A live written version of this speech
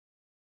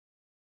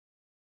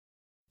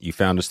You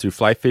found us through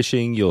fly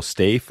fishing. You'll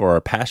stay for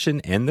our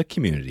passion and the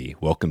community.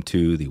 Welcome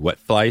to the Wet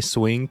Fly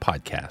Swing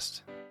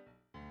Podcast.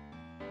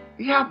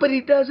 Yeah, but he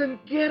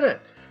doesn't get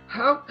it.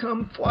 How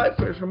come fly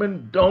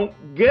fishermen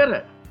don't get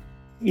it?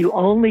 You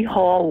only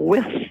haul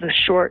with the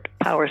short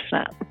power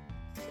snap.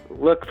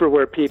 Look for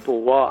where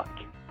people walk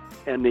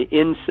and the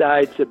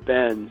insides of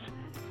bends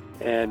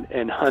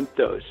and hunt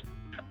those.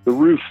 The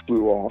roof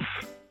blew off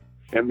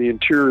and the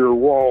interior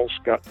walls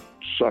got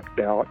sucked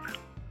out.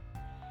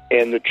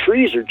 And the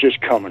trees are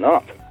just coming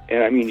up.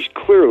 And I mean, he's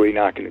clearly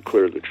not going to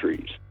clear the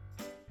trees.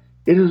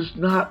 It is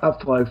not a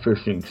fly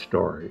fishing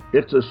story.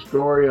 It's a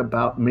story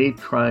about me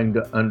trying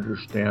to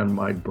understand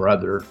my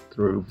brother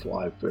through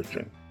fly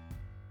fishing.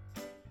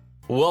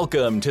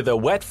 Welcome to the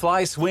Wet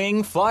Fly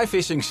Swing Fly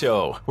Fishing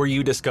Show, where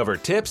you discover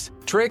tips,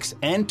 tricks,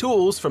 and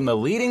tools from the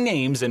leading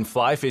names in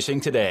fly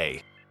fishing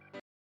today.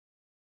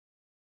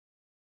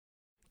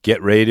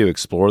 Get ready to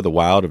explore the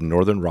wild of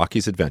Northern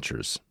Rockies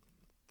adventures.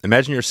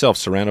 Imagine yourself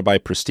surrounded by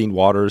pristine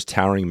waters,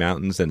 towering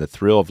mountains, and the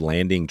thrill of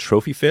landing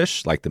trophy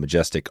fish like the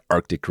majestic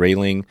Arctic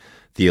grayling,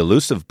 the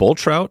elusive bull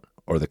trout,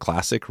 or the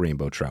classic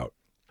rainbow trout.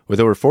 With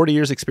over 40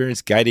 years'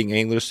 experience guiding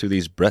anglers through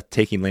these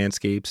breathtaking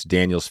landscapes,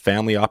 Daniel's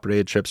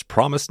family-operated trips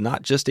promise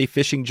not just a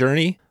fishing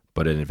journey,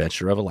 but an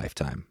adventure of a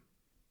lifetime.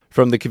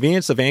 From the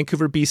convenience of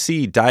Vancouver,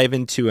 BC, dive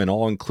into an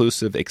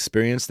all-inclusive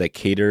experience that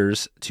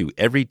caters to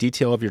every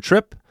detail of your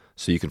trip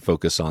so you can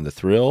focus on the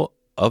thrill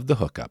of the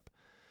hookup.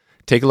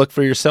 Take a look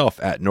for yourself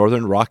at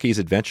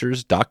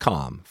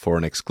northernrockiesadventures.com for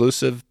an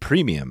exclusive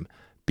premium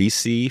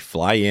BC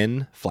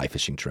fly-in fly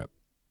fishing trip.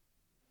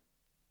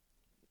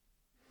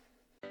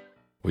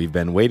 We've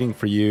been waiting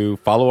for you.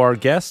 Follow our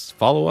guests,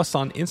 follow us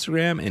on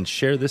Instagram, and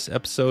share this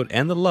episode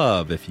and the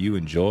love if you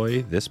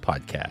enjoy this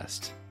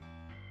podcast.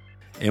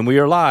 And we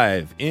are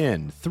live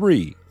in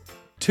 3,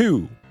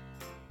 2,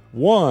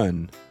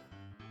 1.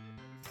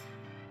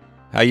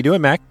 How you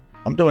doing, Mac?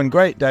 I'm doing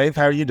great, Dave.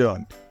 How are you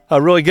doing?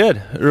 Really good.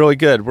 Really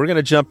good. We're going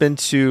to jump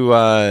into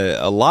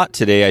a lot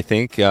today, I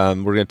think. We're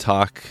going to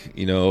talk,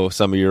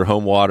 some of your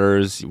home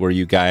waters where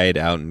you guide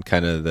out in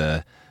kind of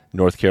the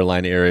North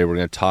Carolina area. We're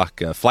going to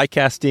talk fly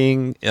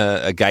casting,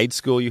 a guide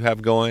school you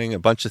have going, a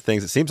bunch of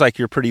things. It seems like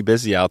you're pretty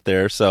busy out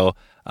there. So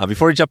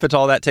before we jump into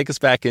all that, take us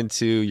back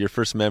into your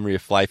first memory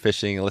of fly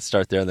fishing. Let's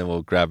start there, and then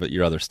we'll grab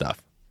your other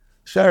stuff.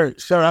 Sure.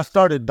 I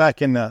started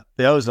back in the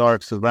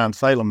Ozarks around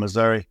Salem,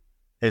 Missouri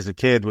as a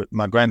kid.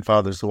 My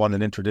grandfather's the one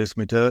that introduced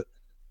me to it.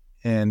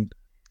 And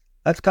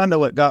that's kind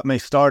of what got me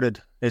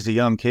started as a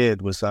young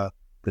kid was the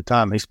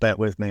time he spent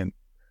with me and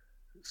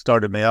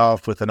started me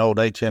off with an old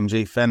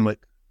HMG Fenwick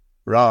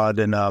rod.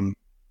 And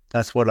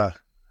that's what I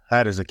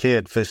had as a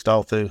kid, fished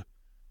all through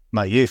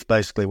my youth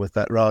basically with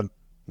that rod.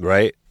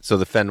 Right. So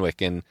the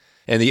Fenwick and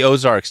the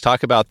Ozarks,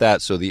 talk about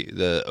that. So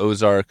the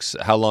Ozarks,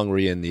 how long were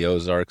you in the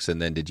Ozarks?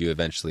 And then did you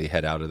eventually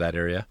head out of that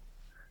area?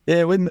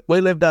 Yeah, we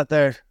lived out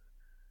there.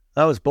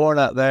 I was born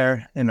out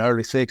there in the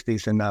early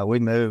 60s and we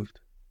moved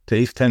to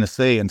East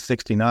Tennessee in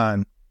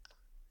 69,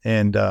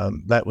 and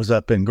that was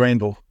up in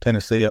Greenville,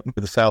 Tennessee, up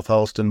to the South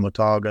Holston,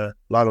 Watauga,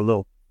 a lot of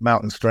little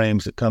mountain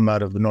streams that come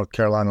out of the North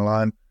Carolina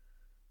line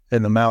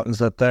in the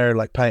mountains up there,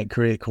 like Paint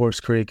Creek,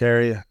 Horse Creek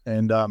area.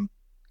 And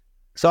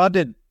so I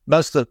did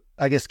most of,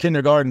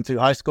 kindergarten through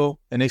high school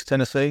in East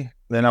Tennessee.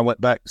 Then I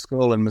went back to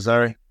school in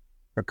Missouri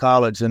for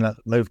college, and I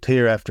moved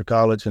here after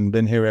college and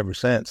been here ever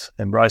since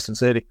in Bryson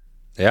City.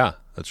 Yeah,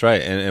 that's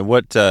right. And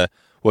what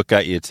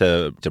got you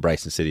to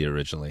Bryson City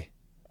originally?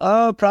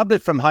 Probably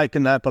from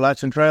hiking the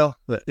Appalachian Trail.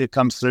 It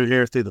comes through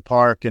here through the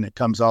park, and it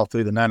comes all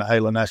through the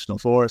Nantahala National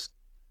Forest,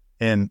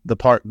 and the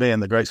park being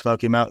the Great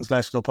Smoky Mountains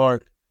National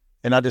Park.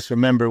 And I just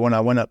remember when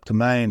I went up to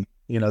Maine,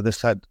 this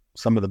had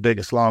some of the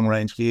biggest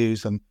long-range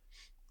views and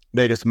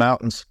biggest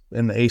mountains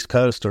in the East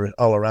Coast or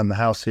all around the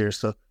house here.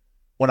 So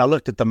when I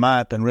looked at the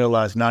map and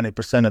realized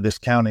 90% of this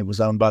county was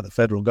owned by the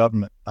federal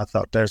government, I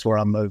thought, there's where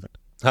I'm moving.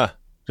 Huh.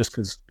 Just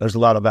because there's a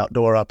lot of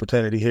outdoor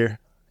opportunity here.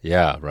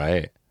 Yeah,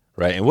 right.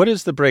 Right. And what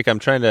is the break? I'm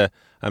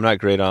not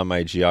great on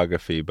my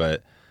geography,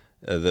 but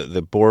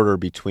the border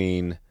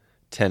between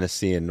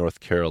Tennessee and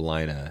North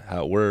Carolina,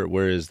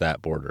 where is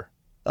that border?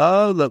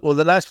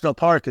 The national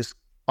park is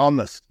on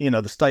the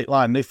state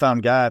line.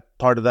 Newfound Gap,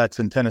 part of that's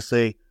in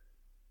Tennessee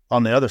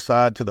on the other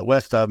side to the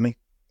west of me.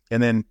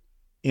 And then,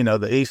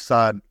 the east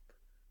side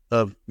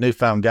of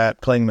Newfound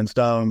Gap, Klingman's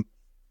Dome,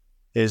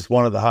 is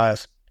one of the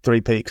highest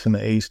three peaks in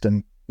the east.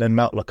 And then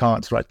Mount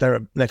LeConte's right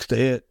there next to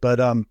it. But,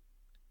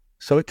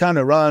 so it kind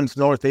of runs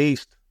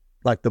northeast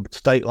like the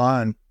state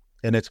line,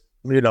 and it's,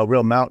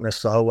 real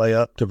mountainous the whole way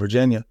up to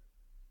Virginia.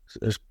 So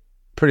there's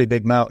pretty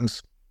big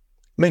mountains.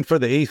 I mean, for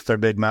the east, they're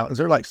big mountains.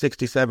 They're like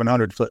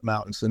 6,700-foot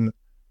mountains, and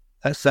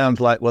that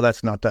sounds like, well,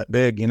 that's not that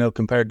big,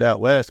 compared to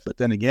out west. But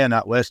then again,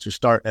 out west, you're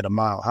starting at a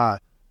mile high.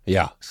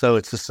 Yeah. So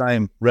it's the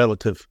same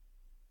relative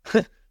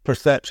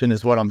perception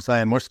is what I'm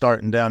saying. We're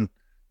starting down,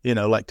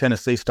 like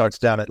Tennessee starts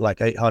down at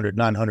like 800,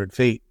 900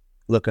 feet,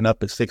 looking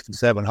up at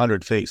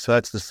 6,700 feet. So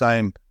that's the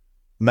same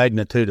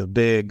magnitude of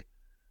big,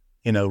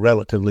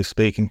 relatively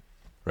speaking.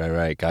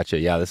 Right. Gotcha.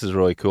 Yeah, this is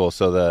really cool.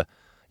 So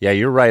Yeah,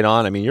 you're right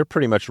on. I mean, you're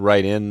pretty much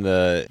right in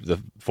the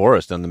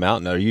forest on the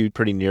mountain. Are you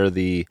pretty near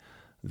the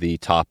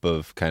top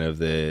of kind of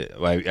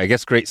well, I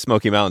guess Great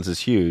Smoky Mountains is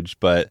huge,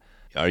 but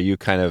are you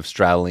kind of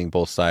straddling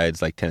both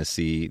sides like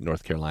Tennessee,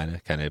 North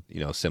Carolina, kind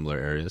of, similar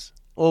areas?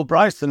 Well,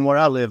 Bryson, where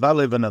I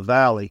live in a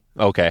valley.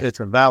 Okay. It's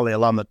a valley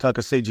along the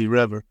Tuckasegee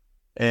River,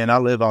 and I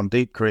live on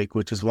Deep Creek,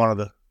 which is one of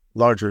the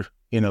larger,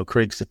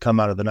 creeks that come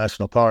out of the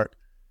national park.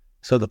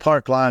 So the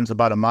park line's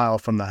about a mile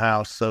from the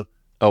house. So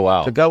oh,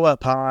 wow. To go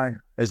up high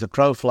as the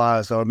crow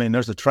flies,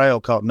 there's a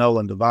trail called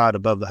Nolan Divide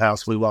above the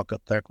house. We walk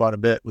up there quite a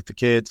bit with the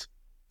kids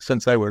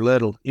since they were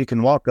little. You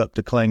can walk up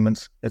to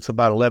Klingman's. It's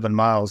about 11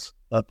 miles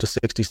up to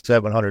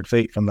 6,700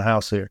 feet from the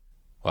house here.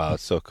 Wow,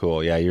 that's so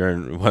cool. Yeah, you're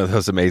in one of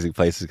those amazing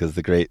places because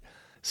the Great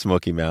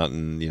Smoky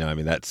Mountain,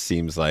 that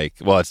seems like,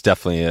 well, it's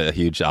definitely a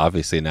huge,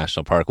 obviously a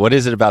national park. What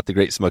is it about the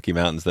Great Smoky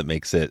Mountains that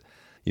makes it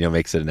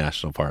a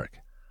national park?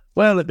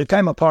 Well, it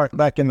became a park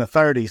back in the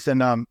 30s,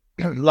 and a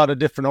lot of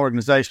different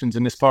organizations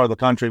in this part of the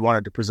country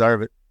wanted to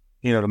preserve it,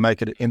 to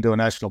make it into a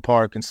national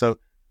park. And so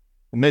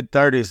the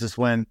mid-30s is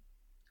when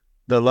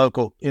the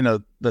local,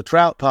 the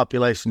trout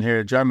population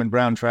here, German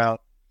brown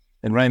trout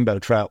and rainbow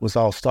trout, was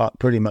all stocked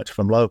pretty much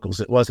from locals.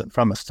 It wasn't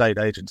from a state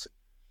agency.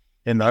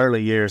 In the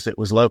early years, it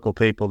was local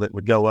people that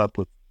would go up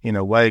with,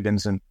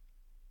 wagons and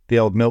the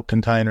old milk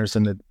containers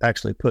and they'd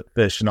actually put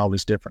fish in all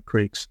these different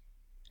creeks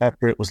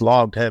after it was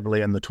logged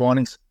heavily in the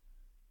 20s.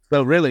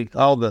 So really,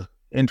 all the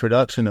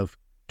introduction of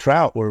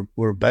trout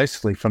were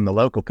basically from the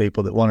local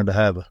people that wanted to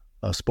have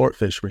a sport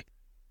fishery.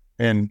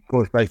 And of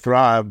course, they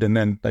thrived, and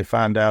then they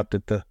find out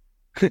that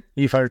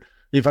you've heard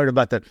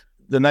about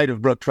the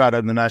native brook trout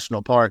in the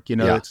national park,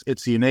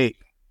 it's unique.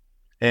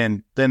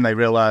 And then they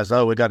realize,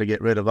 we got to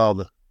get rid of all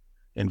the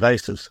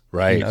invasives.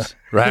 Right.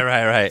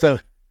 Right. So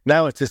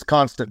now it's this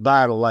constant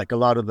battle, like a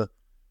lot of the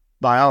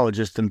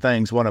biologists and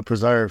things want to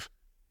preserve,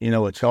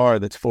 a char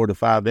that's 4 to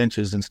 5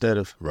 inches instead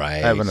of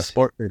having a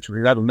sport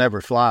fishery. That'll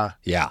never fly.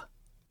 Yeah.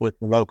 With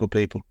the local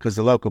people, because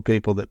the local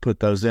people that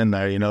put those in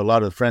there, a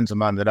lot of the friends of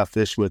mine that I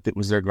fished with, it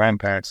was their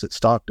grandparents that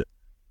stocked it.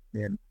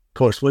 And of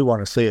course, we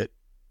want to see it.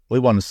 We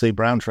want to see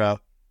brown trout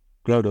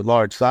grow to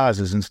large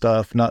sizes and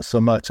stuff. Not so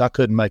much. I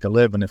couldn't make a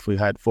living if we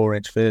had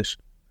 4-inch fish.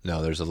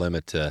 No, there's a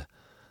limit to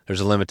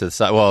the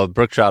size. Well,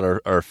 brook trout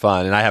are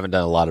fun, and I haven't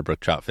done a lot of brook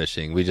trout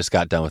fishing. We just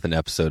got done with an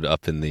episode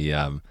up in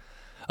the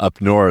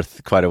up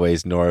north, quite a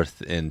ways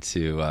north,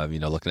 into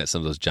looking at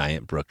some of those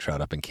giant brook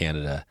trout up in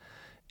Canada.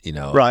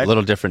 Right. A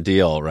little different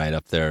deal right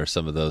up there,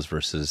 some of those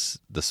versus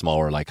the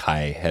smaller, like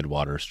high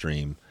headwater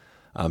stream.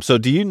 So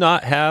do you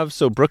not have,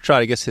 brook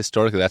trout, I guess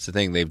historically that's the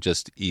thing, they've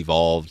just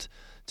evolved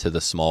to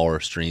the smaller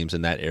streams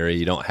in that area.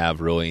 You don't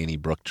have really any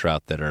brook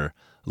trout that are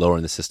lower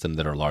in the system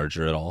that are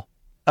larger at all?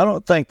 I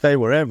don't think they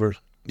were ever.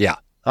 Yeah.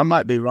 I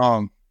might be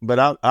wrong, but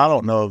I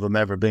don't know of them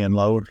ever being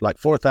lower. Like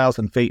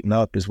 4,000 feet and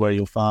up is where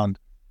you'll find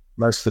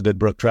most of the good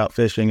brook trout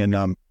fishing, and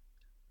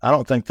I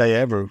don't think they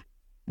ever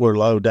were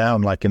low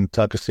down like in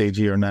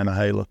Tuckasegee or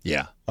Nantahala.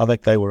 Yeah. I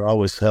think they were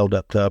always held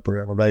up to upper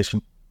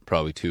elevation.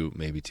 Probably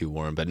maybe too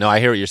warm. But no, I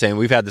hear what you're saying.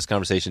 We've had this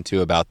conversation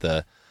too about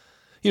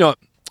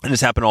and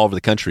this happened all over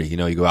the country.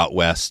 You go out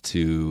west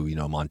to,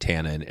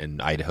 Montana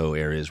and Idaho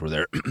areas where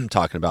they're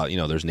talking about,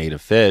 there's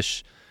native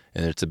fish,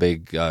 and it's a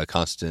big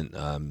constant,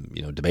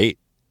 debate.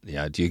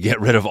 Yeah. Do you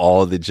get rid of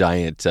all of the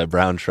giant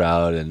brown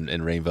trout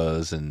and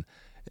rainbows and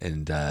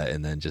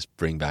then just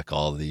bring back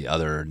all the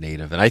other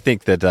native? And I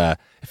think that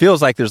it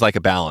feels like there's like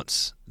a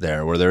balance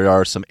there where there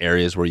are some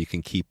areas where you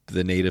can keep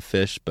the native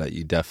fish, but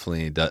you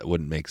definitely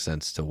wouldn't make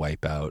sense to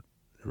wipe out,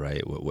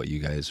 right, what you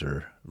guys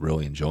are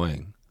really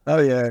enjoying.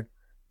 Oh, yeah.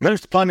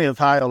 There's plenty of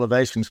high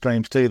elevation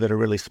streams, too, that are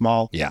really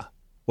small. Yeah.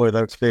 Where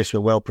those fish are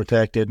well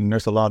protected, and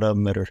there's a lot of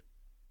them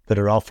that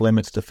are off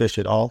limits to fish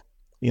at all,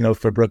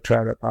 for brook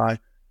trout up high.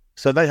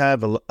 So they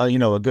have,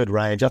 a good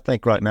range. I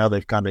think right now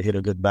they've kind of hit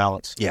a good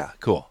balance. Yeah,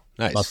 cool.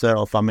 Nice.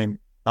 Myself,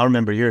 I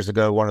remember years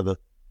ago,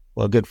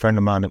 a good friend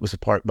of mine that was a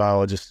park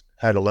biologist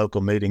had a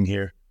local meeting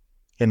here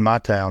in my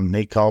town, and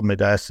he called me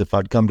to ask if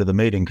I'd come to the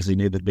meeting because he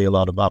knew there'd be a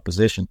lot of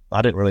opposition.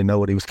 I didn't really know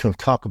what he was going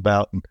to talk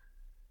about, and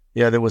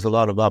yeah, there was a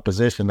lot of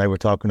opposition. They were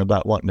talking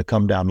about wanting to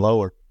come down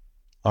lower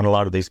on a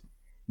lot of these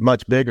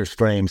much bigger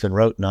streams and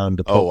Rotenone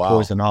to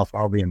poison off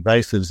all the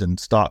invasives and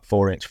stock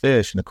 4-inch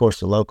fish, and of course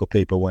the local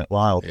people went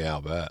wild. Yeah,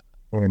 I'll bet.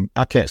 And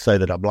I can't say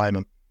that I blame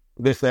them.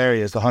 This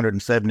area is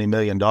 $170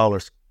 million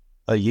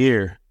a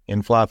year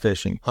in fly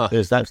fishing.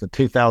 That's a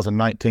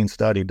 2019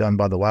 study done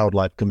by the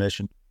Wildlife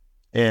Commission.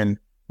 And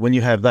when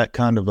you have that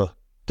kind of a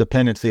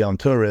dependency on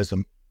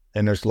tourism,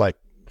 and there's like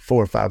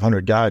 400 or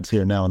 500 guides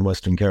here now in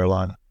Western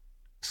Carolina.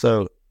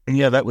 So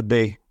yeah, that would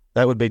be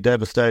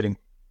devastating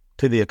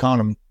to the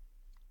economy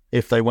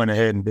if they went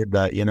ahead and did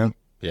that,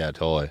 Yeah,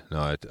 totally.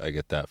 No, I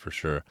get that for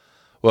sure.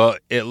 Well,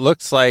 it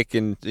looks like,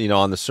 on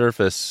the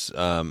surface,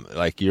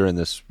 like you're in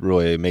this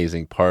really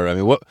amazing part. I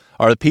mean, what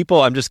are the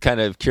people? I'm just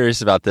kind of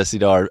curious about this.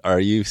 Are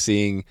you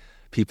seeing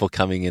people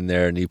coming in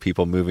there, new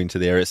people moving to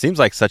the area? It seems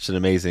like such an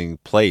amazing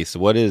place.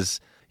 What is,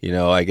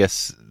 I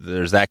guess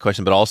there's that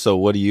question, but also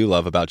what do you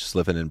love about just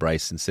living in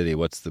Bryson City?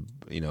 What's the,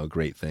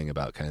 great thing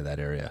about kind of that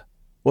area?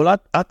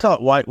 Well, I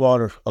taught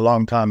whitewater a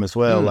long time as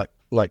well,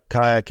 like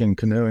kayaking,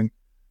 canoeing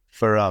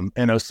for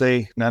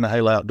NOC,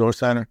 Nantahala Outdoor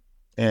Center.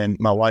 And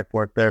my wife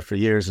worked there for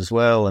years as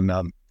well.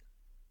 And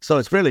so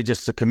it's really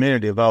just a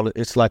community of all,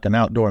 it's like an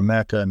outdoor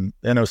mecca. And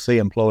NOC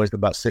employs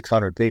about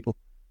 600 people.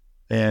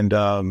 And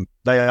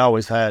they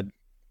always had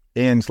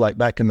inns like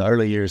back in the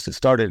early years. It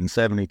started in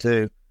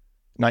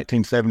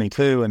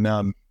 1972.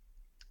 And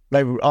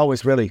they were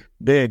always really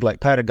big, like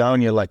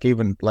Patagonia, like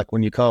even like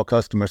when you call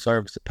customer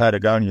service at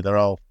Patagonia, they're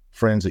all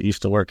friends that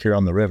used to work here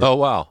on the river. Oh,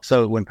 wow.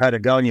 So when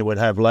Patagonia would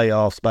have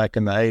layoffs back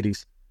in the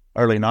 80s,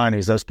 early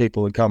 90s, those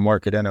people would come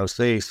work at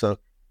NOC.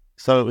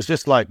 So it was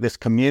just like this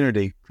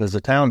community, because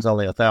the town's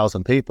only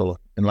 1,000 people.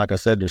 And like I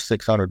said, there's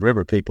 600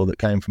 river people that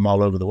came from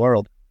all over the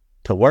world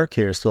to work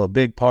here. So a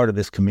big part of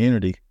this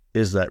community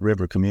is that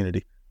river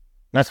community.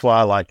 And that's why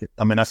I like it.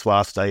 I mean, that's why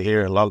I stay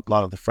here. A lot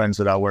of the friends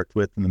that I worked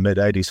with in the mid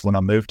 80s when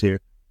I moved here,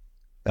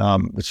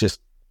 it's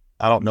just,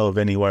 I don't know of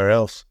anywhere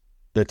else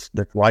that's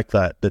like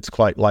that, that's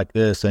quite like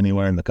this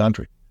anywhere in the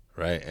country.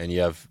 Right. And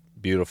you have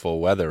beautiful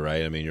weather,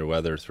 right? I mean, your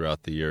weather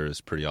throughout the year is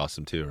pretty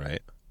awesome too,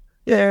 right?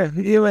 Yeah,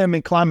 I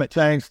mean, climate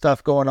change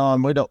stuff going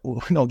on. We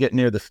don't get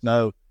near the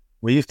snow.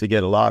 We used to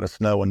get a lot of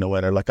snow in the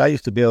winter. Like I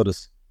used to be able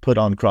to put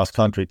on cross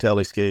country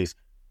tele skis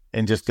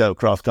and just go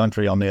cross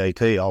country on the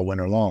AT all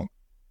winter long.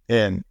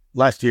 And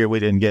last year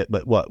we didn't get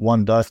but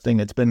one dusting.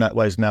 It's been that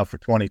way now for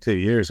 22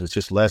 years. It's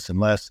just less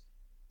and less,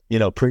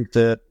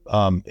 pre-tip.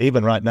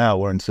 Even right now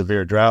we're in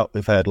severe drought.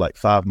 We've had like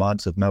 5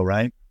 months of no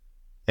rain,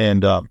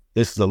 and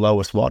this is the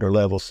lowest water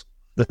levels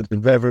that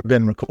have ever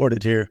been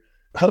recorded here.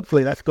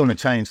 Hopefully that's going to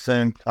change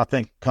soon. I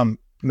think come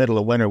middle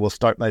of winter, we'll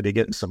start maybe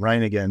getting some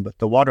rain again, but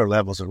the water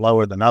levels are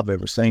lower than I've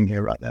ever seen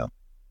here right now.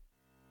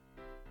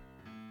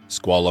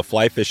 Squala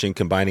Fly Fishing,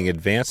 combining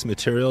advanced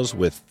materials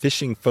with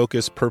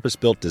fishing-focused,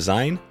 purpose-built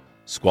design.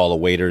 Squala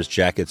waders,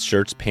 jackets,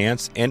 shirts,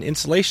 pants, and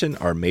insulation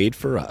are made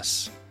for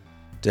us.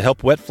 To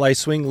help Wet Fly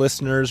Swing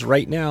listeners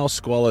right now,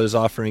 Squala is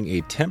offering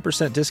a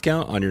 10%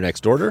 discount on your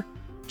next order.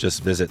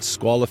 Just visit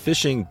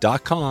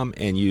squalafishing.com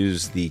and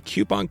use the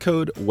coupon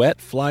code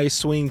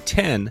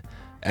WetFlySwing10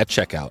 at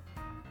checkout.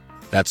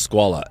 That's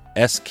Squala,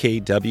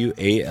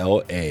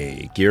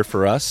 SKWALA. Gear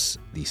for us,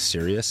 the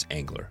serious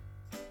angler.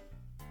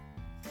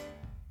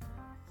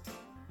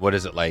 What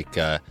is it like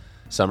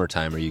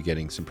summertime? Are you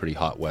getting some pretty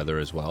hot weather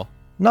as well?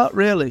 Not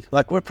really.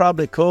 Like we're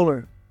probably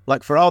cooler.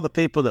 Like for all the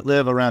people that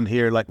live around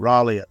here, like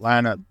Raleigh,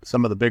 Atlanta,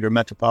 some of the bigger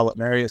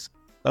metropolitan areas,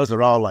 those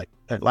are all like,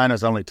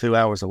 Atlanta's only 2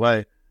 hours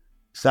away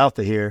south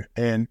of here,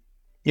 and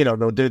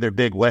they'll do their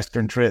big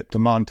western trip to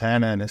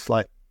Montana, and it's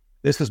like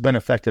this has been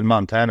affecting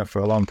Montana for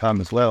a long time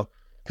as well,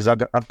 because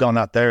I've gone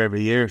out there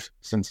every year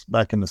since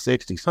back in the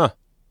 60s.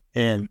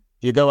 And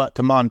you go out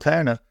to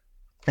Montana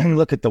and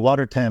look at the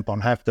water temp on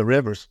half the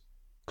rivers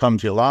come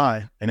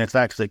July, and it's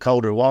actually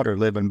colder water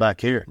living back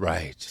here.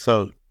 Right.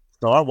 So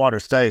our water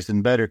stays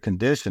in better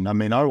condition. I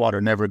mean, our water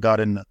never got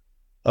in the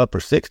upper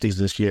 60s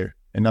this year,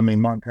 and I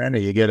mean Montana,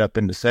 you get up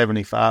into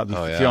 75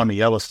 if you're on the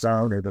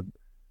Yellowstone or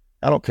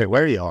I don't care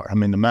where you are. I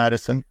mean, the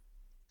Madison,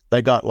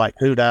 they got like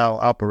hoot owl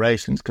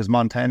operations because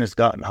Montana's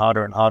gotten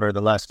hotter and hotter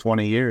the last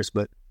 20 years.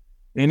 But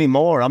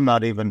anymore, I'm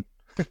not even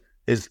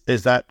is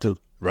that to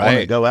want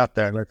to go out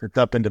there unless it's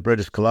up into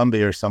British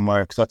Columbia or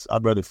somewhere, because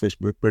I'd rather fish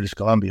British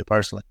Columbia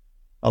personally.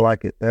 I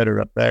like it better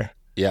up there.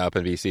 Yeah, up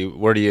in BC.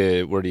 Where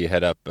do you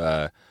head up?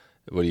 What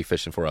are you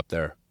fishing for up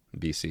there in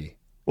BC?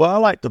 Well, I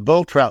like the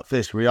bull trout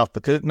fishery off the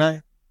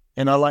Kootenai.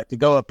 And I like to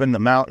go up in the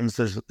mountains.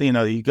 There's,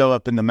 you go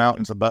up in the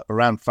mountains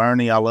around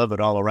Fernie. I love it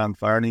all around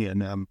Fernie.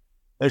 And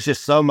there's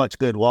just so much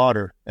good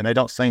water. And they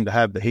don't seem to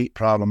have the heat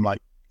problem like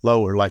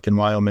lower, like in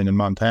Wyoming and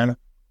Montana.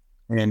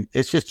 And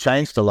it's just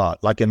changed a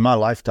lot. Like in my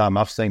lifetime,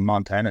 I've seen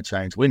Montana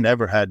change. We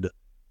never had to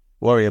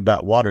worry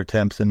about water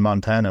temps in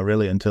Montana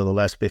really until the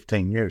last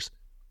 15 years.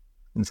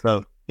 And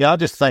so, I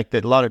just think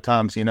that a lot of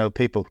times,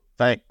 people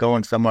think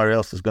going somewhere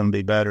else is going to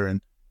be better. And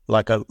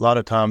like a lot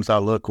of times I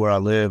look where I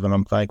live and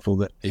I'm thankful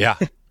that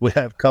we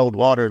have cold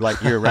water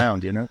like year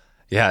round,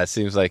 Yeah, it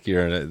seems like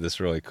you're in this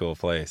really cool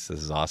place.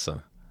 This is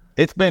awesome.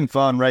 It's been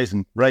fun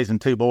raising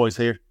two boys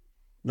here.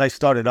 They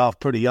started off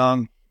pretty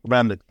young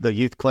around the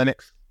youth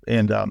clinics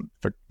and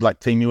for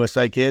like Team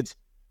USA kids,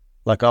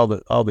 like all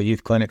the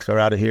youth clinics are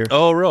out of here.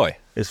 Oh, really?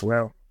 As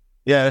well.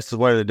 Yeah, this is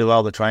where they do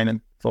all the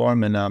training for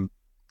them. And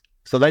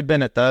so they've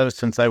been at those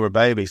since they were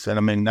babies. And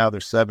I mean, now they're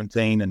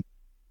 17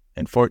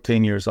 and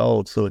 14 years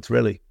old. So it's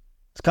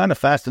kind of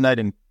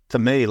fascinating to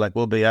me. Like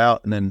we'll be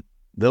out and then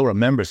they'll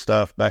remember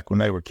stuff back when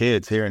they were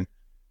kids, hearing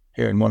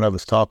one of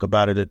us talk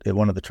about it at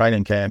one of the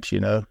training camps,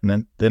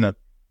 and then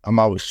I'm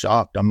always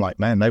shocked. I'm like,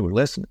 man, they were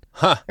listening.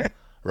 Huh.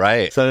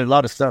 Right. So a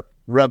lot of stuff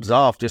rubs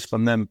off just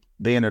from them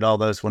being at all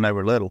those when they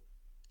were little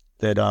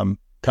that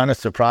kind of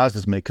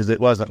surprises me, because it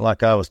wasn't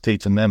like I was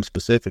teaching them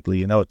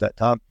specifically, at that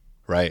time.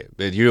 Right.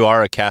 But you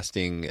are a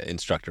casting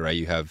instructor, right?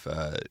 You have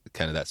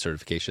kind of that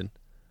certification.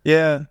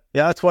 Yeah,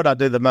 that's what I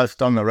do the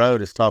most on the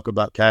road is talk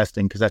about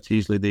casting, because that's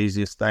usually the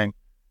easiest thing.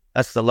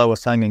 That's the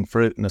lowest hanging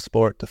fruit in the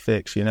sport to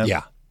fix,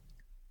 Yeah.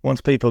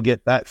 once people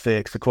get that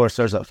fixed, of course,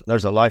 there's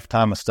a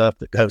lifetime of stuff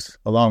that goes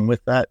along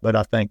with that, but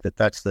I think that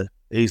that's the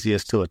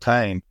easiest to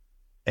attain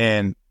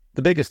and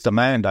the biggest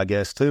demand, I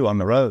guess, too, on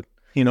the road.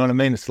 You know what I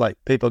mean? It's like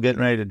people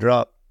getting ready to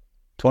drop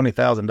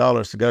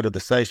 $20,000 to go to the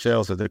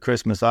Seychelles or the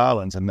Christmas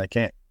Islands, and they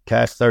can't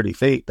cast 30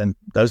 feet. Then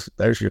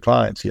there's your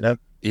clients, you know?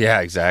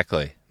 Yeah,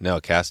 exactly. No,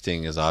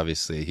 casting is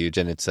obviously huge,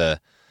 and it's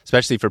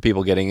especially for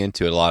people getting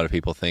into it. A lot of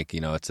people think,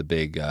 it's a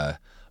big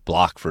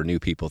block for new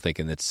people,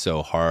 thinking it's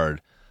so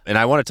hard. And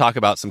I want to talk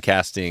about some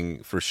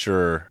casting for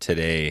sure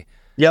today.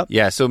 Yep.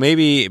 Yeah, so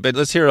but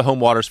let's hear home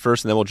waters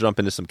first, and then we'll jump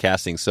into some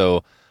casting.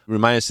 So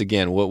remind us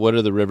again, what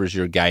are the rivers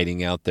you're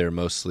guiding out there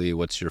mostly?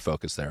 What's your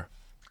focus there?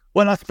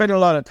 Well, I spend a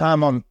lot of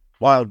time on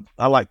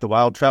I like the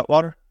wild trout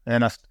water,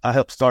 and I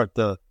helped start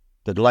the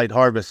delayed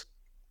harvest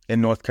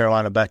in North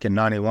Carolina back in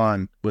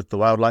 91 with the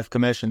Wildlife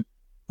Commission.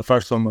 The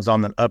first one was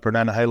on the upper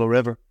Nantahala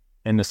River,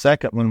 and the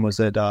second one was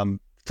at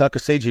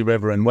Tuckasegee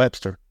River in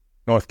Webster,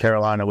 North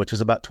Carolina, which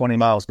is about 20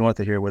 miles north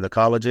of here where the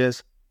college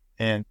is.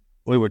 And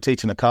we were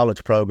teaching a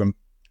college program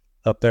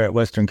up there at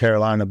Western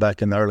Carolina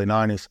back in the early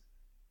 90s.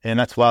 And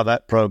that's why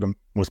that program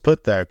was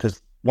put there, because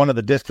one of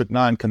the District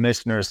 9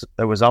 commissioners,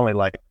 there was only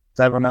like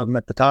 7 of them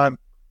at the time,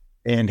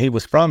 and he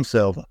was from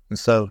Silva. And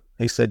so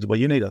he said, well,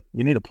 you need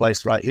a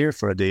place right here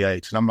for a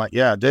DH. And I'm like,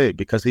 yeah, I do,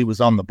 because he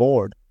was on the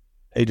board.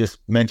 He just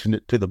mentioned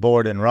it to the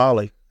board in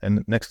Raleigh. And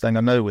the next thing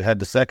I knew, we had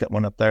the second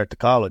one up there at the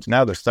college.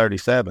 Now there's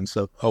 37.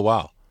 So, oh,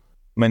 wow.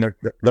 I mean,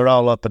 they're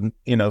all up in,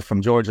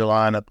 from Georgia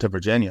line up to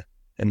Virginia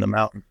in the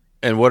mountain.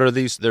 And what are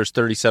these? There's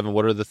 37.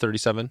 What are the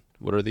 37?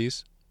 What are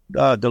these?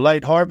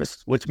 Delayed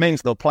harvest, which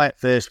means they'll plant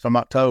fish from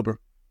October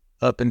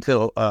up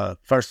until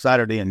first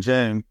Saturday in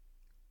June.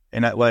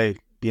 And that way,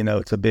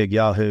 it's a big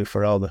yahoo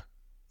for all the,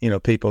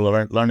 people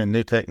learning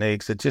new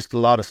techniques. It's just a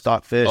lot of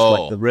stock fish. Oh.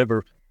 Like the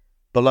river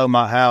below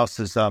my house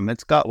is,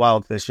 it's got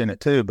wild fish in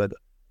it too. But,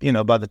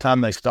 by the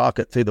time they stock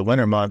it through the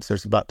winter months,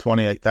 there's about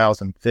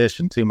 28,000 fish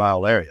in 2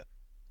 mile area.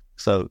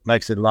 So it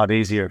makes it a lot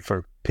easier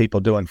for people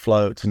doing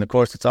floats. And of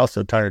course, it's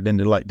also turned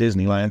into like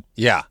Disneyland.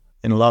 Yeah.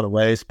 In a lot of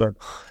ways, but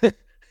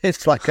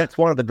it's like, that's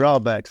one of the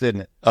drawbacks,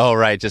 isn't it? Oh,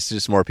 right.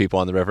 Just more people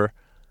on the river.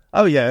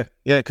 Oh, yeah.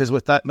 Yeah. Because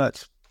with that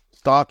much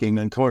stocking,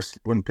 and of course,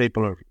 when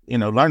people are,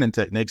 learning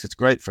techniques, it's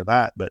great for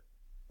that. But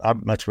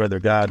I'd much rather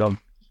guide on,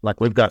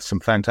 like, we've got some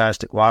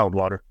fantastic wild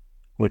water,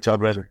 which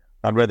I'd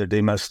rather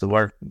do most of the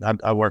work.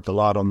 I work a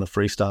lot on the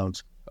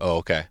freestones. Oh,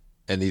 okay.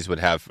 And these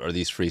are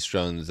these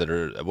freestones that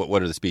are,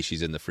 what are the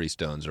species in the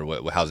freestones,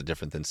 or how's it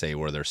different than, say,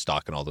 where they're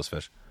stocking all those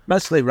fish?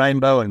 Mostly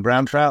rainbow and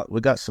brown trout.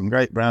 We got some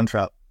great brown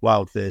trout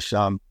wild fish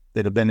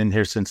that have been in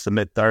here since the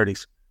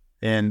mid-30s.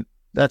 And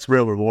that's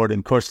real rewarding.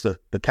 Of course, the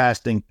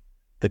casting,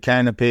 the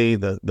canopy,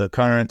 the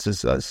currents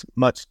is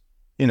much,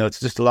 it's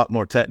just a lot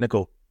more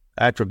technical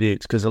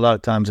attributes, because a lot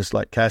of times it's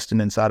like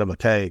casting inside of a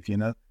cave,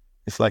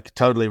 It's like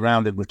totally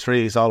rounded with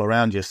trees all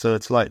around you. So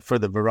it's like, for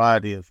the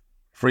variety of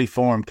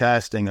free-form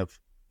casting of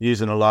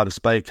using a lot of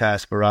spade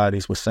cast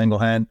varieties with single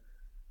hand,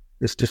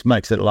 this just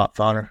makes it a lot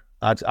funner.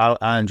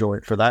 I enjoy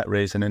it for that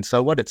reason. And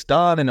so what it's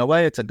done, in a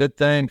way, it's a good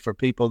thing for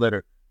people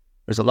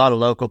there's a lot of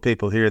local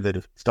people here that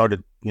have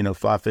started,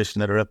 fly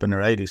fishing that are up in their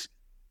 80s.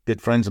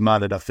 Good friends of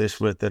mine that I fish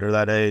with that are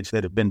that age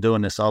that have been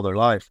doing this all their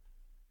life.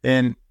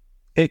 And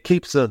it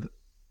keeps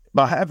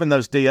by having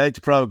those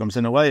DH programs,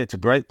 in a way, it's a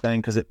great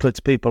thing, because it puts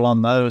people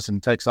on those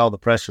and takes all the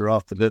pressure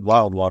off the good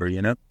wild water,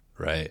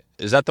 Right.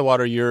 Is that the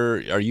water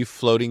are you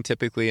floating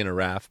typically in a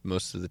raft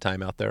most of the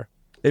time out there?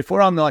 If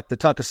we're on like the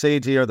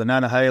Tuckasegee or the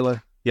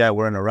Nantahala, yeah,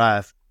 we're in a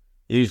raft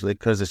usually,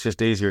 because it's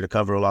just easier to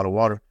cover a lot of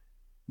water.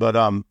 But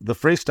the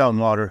freestone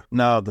water,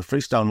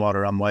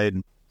 I'm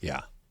wading.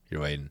 Yeah,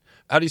 you're wading.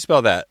 How do you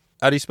spell that?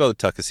 How do you spell the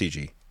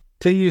Tuckasegee?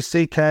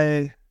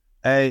 Tuckasee,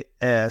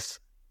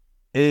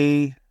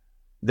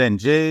 then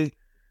Gee.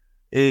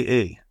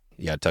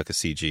 Yeah,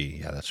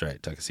 Tuckasegee. Yeah, that's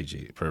right.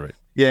 Tuckasegee. Perfect.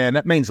 Yeah, and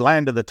that means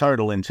land of the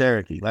turtle in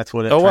Cherokee. That's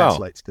what it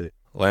translates to.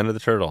 Land of the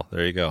turtle.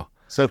 There you go.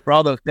 So for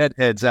all those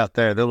deadheads out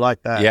there, they'll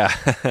like that.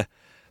 Yeah.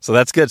 So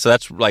that's good. So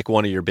that's like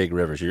one of your big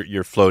rivers.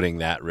 You're floating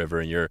that river,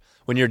 and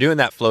when you're doing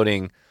that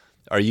floating,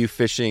 are you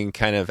fishing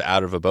kind of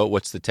out of a boat?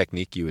 What's the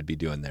technique you would be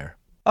doing there?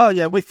 Oh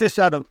yeah, we're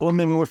fishing out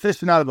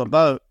of a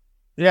boat.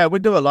 Yeah, we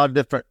do a lot of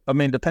different.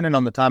 Depending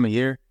on the time of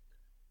year.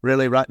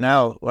 Really, right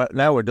now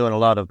we're doing a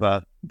lot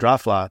of dry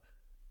fly,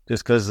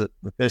 just because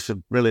the fish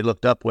have really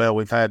looked up well.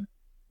 We've had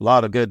a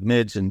lot of good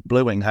midge and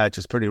blue wing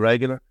hatches pretty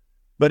regular.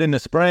 But in the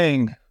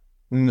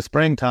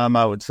springtime,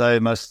 I would say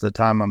most of the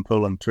time I'm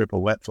pulling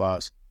triple wet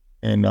flies.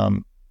 And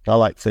I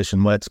like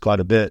fishing wets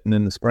quite a bit. And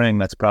in the spring,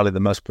 that's probably the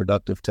most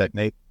productive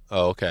technique.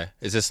 Oh, okay.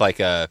 Is this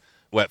like a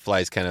wet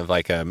flies, kind of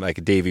like a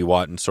Davy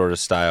Watton sort of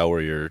style,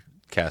 where you're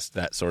cast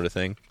that sort of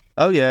thing?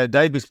 Oh, yeah.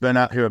 Davy's been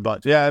out here a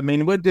bunch. Yeah,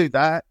 we'll do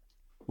that.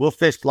 We'll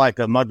fish like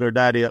a Muddler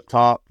Daddy up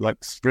top, like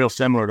real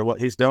similar to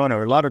what he's doing.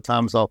 Or a lot of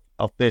times I'll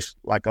fish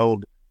like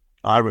old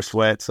Irish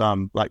wets,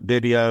 like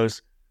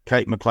Didios,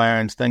 Kate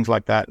McLaren's, things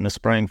like that in the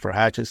spring for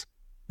hatches.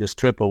 Just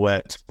triple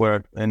wets,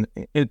 and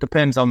it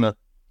depends on the,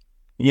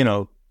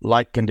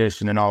 light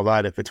condition and all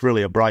that. If it's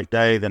really a bright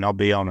day, then I'll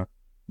be on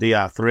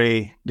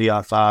DI3,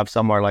 DI5,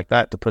 somewhere like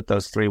that to put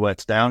those 3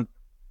 wets down.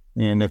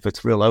 And if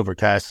it's real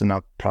overcast, then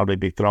I'll probably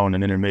be throwing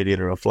an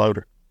intermediate or a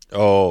floater.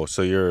 Oh,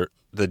 so you're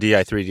the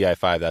DI3,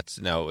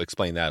 DI5, now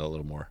explain that a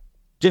little more.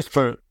 Just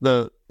for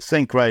the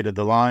sink rate of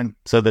the line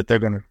so that they're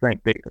going to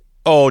sink bigger.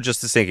 Oh,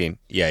 just the sinking.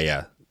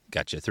 Yeah.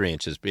 Gotcha. 3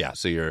 inches. Yeah.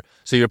 So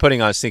you're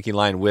putting on a sinking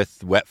line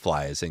with wet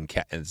flies, and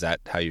is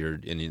that how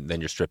then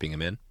you're stripping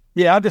them in?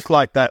 Yeah, I just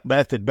like that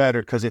method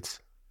better because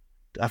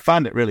I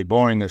find it really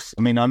boring.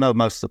 I know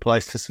most of the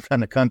places around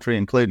the country,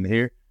 including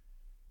here,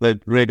 they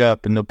rig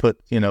up and they'll put,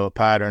 a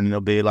pattern and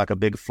it'll be like a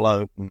big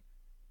float. And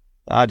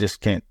I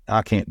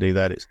can't do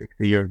that at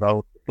 60 years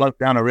old. Float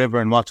down a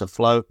river and watch a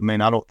float. I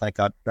don't think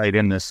I'd stayed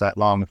in this that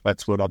long if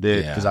that's what I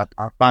did, because I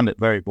find it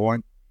very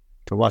boring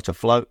to watch a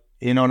float.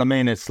 You know what I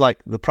mean? It's like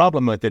the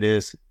problem with it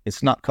is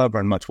it's not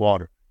covering much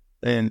water.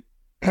 And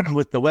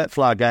with the wet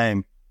fly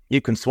game, you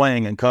can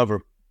swing and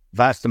cover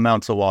vast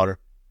amounts of water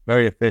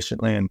very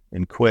efficiently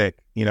and quick,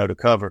 to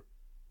cover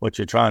what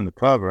you're trying to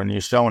cover. And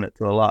you're showing it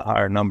to a lot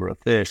higher number of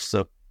fish.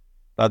 So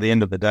by the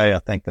end of the day, I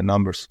think the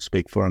numbers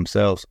speak for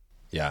themselves.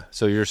 Yeah.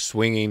 So you're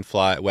swinging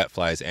wet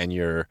flies, and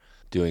you're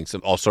doing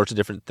all sorts of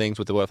different things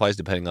with the wet flies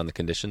depending on the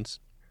conditions?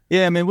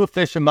 Yeah, we'll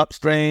fish them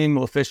upstream,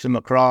 we'll fish them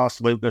across.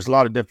 There's a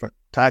lot of different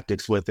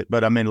tactics with it,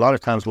 but a lot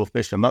of times we'll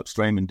fish them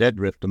upstream and dead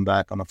drift them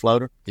back on a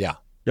floater. Yeah.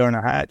 During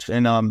a hatch.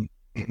 And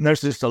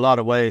there's just a lot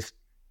of ways,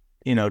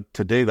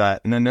 to do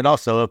that. And then it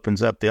also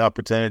opens up the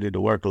opportunity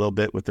to work a little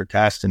bit with their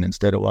casting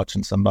instead of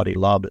watching somebody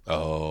lob it.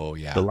 Oh,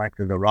 yeah. The length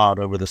of the rod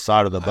over the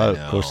side of the boat.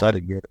 Of course,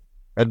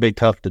 that'd be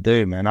tough to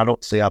do, man. I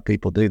don't see how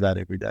people do that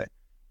every day.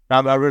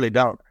 I really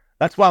don't.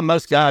 That's why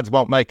most guides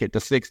won't make it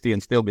to 60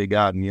 and still be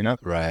guiding,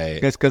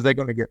 Right. It's because they're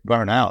going to get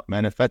burnt out,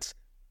 man.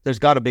 There's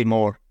got to be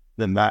more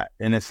than that.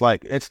 And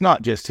it's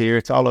not just here,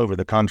 it's all over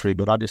the country.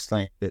 But I just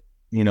think that,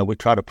 we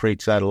try to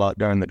preach that a lot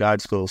during the guide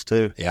schools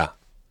too. Yeah.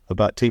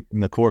 About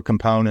teaching the core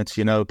components.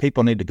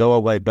 People need to go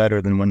away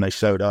better than when they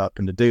showed up.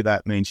 And to do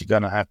that means you're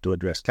going to have to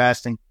address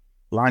casting,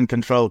 line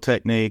control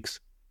techniques,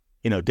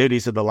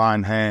 duties of the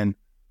line hand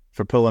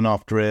for pulling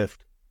off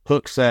drift,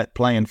 hook set,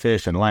 playing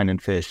fish, and landing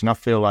fish. And I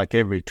feel like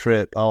every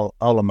trip, all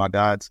of my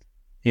guides,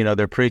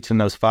 they're preaching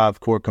those 5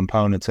 core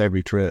components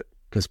every trip,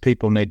 because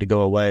people need to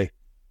go away,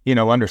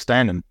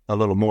 understanding a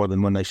little more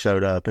than when they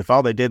showed up. If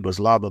all they did was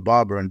lob a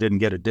bobber and didn't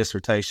get a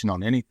dissertation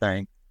on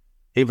anything,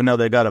 even though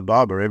they got a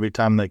bobber, every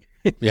time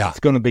it's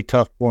going to be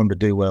tough for them to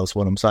do well, is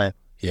what I'm saying.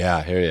 Yeah,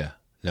 I hear you.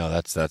 No,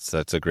 that's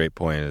a great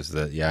point. Is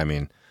that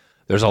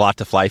there's a lot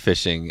to fly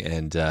fishing,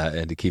 and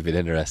to keep it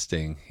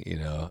interesting,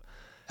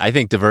 I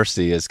think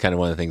diversity is kind of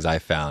one of the things I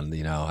found.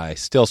 I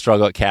still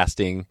struggle at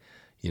casting.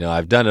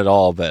 I've done it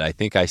all, but I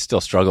think I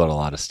still struggle at a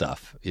lot of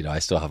stuff. I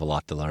still have a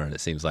lot to learn.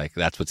 It seems like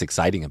that's what's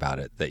exciting about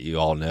it, that you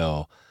all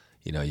know,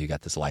 you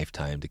got this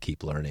lifetime to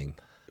keep learning,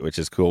 which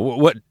is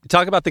cool.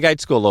 Talk about the guide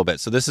school a little bit.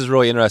 So this is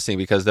really interesting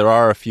because there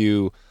are a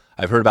few,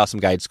 I've heard about some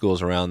guide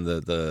schools around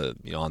the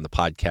on the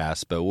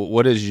podcast, but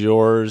what is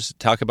yours?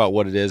 Talk about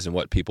what it is and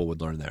what people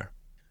would learn there.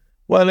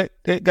 Well,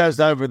 it goes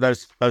over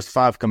those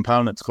 5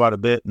 components quite a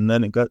bit, and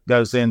then it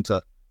goes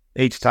into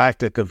each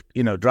tactic of,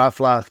 dry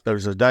fly.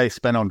 There's a day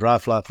spent on dry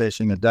fly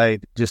fishing, a day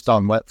just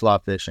on wet fly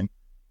fishing.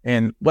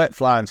 And wet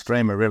fly and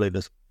stream are really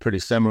just pretty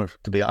similar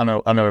to be. I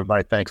know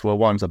everybody thinks, well,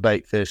 one's a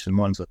bait fish and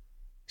one's a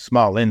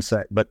small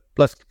insect, but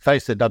let's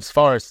face it, as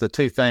far as the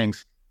 2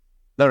 things,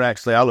 they're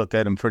actually, I look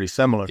at them pretty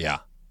similar. Yeah.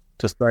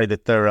 To say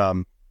that they're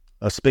a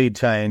speed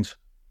change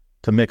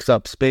to mix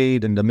up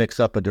speed and to mix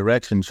up a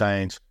direction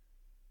change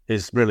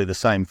is really the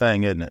same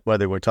thing, isn't it?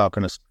 Whether we're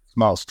talking a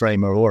small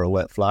streamer or a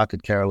wet fly, I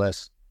could care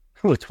less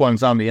which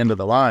one's on the end of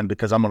the line,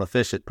 because I'm going to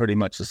fish it pretty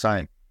much the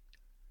same.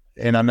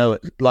 And I know a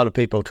lot of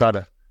people try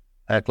to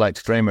act like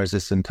streamer is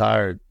this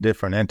entire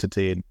different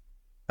entity, and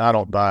I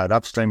don't buy it.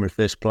 I've streamer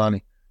fished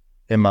plenty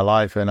in my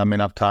life, and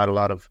I've tied a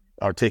lot of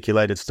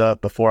articulated stuff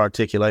before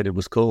articulated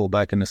was cool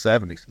back in the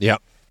 70s. Yeah.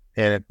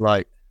 And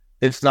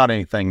it's not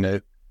anything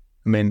new.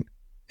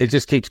 It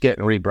just keeps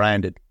getting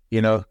rebranded.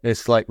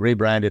 It's like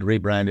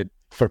rebranded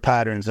for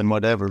patterns and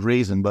whatever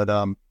reason. But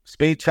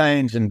speed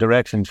change and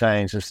direction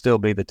change will still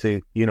be the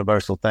 2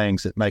 universal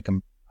things that make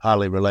them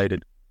highly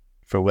related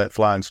for wet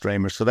fly and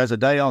streamers. So there's a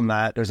day on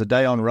that. There's a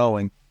day on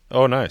rowing.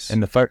 Oh, nice.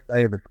 And the first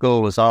day of the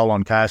school is all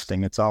on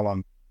casting. It's all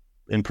on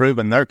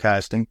improving their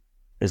casting,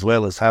 as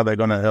well as how they're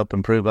going to help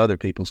improve other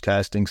people's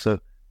casting. So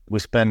we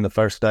spend the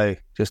first day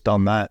just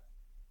on that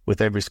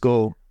with every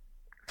school.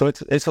 So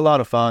it's a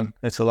lot of fun.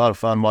 It's a lot of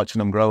fun watching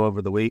them grow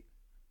over the week.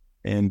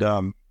 And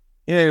a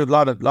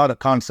lot of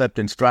concept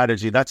and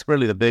strategy. That's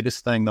really the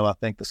biggest thing, though, I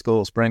think the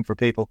schools bring for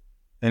people.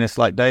 And it's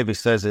like Davey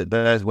says it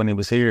best when he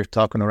was here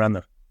talking around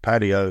the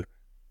patio,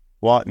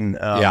 Watton.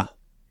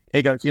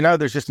 He goes,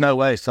 there's just no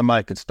way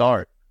somebody could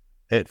start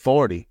at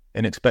 40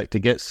 and expect to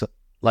get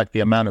like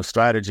the amount of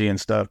strategy and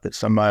stuff that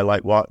somebody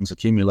like Watton's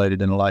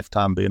accumulated in a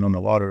lifetime being on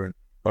the water,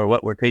 or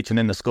what we're teaching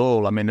in the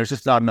school. There's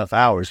just not enough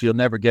hours. You'll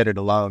never get it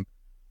alone.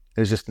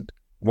 There's just,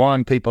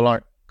 people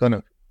aren't going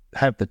to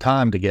have the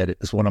time to get it,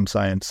 is what I'm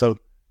saying. So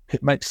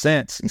it makes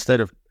sense, instead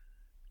of,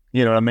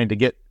 to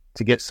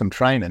get some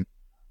training,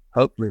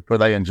 hopefully for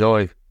they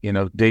enjoy,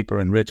 deeper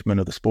enrichment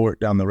of the sport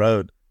down the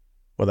road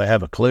where they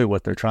have a clue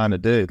what they're trying to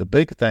do. The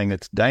big thing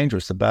that's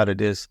dangerous about it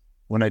is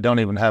when they don't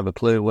even have a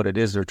clue what it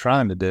is they're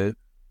trying to do,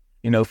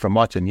 from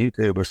watching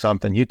YouTube or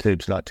something.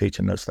 YouTube's not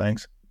teaching those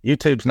things.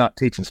 YouTube's not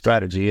teaching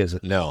strategy, is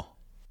it? No.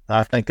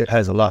 I think it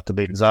has a lot to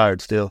be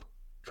desired still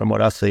from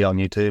what I see on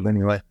YouTube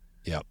anyway.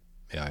 Yep.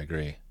 Yeah, I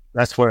agree.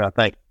 That's where I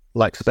think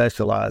like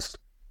specialized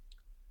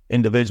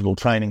individual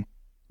training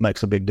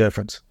makes a big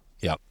difference.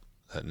 Yep.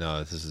 No,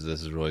 this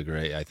is really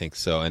great. I think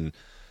so. And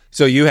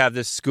so you have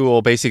this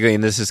school basically,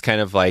 and this is kind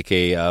of like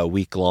a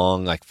week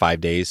long, like 5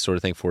 days sort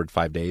of thing, 4 to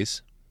 5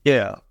 days.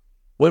 Yeah.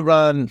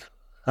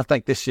 I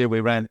think this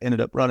year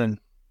ended up running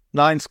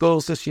 9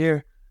 schools this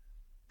year.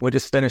 We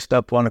just finished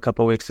up one a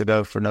couple of weeks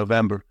ago for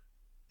November.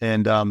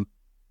 And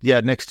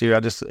next year I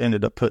just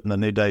ended up putting the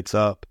new dates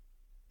up.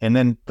 And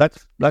then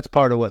that's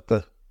part of what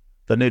the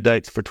new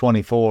dates for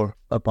 24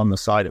 up on the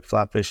site at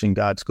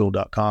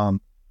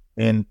flyfishingguideschool.com.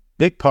 And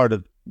big part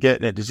of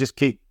getting it is just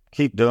keep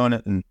doing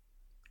it. And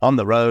on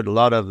the road, a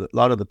lot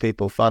of the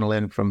people funnel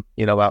in from,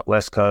 out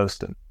West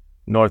Coast and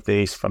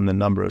Northeast from the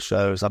number of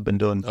shows. I've been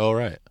doing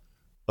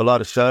a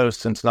lot of shows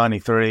since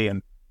 93.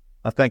 And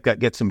I think that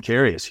gets them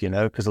curious,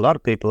 because a lot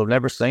of people have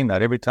never seen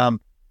that. Every time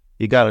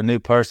you got a new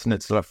person,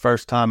 it's their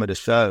first time at a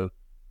show,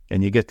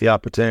 and you get the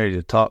opportunity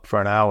to talk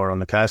for an hour on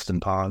the casting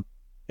pond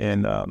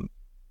and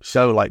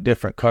show like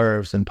different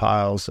curves and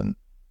piles and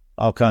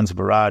all kinds of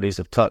varieties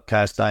of tuck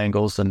cast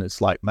angles. And it's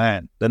like,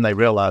 man, then they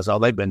realize all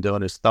they've been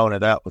doing is throwing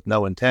it out with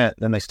no intent.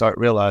 Then they start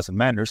realizing,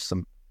 man, there's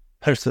some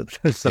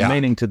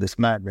meaning to this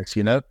madness,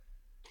 And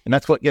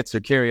that's what gets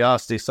their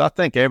curiosity. So I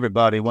think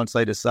everybody, once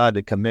they decide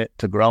to commit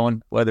to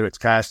growing, whether it's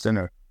casting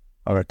or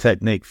a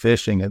technique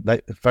fishing,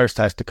 it first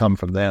has to come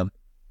from them.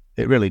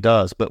 It really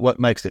does. But what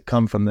makes it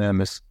come from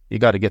them is you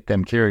got to get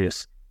them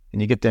curious.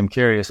 And you get them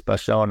curious by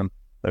showing them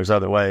there's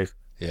other ways.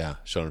 Yeah,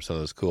 showing them some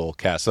of those cool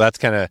casts. So that's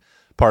kind of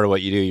part of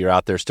what you do. You're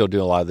out there still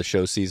doing a lot of the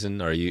show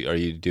season. Are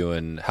you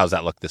doing, how's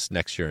that look this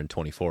next year in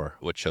 24?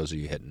 What shows are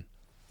you hitting?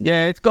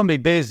 Yeah, it's going to be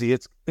busy.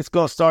 It's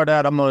going to start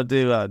out, I'm going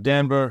to do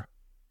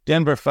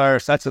Denver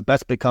first.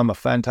 That's become a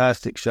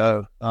fantastic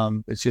show.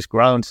 It's just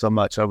grown so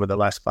much over the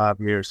last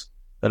 5 years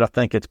that I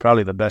think it's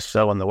probably the best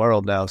show in the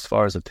world now as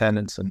far as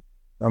attendance and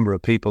number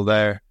of people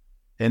there.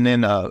 And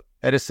then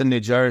Edison, New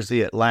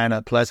Jersey,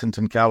 Atlanta,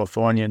 Pleasanton,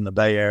 California in the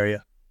Bay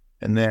Area,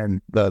 and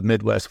then the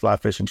Midwest Fly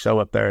Fishing Show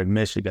up there in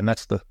Michigan.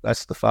 That's the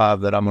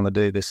 5 that I'm going to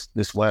do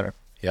this winter.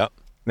 Yep.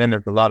 And then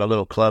there's a lot of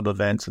little club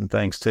events and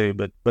things too,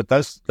 but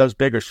those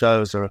bigger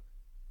shows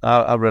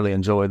I really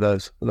enjoy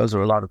those. Those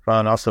are a lot of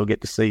fun. Also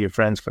get to see your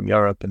friends from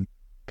Europe and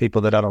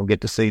people that I don't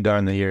get to see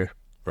during the year.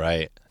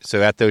 Right.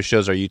 So at those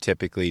shows, are you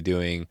typically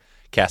doing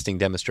casting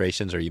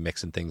demonstrations? Or are you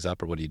mixing things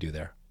up, or what do you do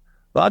there?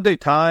 Well, I do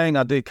tying,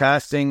 I do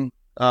casting,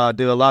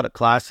 do a lot of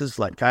classes,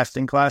 like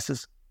casting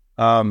classes.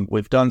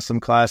 We've done some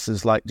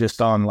classes like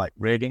just on like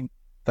rigging,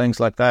 things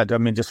like that. I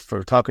mean, just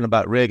for talking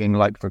about rigging,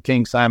 like for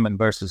king salmon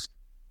versus,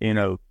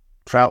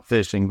 trout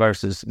fishing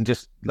versus, and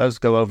just those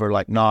go over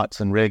like knots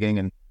and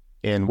rigging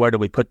and where do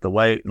we put the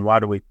weight and why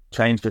do we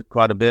change it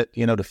quite a bit,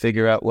 to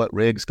figure out what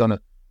rig's going to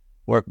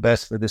work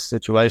best for this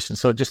situation.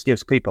 So it just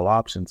gives people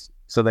options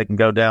so they can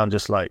go down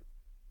just like,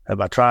 have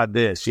I tried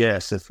this?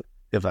 Yes.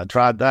 If I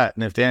tried that,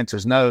 and if the answer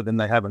is no, then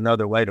they have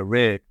another way to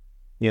rig,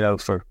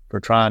 for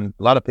trying.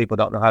 A lot of people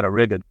don't know how to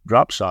rig a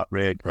drop shot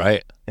rig.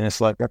 Right. And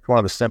it's like, that's one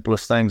of the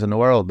simplest things in the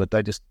world, but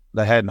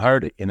they hadn't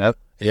heard it,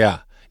 Yeah.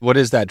 What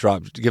is that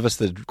drop? Give us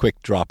the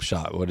quick drop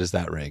shot. What is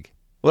that rig?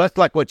 Well, that's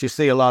like what you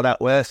see a lot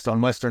out west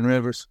on western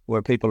rivers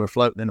where people are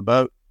floating in a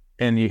boat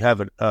and you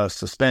have a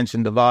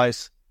suspension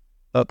device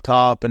up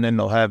top, and then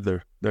they'll have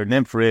their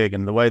nymph rig,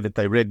 and the way that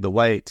they rig the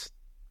weights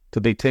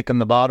to be ticking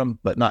the bottom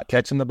but not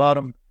catching the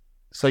bottom.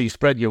 So you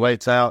spread your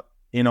weights out,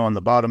 on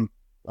the bottom,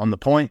 on the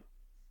point,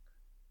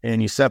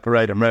 and you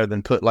separate them rather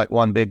than put like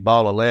one big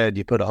ball of lead.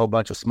 You put a whole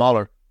bunch of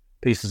smaller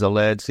pieces of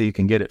lead so you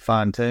can get it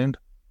fine-tuned.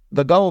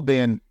 The goal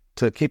being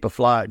to keep a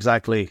fly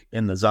exactly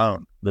in the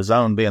zone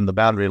being the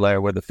boundary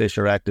layer where the fish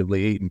are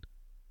actively eating.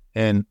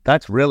 And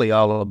that's really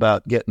all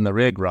about getting the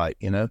rig right,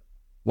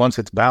 Once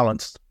it's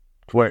balanced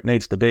to where it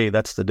needs to be,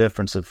 that's the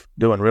difference of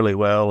doing really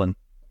well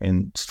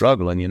and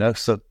struggling,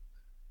 So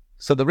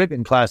the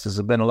rigging classes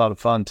have been a lot of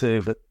fun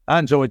too, but I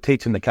enjoy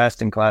teaching the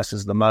casting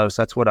classes the most.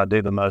 That's what I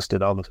do the most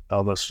at all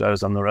those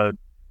shows on the road.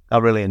 I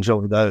really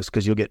enjoy those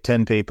because you'll get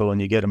 10 people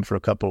and you get them for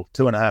a couple,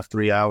 2.5,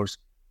 3 hours.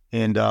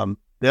 And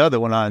the other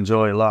one I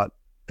enjoy a lot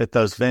at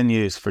those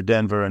venues for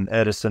Denver and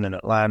Edison and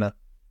Atlanta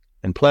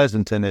and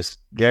Pleasanton is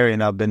Gary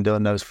and I've been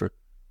doing those for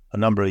a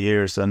number of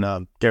years,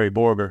 and Gary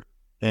Borger.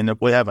 And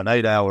we have an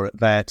 8-hour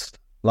advanced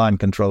line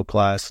control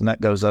class, and that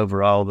goes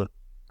over all the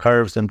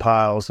curves and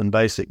piles and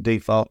basic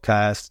default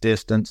casts,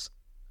 distance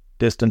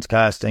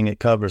casting. It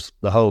covers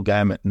the whole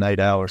gamut in 8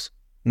 hours.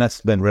 And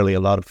that's been really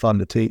a lot of fun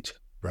to teach.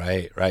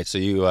 Right. So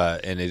you,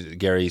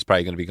 Gary's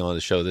probably going to be going to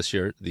the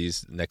show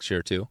these next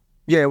year too?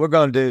 Yeah,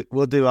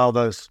 we'll do all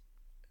those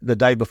the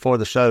day before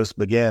the shows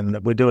begin.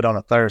 We do it on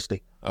a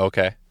Thursday.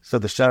 Okay. So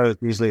the show,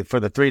 usually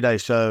for the 3-day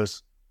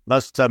shows,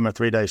 most of them are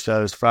 3-day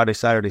shows, Friday,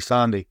 Saturday,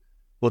 Sunday.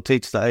 We'll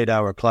teach the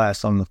 8-hour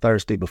class on the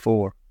Thursday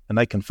before, and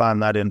they can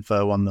find that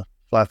info on the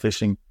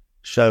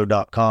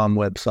flyfishingshow.com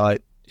website.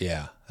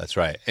 Yeah, that's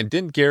right. And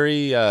didn't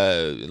Gary,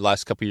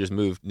 last couple of years,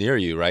 move near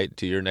you, right,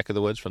 to your neck of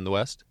the woods from the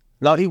west?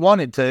 No, he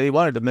wanted to. He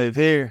wanted to move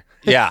here.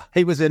 Yeah.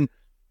 He was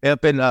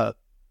up in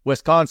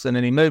Wisconsin,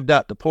 and he moved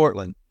out to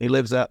Portland. He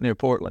lives out near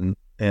Portland,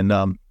 and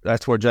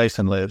that's where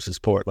Jason lives, is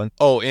Portland.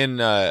 Oh, in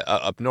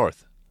up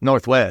north.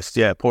 Northwest,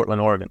 yeah,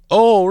 Portland, Oregon.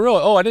 Oh,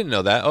 really? Oh, I didn't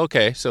know that.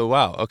 Okay, so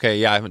wow. Okay,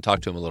 yeah, I haven't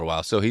talked to him in a little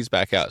while. So he's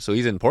back out. So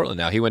he's in Portland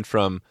now. He went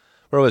from,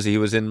 where was he? He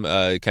was in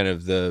kind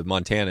of the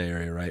Montana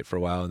area, right, for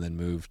a while, and then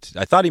moved.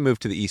 I thought he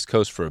moved to the East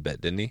Coast for a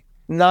bit, didn't he?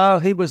 No,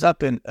 he was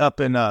up in I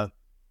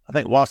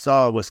think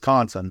Wausau,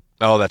 Wisconsin.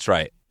 Oh, that's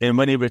right. And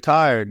when he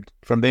retired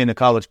from being a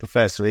college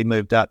professor, he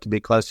moved out to be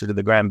closer to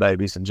the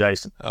grandbabies and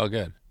Jason. Oh,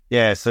 good.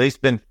 Yeah, so he's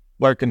been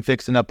working,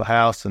 fixing up a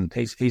house, and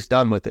he's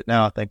done with it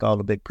now. I think all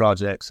the big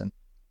projects, and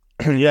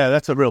yeah,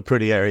 that's a real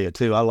pretty area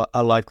too.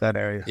 I like that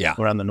area. Yeah,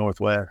 around the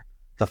Northwest.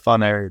 It's a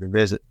fun area to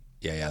visit.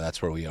 Yeah,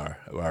 that's where we are.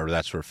 Or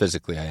that's where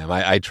physically I am.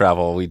 I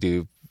travel. We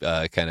do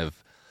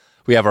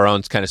we have our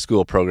own kind of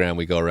school program.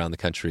 We go around the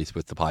country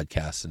with the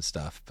podcasts and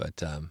stuff.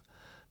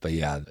 But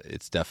yeah,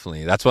 it's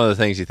definitely, that's one of the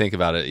things you think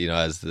about it.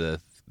 As the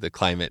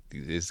climate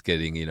is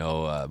getting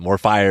more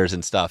fires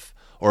and stuff.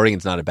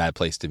 Oregon's not a bad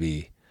place to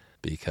be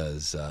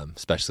because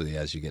especially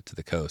as you get to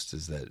the coast,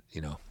 is that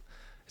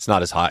it's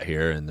not as hot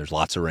here, and there's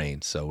lots of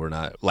rain, so we're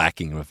not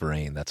lacking with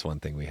rain. That's one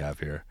thing we have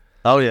here.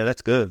 Oh yeah,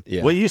 that's good.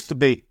 Yeah. We used to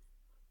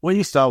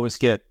always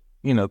get,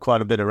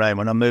 quite a bit of rain.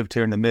 When I moved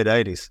here in the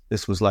mid-'80s,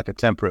 this was like a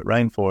temperate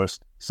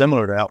rainforest,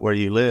 similar to out where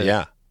you live.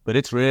 Yeah. But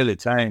it's really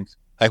changed.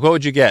 Like, what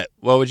would you get?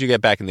 What would you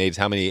get back in the 80s?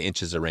 How many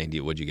inches of rain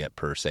would you get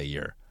per, say,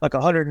 year? Like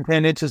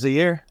 110 inches a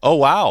year. Oh,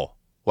 wow.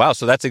 Wow,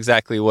 so that's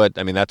exactly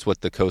that's what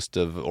the coast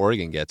of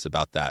Oregon gets,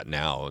 about that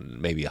now, and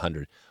maybe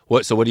 100.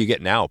 So what do you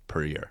get now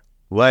per year?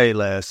 Way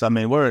less. I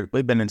mean,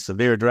 we've been in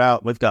severe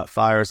drought. We've got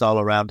fires all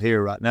around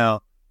here right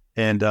now.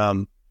 And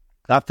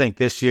I think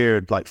this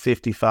year, like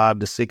 55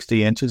 to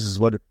 60 inches is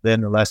what it's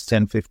been the last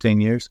 10,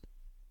 15 years.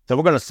 So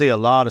we're going to see a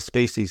lot of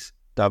species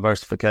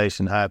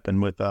diversification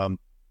happen with,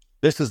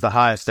 this is the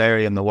highest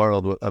area in the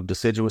world of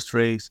deciduous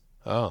trees.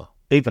 Oh.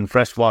 Even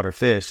freshwater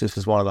fish, this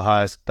is one of the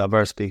highest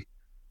diversity.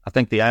 I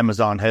think the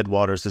Amazon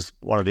headwaters is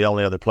one of the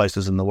only other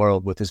places in the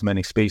world with as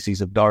many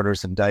species of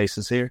darters and dace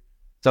as here.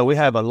 So we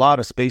have a lot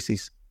of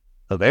species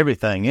of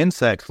everything.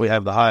 Insects, we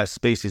have the highest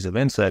species of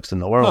insects in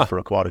the world for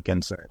aquatic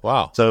insects.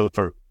 Wow. So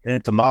for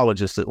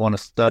entomologists that want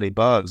to study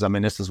bugs, I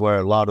mean, this is where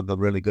a lot of the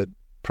really good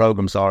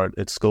programs are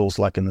at schools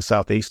like in the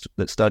Southeast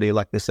that study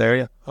like this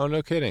area. Oh,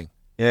 no kidding.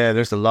 Yeah,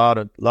 there's a lot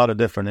of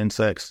different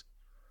insects.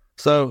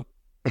 So,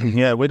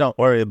 yeah, we don't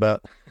worry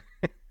about,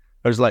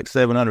 there's like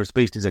 700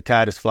 species of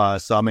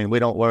caddisflies. So, I mean, we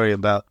don't worry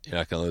about, you're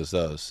not going to lose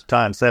those.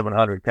 Tying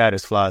 700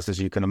 caddisflies, as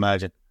you can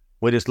imagine.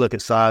 We just look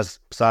at size,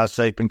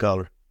 shape, and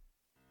color.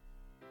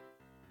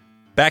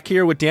 Back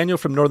here with Daniel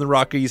from Northern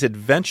Rockies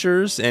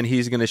Adventures, and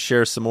he's going to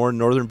share some more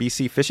Northern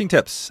BC fishing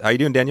tips. How you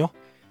doing, Daniel?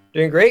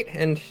 Doing great,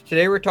 and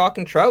today we're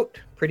talking trout.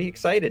 Pretty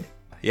excited.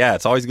 Yeah,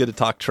 it's always good to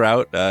talk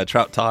trout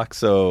talk.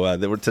 So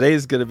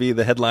today's going to be,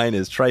 the headline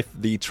is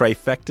the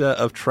trifecta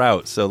of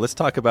trout. So let's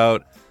talk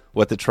about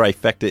what the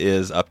trifecta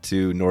is up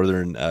to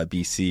Northern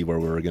BC, where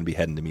we're going to be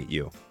heading to meet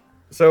you.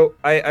 So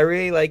I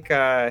really like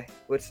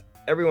what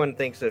everyone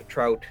thinks of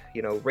trout,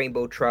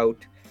 rainbow trout.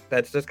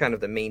 That's just kind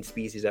of the main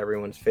species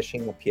everyone's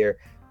fishing up here.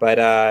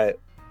 But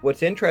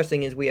what's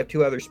interesting is we have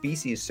two other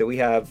species. So we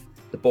have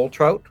the bull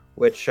trout,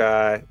 which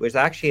was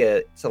actually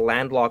it's a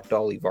landlocked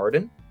Dolly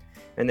Varden.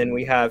 And then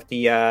we have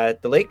the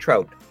lake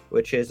trout,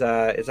 which is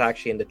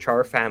actually in the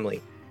char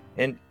family.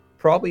 And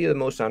probably the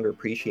most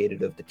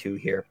underappreciated of the two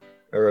here,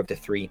 or of the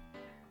three.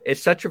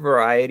 It's such a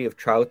variety of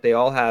trout. They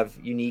all have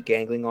unique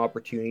angling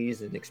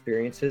opportunities and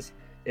experiences.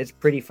 It's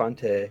pretty fun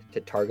to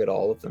target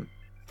all of them.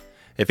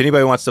 If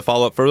anybody wants to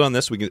follow up further on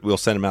this, we'll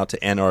send them out to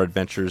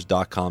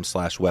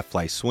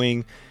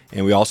nradventures.com/wetflyswing.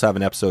 And we also have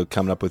an episode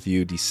coming up with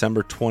you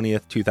December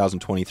 20th,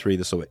 2023.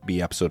 This will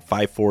be episode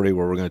 540,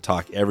 where we're going to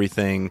talk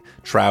everything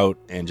trout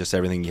and just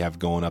everything you have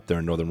going up there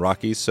in Northern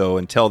Rockies. So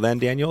until then,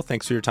 Daniel,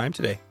 thanks for your time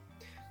today.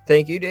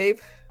 Thank you,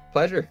 Dave.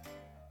 Pleasure.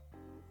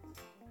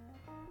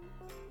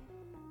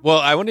 Well,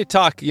 I want to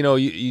talk,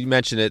 you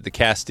mentioned it, the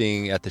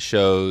casting at the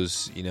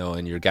shows,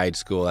 and your guide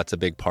school, that's a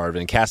big part of it.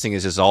 And casting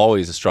is just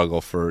always a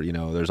struggle for,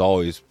 there's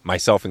always,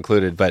 myself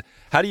included. But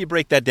how do you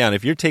break that down?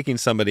 If you're taking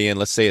somebody in,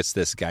 let's say it's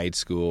this guide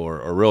school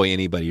or really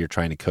anybody you're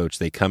trying to coach,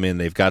 they come in,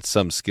 they've got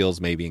some skills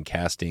maybe in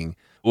casting.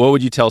 What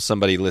would you tell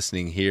somebody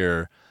listening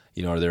here?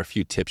 Are there a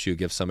few tips you would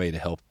give somebody to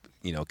help,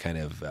 kind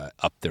of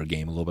up their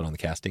game a little bit on the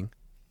casting?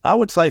 I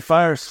would say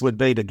first would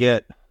be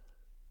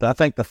I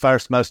think the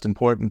first most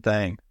important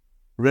thing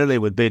really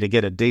would be to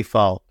get a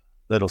default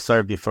that'll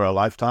serve you for a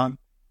lifetime.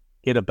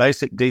 Get a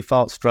basic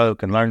default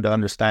stroke and learn to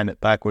understand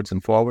it backwards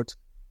and forwards.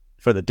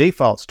 For the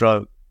default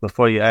stroke,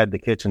 before you add the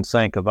kitchen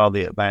sink of all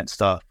the advanced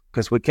stuff,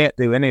 because we can't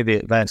do any of the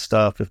advanced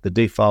stuff if the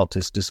default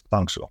is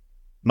dysfunctional.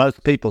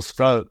 Most people's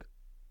stroke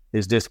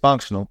is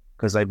dysfunctional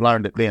because they've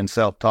learned it being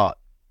self-taught.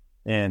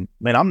 And,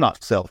 man, I'm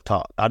not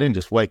self-taught. I didn't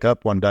just wake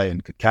up one day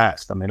and could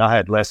cast. I mean, I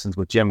had lessons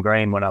with Jim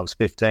Green when I was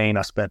 15.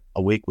 I spent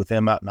a week with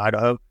him out in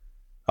Idaho.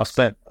 I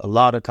spent a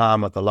lot of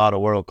time with a lot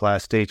of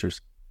world-class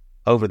teachers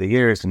over the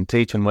years and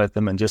teaching with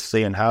them and just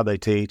seeing how they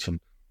teach and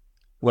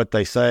what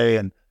they say.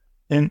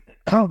 And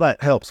how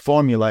that helps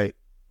formulate,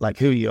 like,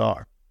 who you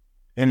are.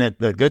 And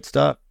the good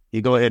stuff,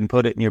 you go ahead and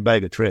put it in your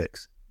bag of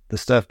tricks. The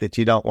stuff that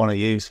you don't want to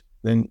use,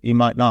 then you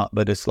might not.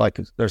 But it's like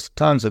there's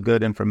tons of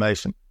good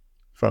information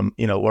from,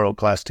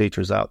 world-class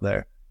teachers out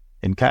there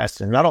in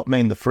casting. And I don't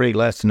mean the free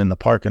lesson in the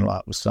parking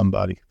lot with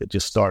somebody that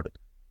just started.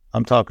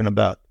 I'm talking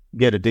about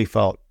get a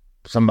default,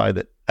 somebody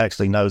that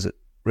actually knows it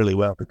really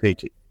well to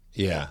teach it.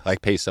 Yeah,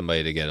 like pay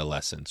somebody to get a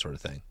lesson sort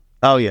of thing.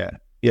 Oh, yeah.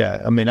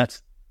 Yeah, I mean,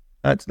 that's.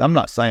 I'm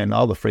not saying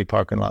all the free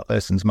parking lot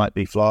lessons might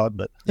be flawed,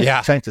 but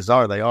chances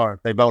are they are.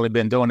 If they've only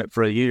been doing it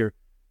for a year,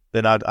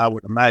 then I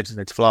would imagine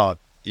it's flawed.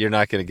 You're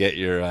not going to get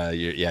your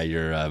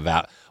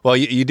value. Well,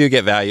 you do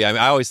get value. I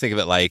mean, I always think of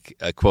it like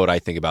a quote I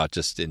think about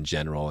just in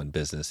general, in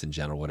business in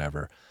general,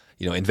 whatever.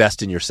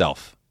 Invest in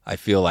yourself. I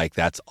feel like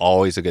that's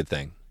always a good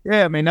thing.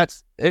 Yeah, I mean,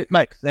 it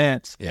makes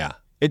sense. Yeah.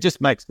 It just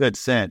makes good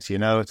sense,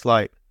 It's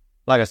like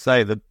I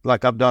say,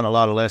 like I've done a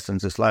lot of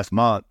lessons this last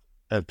month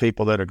of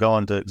people that are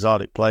going to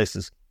exotic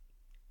places.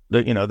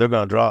 They're going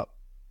to drop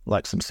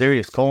like some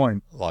serious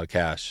coin. A lot of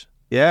cash.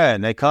 Yeah,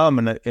 and they come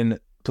and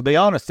to be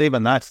honest,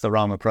 even that's the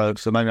wrong approach.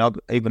 So maybe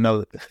even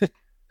though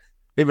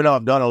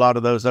I've done a lot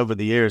of those over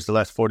the years, the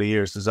last 40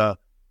 years, but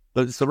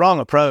it's the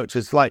wrong approach.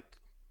 It's like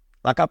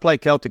I play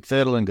Celtic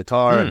fiddle and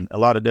guitar and a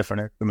lot of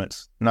different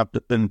instruments, and I've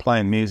been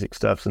playing music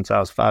stuff since I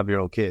was a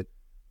 5-year-old kid.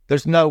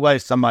 There's no way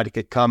somebody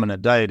could come in a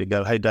day to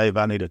go, hey, Dave,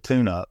 I need a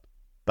tune-up.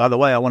 By the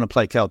way, I want to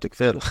play Celtic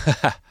fiddle.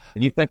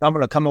 And you think I'm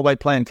going to come away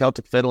playing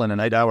Celtic fiddle in an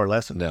 8-hour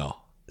lesson? No.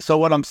 So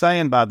what I'm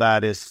saying by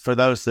that is for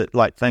those that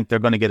think they're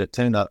going to get a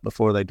tune-up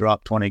before they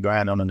drop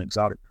 $20,000 on an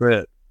exotic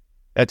trip,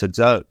 that's a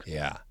joke.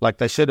 Yeah.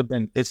 Like it should have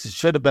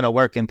been a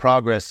work in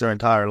progress their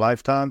entire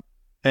lifetime.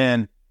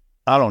 And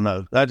I don't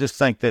know. I just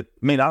think that,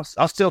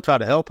 I'll still try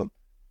to help them,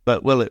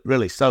 but will it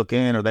really soak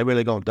in? Are they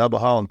really going to double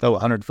haul and throw a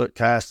 100-foot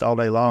cast all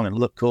day long and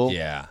look cool?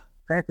 Yeah.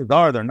 Chances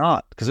are they're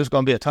not, because there's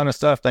going to be a ton of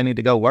stuff they need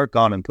to go work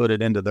on and put it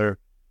into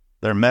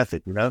their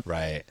method,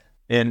 Right.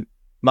 And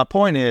my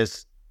point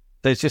is,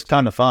 it's just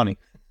kind of funny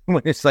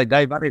when it's like,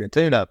 Dave, I need a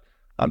tune-up.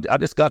 I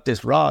just got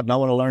this rod and I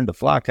want to learn to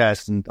fly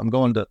cast, and I'm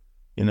going to,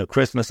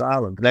 Christmas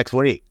Island next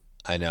week.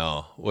 I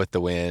know, with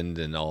the wind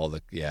and all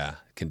the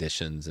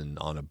conditions and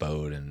on a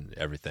boat and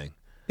everything.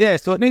 Yeah,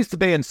 so it needs to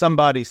be in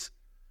somebody's.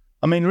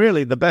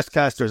 Really, the best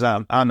casters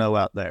I know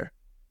out there.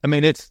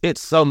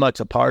 It's so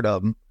much a part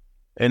of them.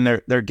 And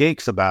they're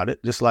geeks about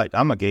it, just like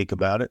I'm a geek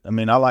about it.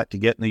 I like to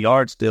get in the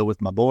yard still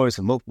with my boys,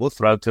 and we'll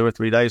throw 2 or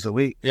 3 days a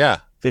week. Yeah.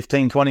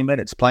 15, 20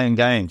 minutes playing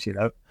games,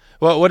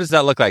 Well, what does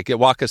that look like?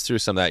 Walk us through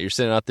some of that. You're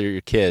sitting out there with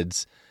your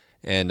kids,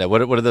 and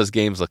what do those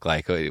games look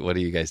like? What are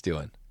you guys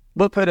doing?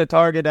 We'll put a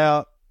target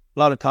out a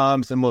lot of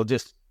times, and we'll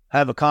just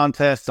have a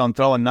contest on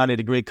throwing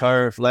 90-degree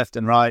curve left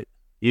and right,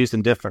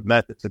 using different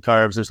methods of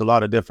curves. There's a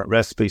lot of different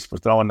recipes for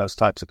throwing those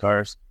types of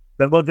curves.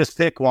 Then we'll just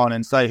pick one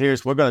and say,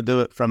 we're going to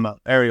do it from an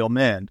aerial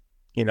mend.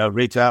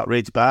 Reach out,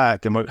 reach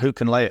back, and who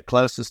can lay it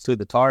closest to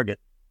the target,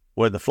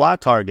 where the fly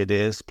target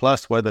is,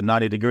 plus where the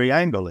 90-degree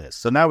angle is.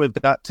 So now we've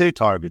got 2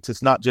 targets.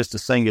 It's not just a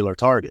singular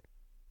target.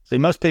 See,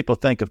 most people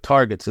think of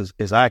targets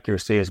as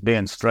accuracy as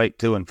being straight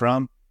to and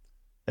from.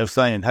 They're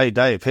saying, hey,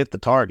 Dave, hit the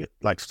target,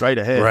 like straight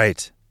ahead.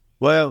 Right.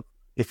 Well,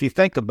 if you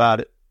think about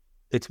it,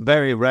 it's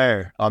very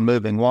rare on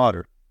moving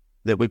water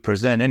that we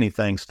present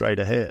anything straight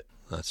ahead.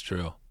 That's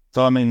true.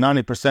 So,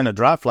 90% of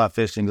dry fly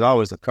fishing is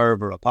always a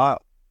curve or a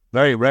pile.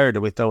 Very rare do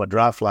we throw a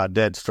dry fly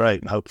dead straight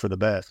and hope for the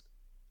best.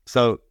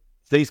 So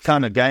these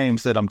kind of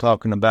games that I'm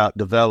talking about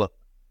develop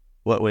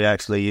what we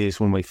actually use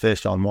when we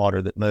fish on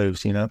water that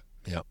moves,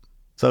 Yep.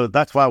 So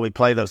that's why we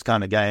play those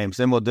kind of games.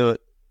 Then we'll do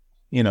it,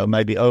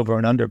 maybe over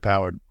and under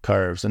powered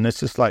curves. And it's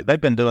just like they've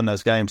been doing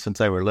those games since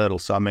they were little.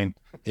 So,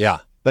 yeah,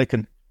 they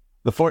can.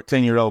 The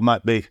 14-year-old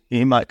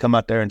he might come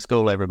out there and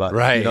school everybody.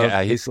 Right.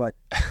 Yeah. He's like,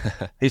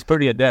 he's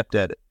pretty adept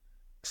at it.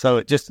 So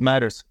it just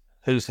matters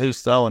who's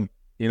throwing.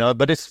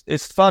 But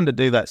it's fun to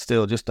do that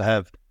still, just to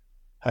have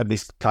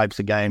these types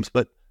of games.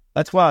 But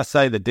that's why I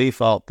say the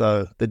default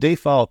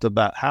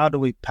about how do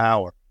we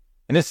power,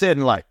 and this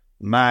isn't like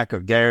Mac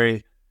or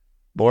Gary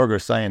Borger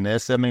saying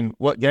this.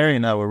 What Gary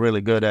and I were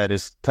really good at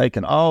is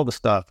taking all the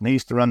stuff, and he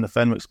used to run the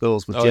Fenwick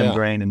schools with Jim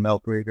Green and Mel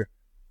Krieger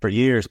for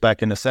years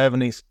back in the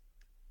 70s.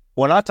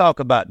 When I talk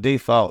about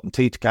default and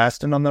teach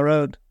casting on the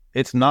road,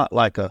 it's not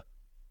like how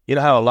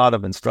a lot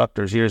of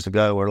instructors years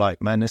ago were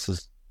like, man, this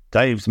is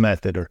Dave's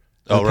method, or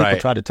people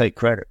try to take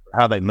credit for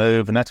how they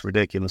move, and that's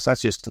ridiculous.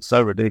 That's just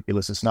so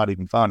ridiculous, it's not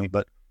even funny.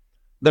 But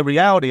the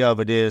reality of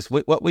it is,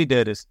 what we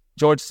did is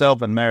George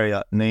Selwyn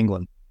Marriott in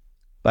England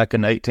back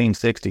in the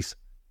 1860s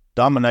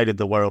dominated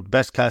the world,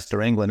 best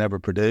caster England ever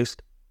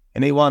produced,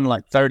 and he won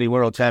like 30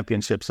 world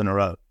championships in a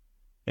row.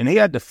 And he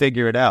had to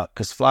figure it out,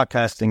 because fly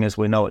casting as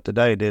we know it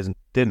today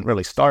didn't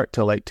really start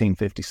till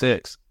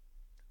 1856.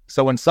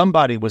 So when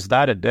somebody was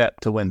that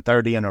adept to win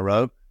 30 in a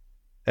row,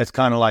 it's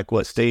kind of like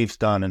what Steve's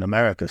done in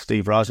America,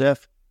 Steve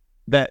Rajeff.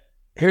 That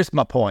here's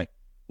my point.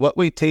 What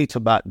we teach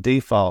about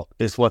default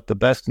is what the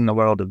best in the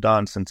world have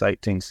done since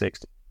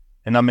 1860.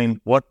 And I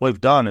mean, what we've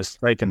done is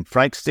taken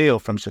Frank Steele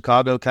from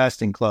Chicago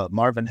Casting Club,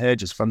 Marvin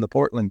Hedges from the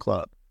Portland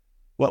Club.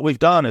 What we've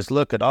done is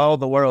look at all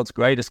the world's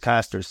greatest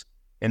casters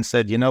and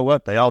said, you know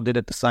what? They all did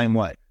it the same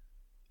way.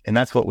 And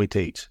that's what we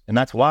teach. And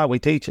that's why we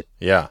teach it.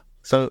 Yeah.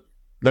 So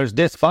there's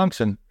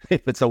dysfunction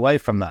if it's away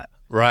from that.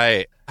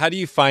 Right. How do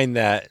you find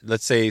that,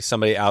 let's say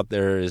somebody out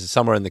there is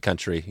somewhere in the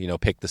country,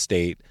 pick the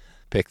state,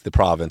 pick the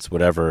province,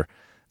 whatever,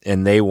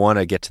 and they want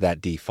to get to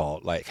that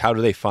default. Like, how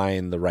do they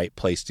find the right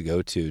place to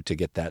go to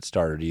get that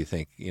started? Do you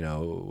think,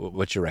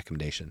 what's your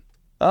recommendation?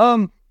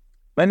 Man,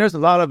 there's a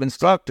lot of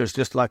instructors,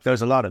 just like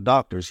there's a lot of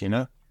doctors,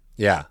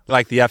 Yeah.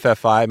 Like the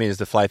FFI, I mean, is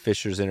the Fly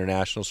Fishers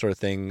International sort of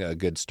thing a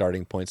good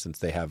starting point since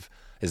they have,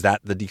 is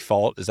that the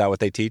default? Is that what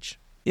they teach?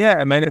 Yeah,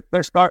 I mean, if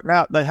they're starting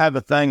out, they have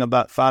a thing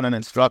about finding an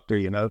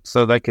instructor,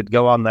 so they could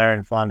go on there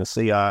and find a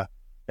CI,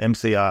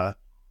 MCI.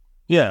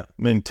 Yeah,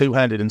 I mean,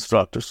 two-handed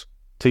instructors,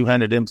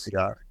 two-handed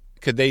MCI.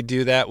 Could they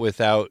do that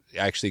without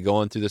actually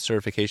going through the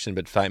certification?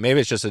 But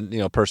maybe it's just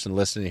a person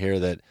listening here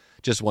that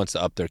just wants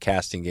to up their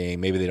casting game.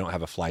 Maybe they don't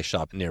have a fly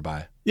shop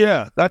nearby.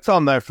 Yeah, that's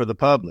on there for the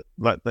public.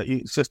 But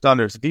it's just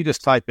under. If you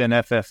just type in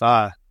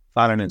FFI,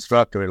 find an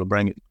instructor, it'll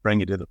bring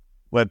you to the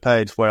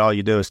webpage where all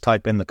you do is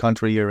type in the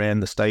country you're in,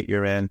 the state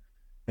you're in,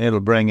 and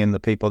it'll bring in the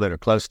people that are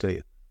close to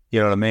you.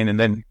 You know what I mean? And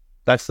then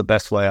that's the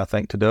best way, I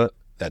think, to do it.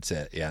 That's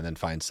it. Yeah, and then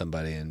find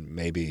somebody, and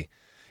maybe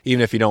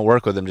even if you don't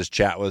work with them, just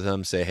chat with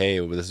them. Say, hey,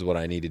 this is what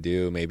I need to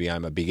do. Maybe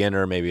I'm a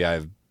beginner. Maybe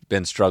I've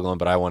been struggling,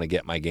 but I want to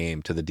get my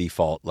game to the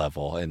default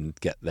level and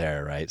get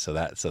there, right? So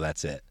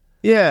that's it.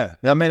 Yeah,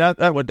 I mean,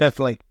 that would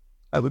definitely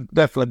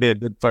be a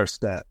good first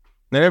step.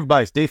 Now,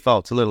 everybody's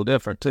default's a little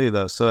different too,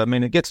 though. So I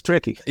mean, it gets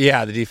tricky.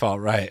 Yeah, the default,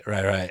 right.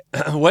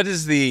 What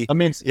is the? I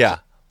mean, yeah.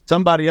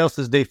 Somebody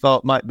else's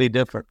default might be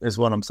different, is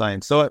what I'm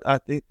saying. So I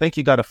think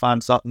you got to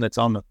find something that's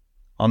on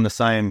the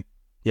same.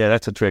 Yeah,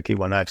 that's a tricky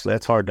one. Actually,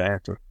 that's hard to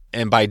answer.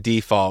 And by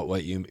default,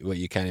 what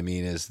you kind of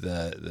mean is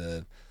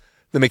the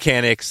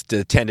mechanics,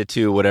 the 10 to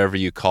 2, whatever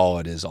you call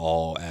it, is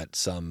all at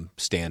some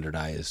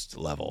standardized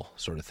level,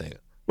 sort of thing.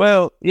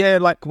 Well, yeah,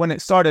 like when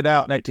it started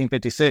out in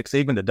 1856,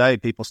 even today,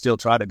 people still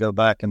try to go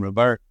back and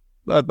revert.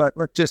 But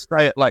let's just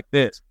say it like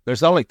this: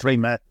 there's only 3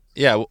 methods.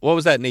 Yeah, what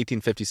was that in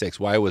 1856?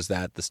 Why was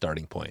that the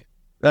starting point?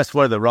 That's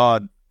where the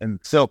rod and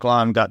silk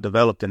line got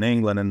developed in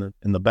England,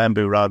 and the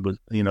bamboo rod was,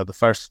 the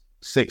first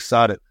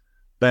 6-sided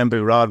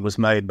bamboo rod was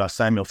made by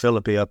Samuel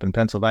Philippi up in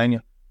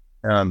Pennsylvania.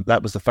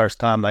 That was the first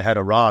time they had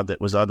a rod that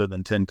was other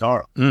than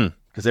tenkara,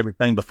 because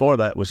everything before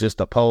that was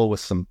just a pole with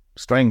some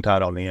string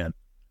tied on the end.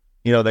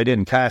 They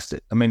didn't cast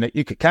it. I mean,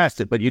 you could cast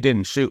it, but you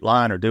didn't shoot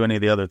line or do any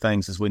of the other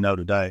things as we know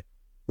today.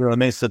 You know what I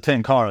mean? So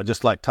tenkara,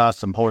 just like tie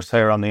some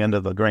horsehair on the end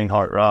of a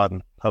greenheart rod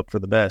and hope for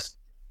the best.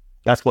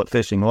 That's what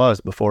fishing was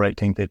before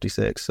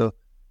 1856. So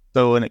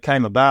when it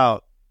came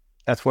about,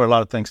 that's where a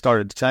lot of things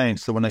started to change.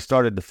 So when they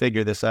started to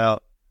figure this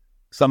out,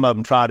 some of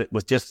them tried it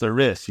with just their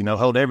wrists,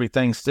 hold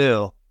everything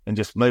still and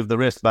just move the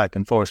wrist back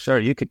and forth. Sure,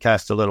 you could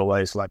cast a little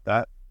ways like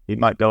that. You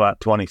might go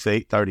out 20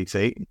 feet, 30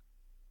 feet.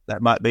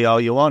 That might be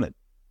all you wanted.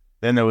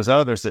 Then there was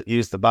others that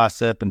used the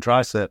bicep and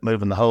tricep,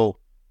 moving the whole,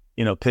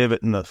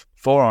 pivot and the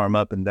forearm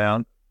up and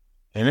down.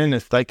 And then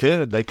if they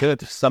could.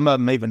 Some of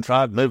them even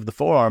tried to move the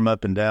forearm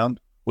up and down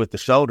with the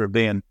shoulder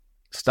being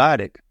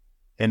static.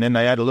 And then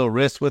they add a little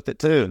wrist with it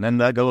too. And then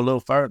they go a little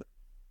further.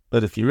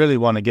 But if you really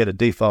want to get a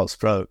default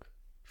stroke,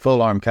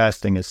 full arm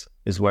casting is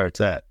where it's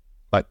at.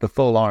 Like the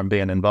full arm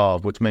being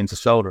involved, which means the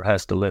shoulder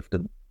has to lift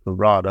the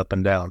rod up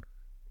and down.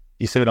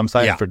 You see what I'm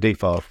saying? Yeah. For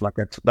default, like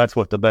that's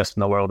what the best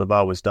in the world have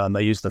always done.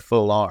 They use the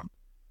full arm.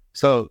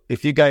 So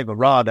if you gave a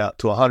rod out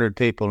to 100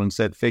 people and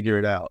said, figure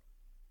it out,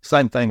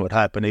 same thing would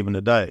happen even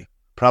today.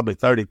 Probably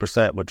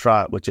 30% would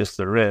try it with just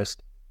the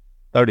wrist,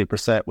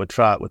 30% would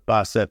try it with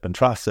bicep and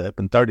tricep,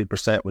 and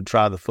 30% would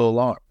try the full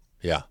arm.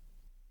 Yeah.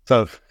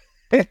 So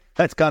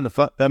that's kind of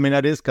fun. I mean,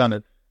 that is kind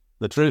of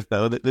the truth,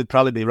 though. They'd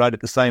probably be right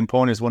at the same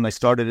point as when they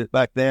started it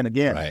back then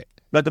again. Right.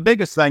 But the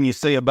biggest thing you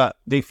see about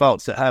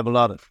defaults that have a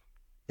lot of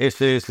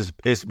issues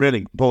is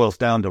really boils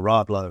down to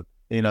rod load.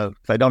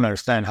 If they don't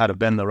understand how to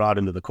bend the rod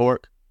into the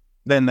cork,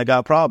 then they got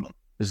a problem.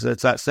 It's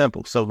that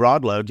simple. So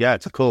rod load, yeah,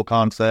 it's a cool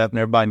concept, and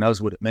everybody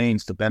knows what it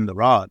means to bend the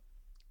rod.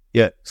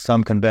 Yet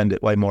some can bend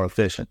it way more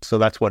efficient. So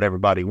that's what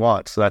everybody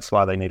wants. So that's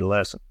why they need a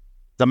lesson.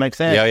 Does that make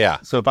sense? Yeah.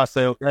 So if I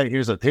say, okay,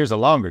 here's a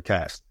longer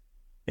cast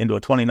into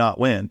a 20-knot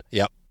wind,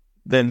 yep,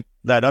 then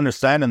that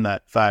understanding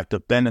that fact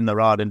of bending the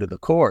rod into the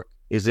cork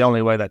is the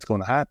only way that's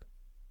going to happen.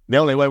 The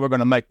only way we're going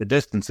to make the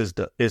distance is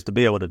to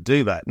be able to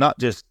do that, not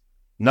just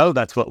know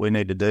that's what we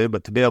need to do,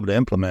 but to be able to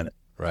implement it.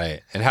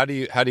 Right. And how do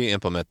you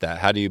implement that?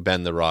 How do you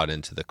bend the rod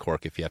into the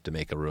cork if you have to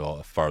make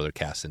a farther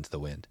cast into the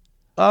wind?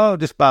 Oh,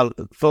 just by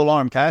full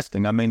arm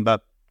casting. I mean, by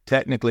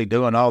technically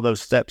doing all those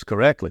steps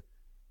correctly.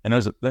 And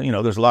there's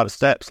a lot of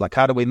steps. Like,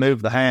 how do we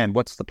move the hand?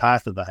 What's the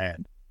path of the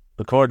hand?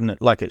 according to,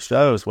 like it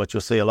shows, what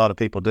you'll see a lot of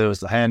people do is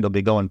the hand will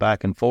be going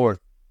back and forth,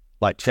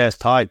 like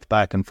chest height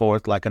back and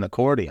forth, like an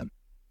accordion.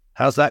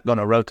 How's that going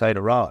to rotate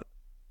a rod?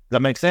 Does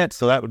that make sense?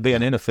 So that would be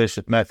an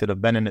inefficient method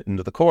of bending it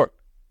into the cork.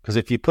 Because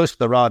if you push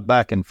the rod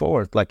back and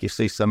forth, like you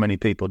see so many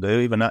people do,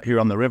 even out here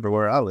on the river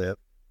where I live,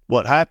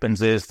 what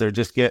happens is they're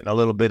just getting a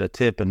little bit of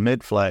tip and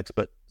mid-flex,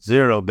 but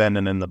zero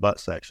bending in the butt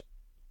section.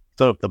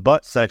 So if the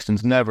butt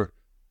section's never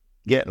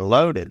getting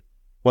loaded,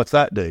 what's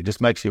that do?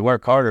 Just makes you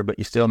work harder, but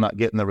you're still not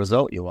getting the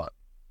result you want.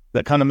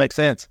 That kind of makes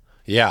sense.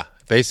 Yeah.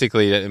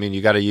 Basically, I mean,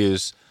 you got to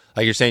use,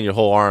 like you're saying, your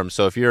whole arm.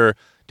 So if you're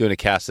doing a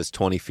cast that's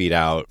 20 feet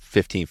out,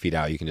 15 feet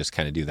out, you can just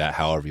kind of do that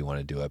however you want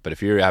to do it. But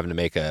if you're having to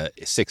make a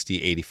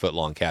 60, 80 foot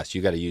long cast,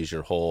 you got to use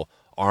your whole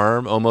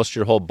arm, almost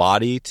your whole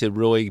body to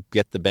really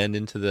get the bend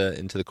into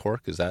the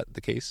cork. Is that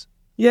the case?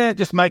 Yeah, it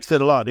just makes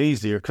it a lot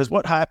easier because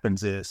what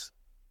happens is,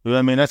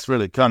 I mean, that's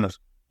really kind of,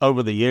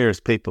 over the years,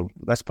 people,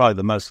 that's probably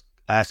the most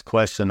asked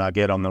question I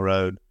get on the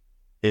road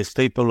is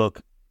people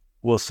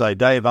will say,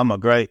 Dave, I'm a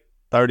great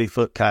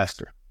 30-foot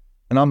caster.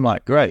 And I'm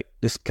like, great,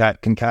 this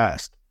cat can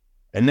cast.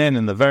 And then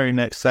in the very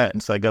next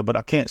sentence, they go, but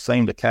I can't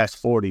seem to cast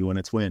 40 when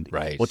it's windy.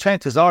 Right. Well,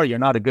 chances are you're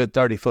not a good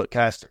 30-foot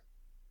caster.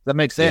 Does that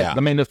make sense? Yeah.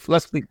 I mean,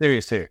 let's be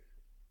serious here.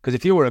 Because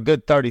if you were a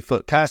good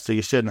 30-foot caster,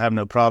 you shouldn't have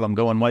no problem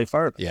going way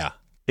further. Yeah.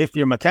 If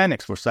your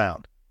mechanics were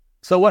sound.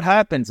 So what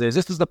happens is,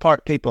 this is the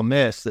part people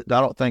miss that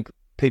I don't think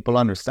people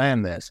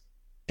understand this.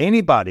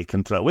 Anybody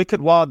can throw. We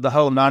could wad the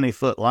whole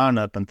 90-foot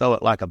lineup and throw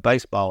it like a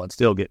baseball and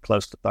still get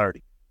close to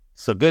 30.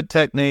 So good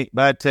technique,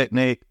 bad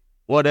technique,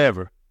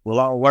 whatever, will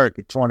all work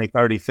at 20,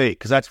 30 feet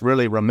because that's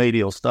really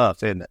remedial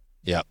stuff, isn't it?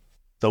 Yep.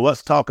 So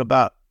let's talk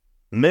about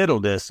middle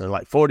distance,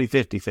 like 40,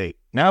 50 feet.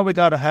 Now we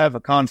got to have a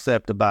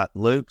concept about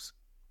loops,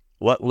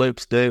 what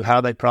loops do, how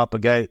they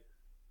propagate,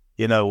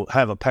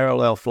 have a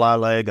parallel fly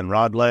leg and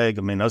rod leg.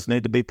 I mean, those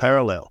need to be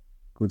parallel.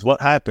 Because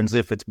what happens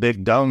if it's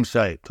big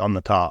dome-shaped on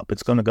the top?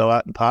 It's going to go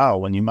out and pile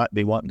when you might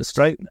be wanting to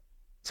straighten it.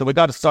 So we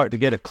got to start to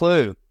get a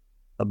clue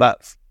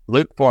about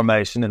loop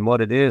formation and what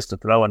it is to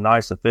throw a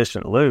nice,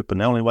 efficient loop. And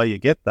the only way you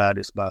get that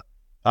is by,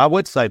 I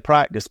would say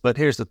practice, but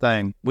here's the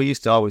thing. We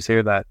used to always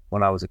hear that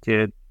when I was a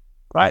kid.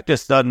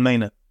 Practice doesn't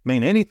mean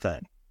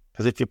anything.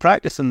 Because if you're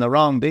practicing the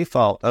wrong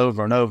default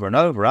over and over and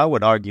over, I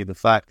would argue the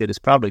fact that it's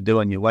probably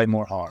doing you way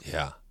more harm.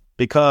 Yeah.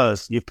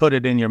 Because you've put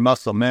it in your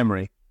muscle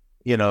memory,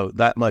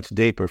 that much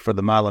deeper for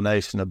the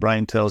myelination. The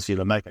brain tells you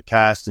to make a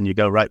cast and you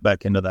go right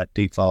back into that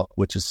default,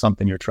 which is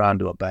something you're trying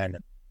to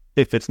abandon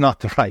if it's not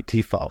the right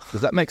default.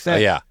 Does that make sense?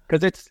 Oh, yeah.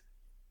 Because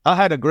I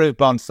had a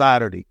group on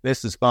Saturday.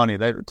 This is funny.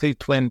 They were two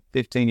twin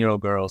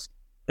 15-year-old girls.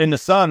 And the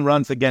son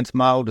runs against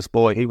my oldest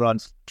boy. He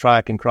runs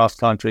track and cross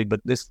country,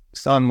 but this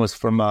son was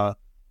from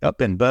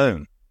up in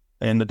Boone,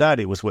 and the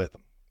daddy was with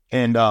him.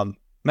 And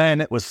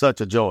man, it was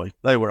such a joy.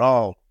 They were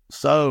all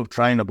so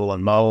trainable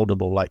and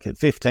moldable. Like at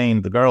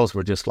 15, the girls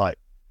were just like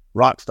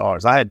rock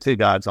stars. I had two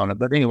guides on it.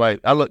 But anyway,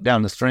 I looked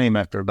down the stream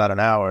after about an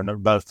hour, and they're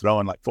both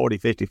throwing like 40,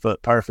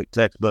 50-foot perfect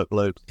textbook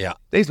loops. Yeah.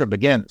 These are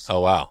beginners. Oh,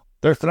 wow.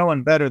 They're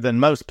throwing better than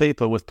most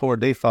people with poor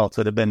defaults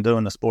that have been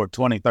doing the sport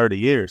 20, 30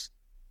 years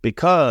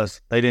because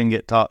they didn't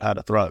get taught how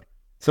to throw.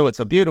 So it's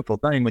a beautiful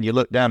thing when you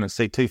look down and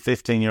see two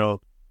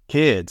 15-year-old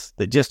kids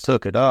that just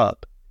took it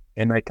up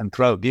and they can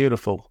throw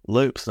beautiful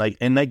loops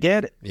and they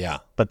get it. Yeah.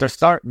 But they're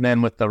starting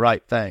then with the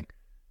right thing.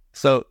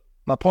 So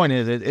my point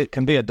is it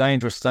can be a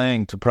dangerous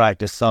thing to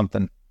practice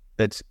something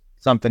that's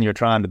something you're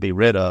trying to be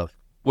rid of.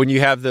 When you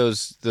have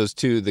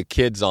the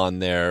kids on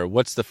there,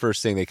 what's the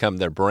first thing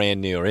they're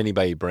brand new, or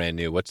anybody brand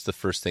new? What's the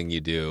first thing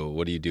you do?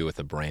 What do you do with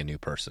a brand new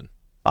person?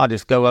 I'll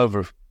just go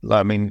over,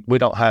 I mean, we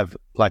don't have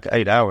like an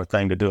 8-hour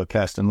thing to do a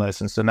casting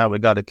lesson. So now we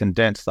got to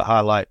condense the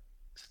highlight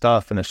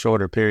stuff in a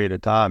shorter period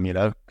of time,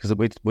 because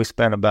we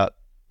spent about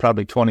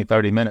probably 20,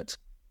 30 minutes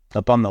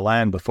up on the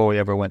land before we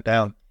ever went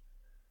down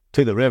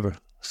to the river.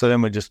 So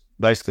then we're just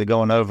basically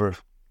going over,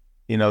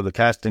 the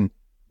casting,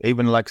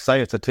 even like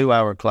say it's a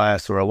 2-hour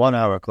class or a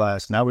 1-hour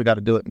class. Now we got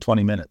to do it in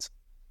 20 minutes.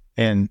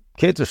 And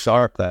kids are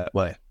sharp that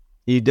way.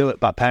 You do it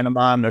by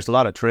pantomime. There's a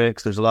lot of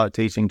tricks. There's a lot of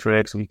teaching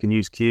tricks. You can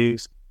use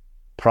cues,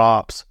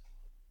 props,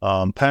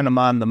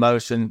 pantomime the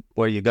motion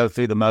where you go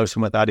through the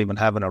motion without even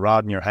having a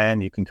rod in your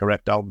hand. You can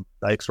correct all the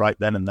mistakes right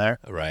then and there.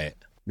 Right.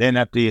 Then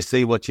after you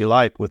see what you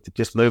like with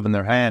just moving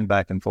their hand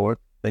back and forth,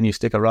 then you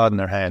stick a rod in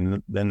their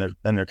hand, and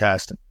then they're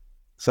casting.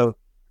 So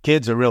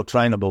kids are real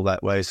trainable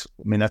that way. So,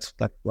 I mean, that's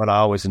what I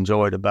always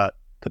enjoyed about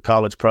the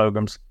college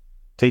programs,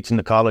 teaching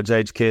the college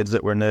age kids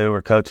that were new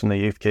or coaching the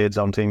youth kids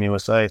on Team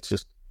USA.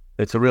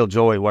 It's a real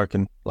joy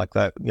working like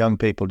that. Young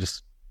people,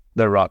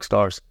 they're rock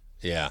stars.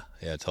 Yeah,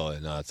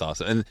 totally. No, that's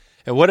awesome.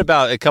 And what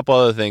about a couple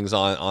other things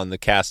on the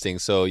casting?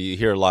 So you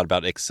hear a lot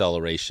about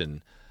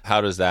acceleration.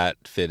 How does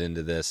that fit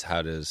into this?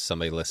 How does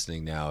somebody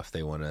listening now, if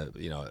they want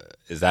to,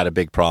 is that a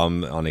big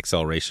problem on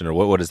acceleration, or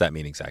what does that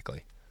mean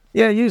exactly?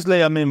 Yeah,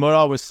 usually, I mean, we're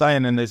always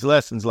saying in these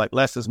lessons, like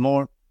less is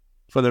more,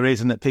 for the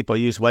reason that people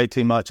use way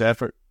too much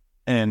effort.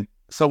 And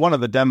so one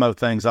of the demo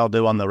things I'll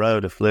do on the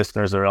road, if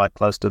listeners are like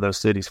close to those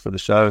cities for the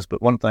shows,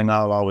 but one thing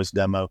I'll always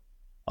demo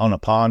on a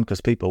pond,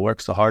 because people work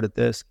so hard at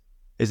this,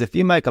 is if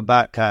you make a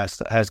back cast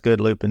that has good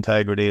loop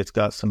integrity, it's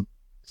got some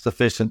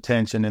sufficient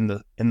tension in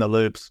the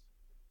loops.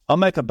 I'll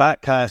make a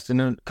back cast, and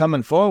then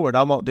coming forward,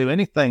 I won't do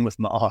anything with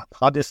my arm.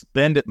 I'll just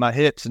bend at my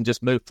hips and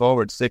just move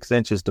forward 6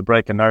 inches to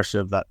break inertia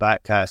of that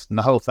back cast, and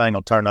the whole thing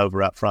will turn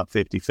over out front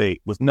 50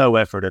 feet with no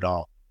effort at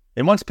all.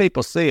 And once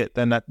people see it,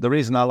 then the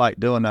reason I like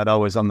doing that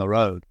always on the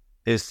road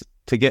is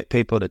to get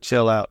people to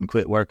chill out and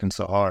quit working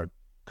so hard.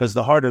 Because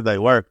the harder they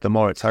work, the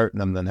more it's hurting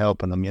them than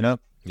helping them, you know?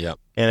 Yep.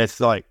 And it's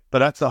like, but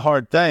that's a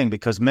hard thing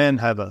because men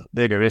have a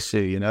bigger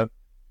issue, you know,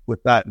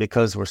 with that,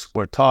 because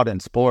we're taught in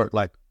sport,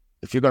 like,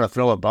 if you're going to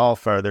throw a ball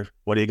further,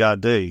 what do you got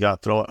to do? You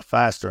got to throw it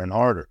faster and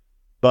harder.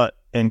 But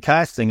in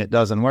casting, it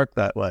doesn't work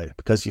that way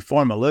because you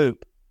form a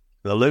loop.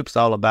 The loop's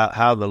all about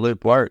how the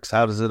loop works.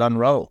 How does it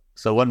unroll?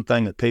 So one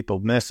thing that people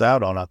miss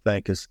out on, I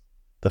think, is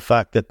the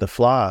fact that the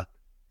fly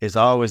is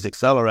always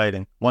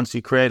accelerating. Once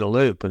you create a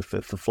loop, if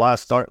the fly's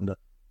starting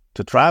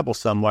to travel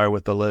somewhere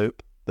with the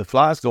loop, the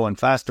fly's going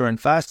faster and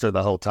faster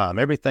the whole time.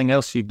 Everything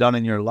else you've done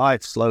in your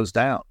life slows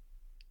down,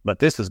 but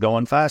this is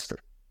going faster.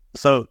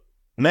 So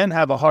men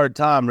have a hard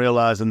time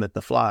realizing that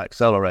the fly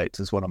accelerates,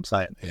 is what I'm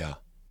saying. Yeah.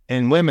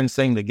 And women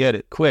seem to get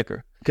it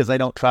quicker because they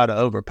don't try to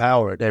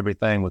overpower it,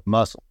 everything with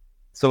muscle.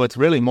 So it's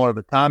really more of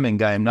a timing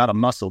game, not a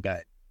muscle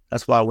game.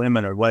 That's why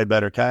women are way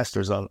better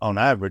casters on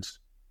average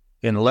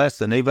in less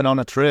than even on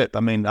a trip. I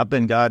mean, I've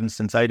been guiding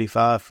since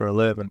 85 for a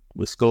living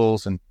with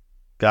schools and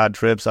guide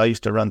trips. I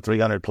used to run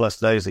 300 plus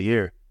days a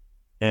year.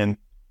 And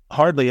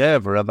hardly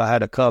ever have I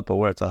had a couple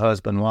where it's a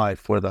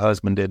husband-wife where the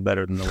husband did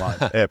better than the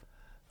wife, ever.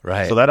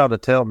 Right. So that ought to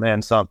tell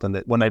men something,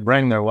 that when they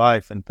bring their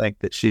wife and think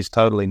that she's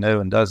totally new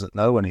and doesn't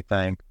know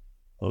anything,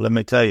 well, let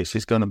me tell you,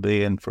 he'll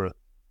be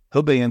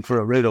in for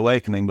a rude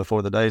awakening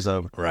before the day's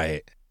over.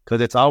 Right.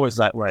 Because it's always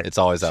that way. It's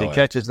always that way. She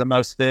catches the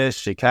most fish,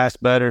 she casts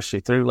better, she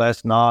threw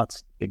less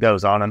knots. It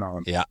goes on and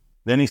on. Yeah.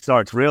 Then he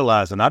starts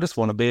realizing, I just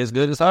want to be as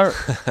good as her.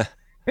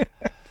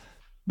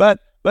 But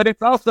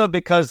it's also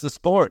because the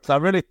sports. I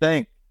really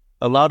think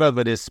a lot of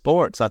it is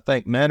sports. I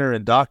think men are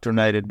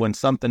indoctrinated when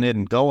something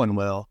isn't going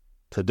well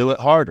to do it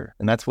harder.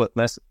 And that's what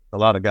messes a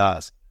lot of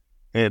guys.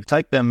 It'd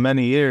take them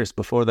many years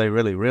before they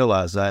really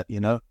realize that, you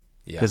know,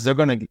 because they're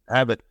going to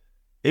have it,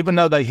 even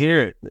though they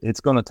hear it, it's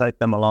going to take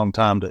them a long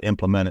time to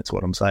implement it, is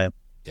what I'm saying.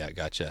 Yeah,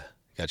 gotcha.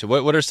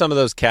 What are some of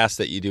those casts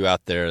that you do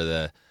out there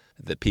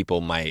that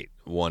people might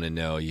want to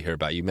know? You hear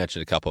about, you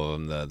mentioned a couple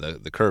of them,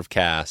 the curve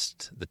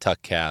cast, the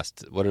tuck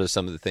cast. What are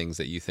some of the things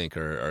that you think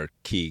are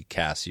key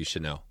casts you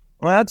should know?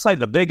 Well, I'd say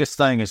the biggest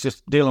thing is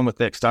just dealing with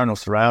the external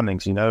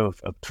surroundings, you know,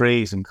 of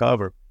trees and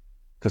cover.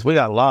 Because we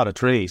got a lot of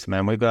trees,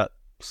 man. We've got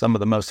some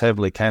of the most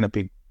heavily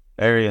canopied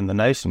area in the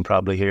nation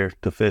probably here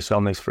to fish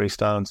on these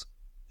freestones.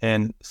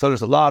 And so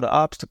there's a lot of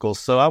obstacles.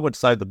 So I would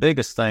say the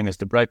biggest thing is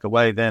to break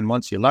away then,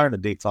 once you learn the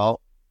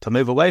default, to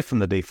move away from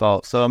the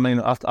default. So, I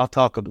mean, I'll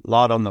talk a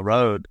lot on the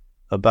road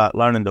about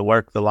learning to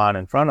work the line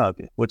in front of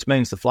you, which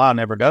means the fly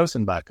never goes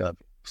in back of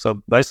you.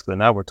 So basically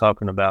now we're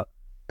talking about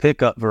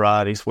pickup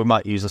varieties. We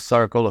might use a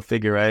circle, a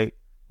figure eight,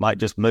 might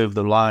just move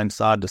the line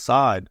side to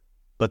side.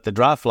 But the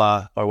dry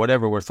fly or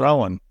whatever we're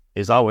throwing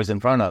is always in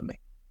front of me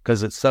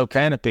because it's so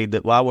canopied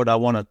that why would I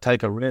want to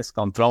take a risk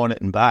on throwing it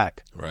in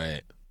back?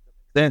 Right.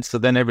 So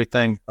then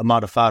everything, a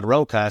modified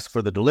roll cast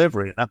for the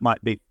delivery, that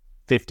might be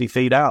 50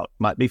 feet out,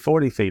 might be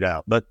 40 feet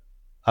out, but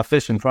I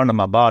fish in front of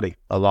my body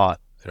a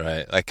lot.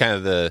 Right. Like kind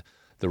of the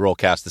roll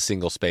cast, the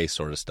single space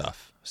sort of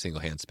stuff,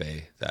 single hand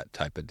spay, that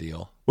type of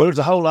deal. Well, there's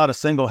a whole lot of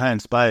single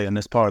hand spay in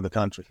this part of the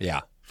country. Yeah.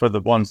 For the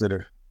ones that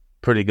are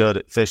pretty good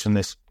at fishing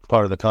this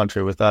part of the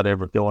country without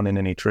ever going in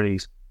any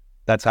trees.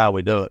 That's how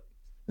we do it.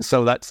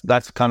 So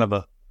that's kind of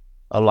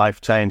a life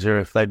changer.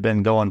 If they've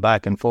been going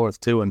back and forth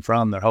to and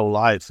from their whole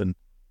life and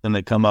then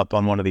they come up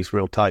on one of these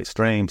real tight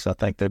streams, I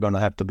think they're going to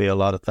have to be a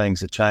lot of things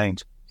that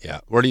change.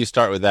 Yeah. Where do you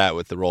start with that,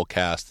 with the roll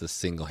cast, the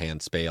single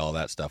hand spay, all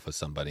that stuff with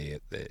somebody?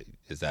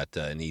 Is that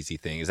an easy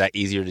thing? Is that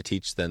easier to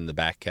teach than the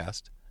back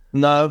cast?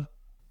 No,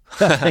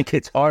 I think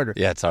it's harder.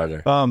 Yeah, it's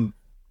harder. No,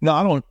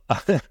 I don't.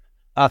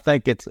 I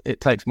think it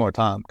takes more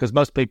time because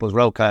most people's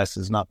roll cast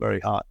is not very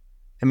hot.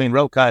 I mean,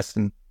 roll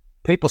casting,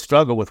 people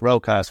struggle with roll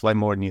cast way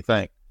more than you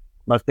think.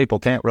 Most people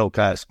can't roll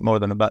cast more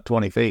than about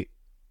 20 feet.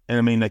 And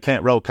I mean, they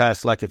can't roll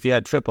cast, like if you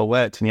had triple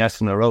wets and you asked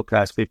them to roll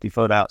cast 50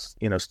 foot out,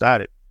 you know,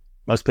 static,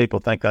 most people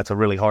think that's a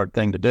really hard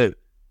thing to do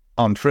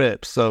on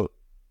trips. So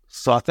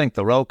I think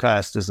the roll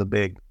cast is a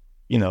big,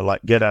 you know,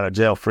 like get out of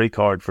jail free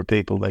card for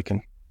people. They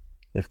can,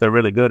 if they're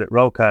really good at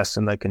roll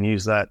casting, they can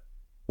use that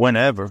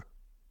whenever,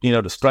 you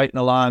know, to straighten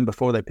a line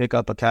before they pick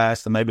up a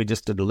cast and maybe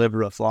just to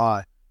deliver a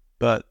fly.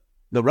 But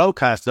the roll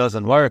cast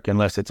doesn't work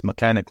unless it's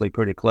mechanically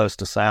pretty close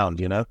to sound,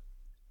 you know,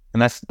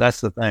 and that's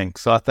the thing.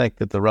 So I think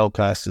that the roll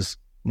cast is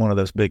one of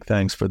those big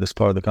things for this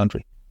part of the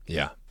country.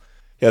 Yeah.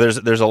 Yeah,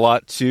 there's a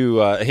lot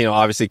to, you know,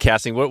 obviously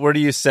casting. Where do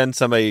you send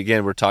somebody?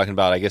 Again, we're talking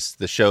about, I guess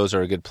the shows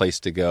are a good place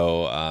to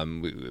go.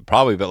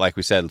 Probably, but like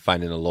we said,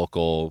 finding a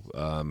local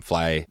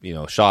fly, you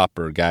know, shop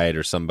or guide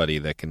or somebody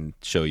that can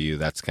show you,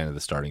 that's kind of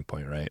the starting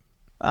point, right?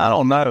 I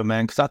don't know,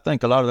 man, because I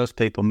think a lot of those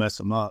people mess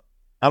them up.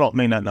 I don't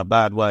mean that in a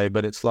bad way,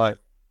 but it's like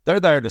they're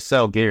there to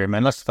sell gear,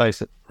 man. Let's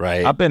face it.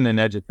 Right. I've been in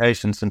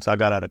education since I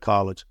got out of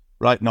college,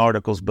 writing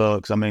articles,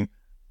 books. I mean,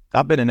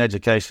 I've been in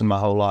education my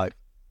whole life.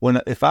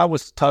 If I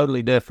was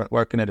totally different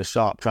working at a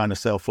shop trying to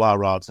sell fly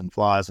rods and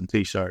flies and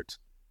T-shirts,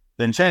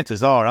 then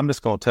chances are I'm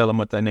just going to tell them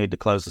what they need to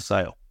close the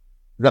sale.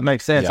 Does that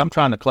make sense? Yeah. I'm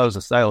trying to close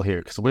a sale here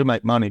because we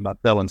make money by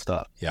selling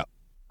stuff. Yeah.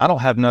 I don't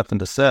have nothing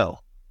to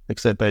sell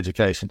except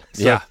education.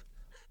 So, Yeah.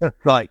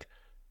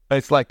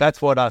 It's like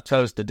that's what I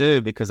chose to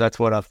do because that's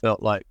what I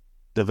felt like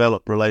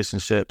develop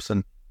relationships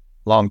and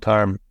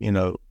long-term,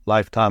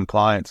 lifetime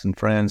clients and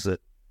friends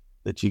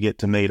that you get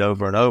to meet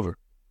over and over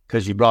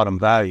because you brought them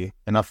value.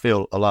 And I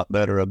feel a lot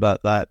better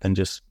about that than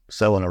just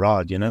selling a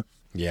rod,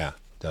 Yeah,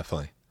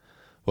 definitely.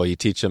 Well, you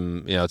teach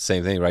them, it's the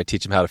same thing, right?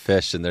 Teach them how to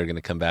fish and they're going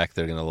to come back.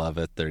 They're going to love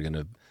it. They're going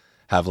to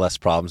have less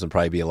problems and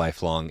probably be a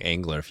lifelong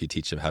angler if you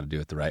teach them how to do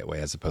it the right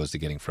way as opposed to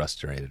getting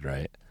frustrated,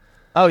 right?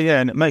 Oh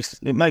yeah, and it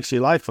makes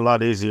your life a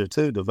lot easier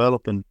too,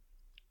 developing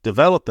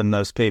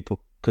those people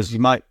because you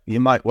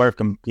might work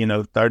them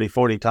 30,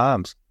 40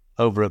 times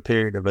over a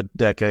period of a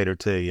decade or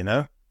two,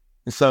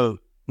 and so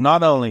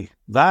not only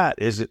that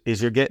is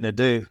you're getting to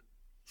do,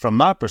 from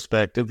my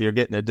perspective, you're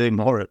getting to do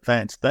more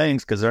advanced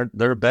things because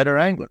they're a better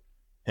angler,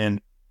 and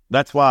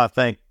that's why I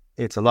think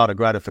it's a lot of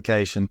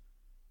gratification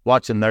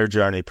watching their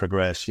journey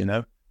progress,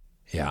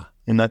 Yeah,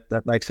 and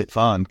that makes it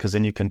fun because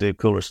then you can do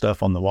cooler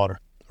stuff on the water.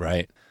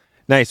 Right.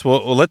 Nice.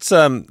 Well, let's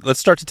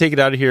start to take it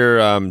out of here.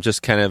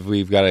 Just kind of,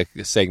 we've got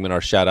a segment,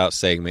 our shout out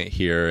segment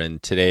here,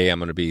 and today I'm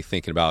going to be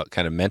thinking about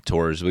kind of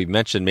mentors. We've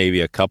mentioned maybe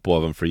a couple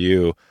of them for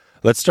you.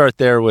 Let's start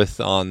there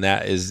on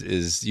that.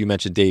 Is you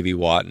mentioned Davey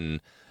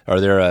Watton. Are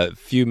there a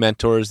few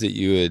mentors that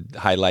you would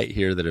highlight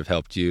here that have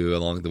helped you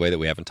along the way that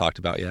we haven't talked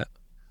about yet?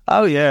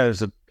 Oh yeah,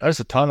 there's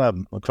a ton of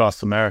them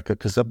across America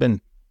because I've been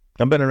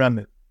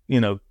around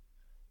the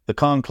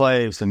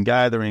conclaves and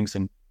gatherings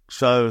and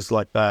shows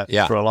like that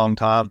for a long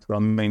time. So, I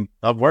mean,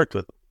 I've worked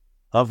at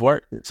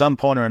some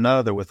point or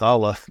another with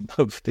all of them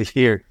over the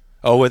year.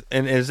 Oh,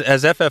 and as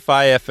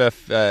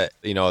FFIFF,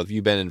 have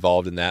you been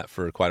involved in that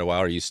for quite a while?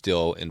 Are you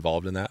still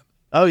involved in that?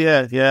 Oh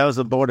yeah. I was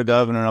a board of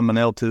governor. I'm an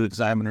L2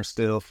 examiner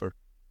still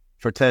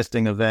for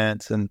testing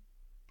events, and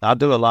I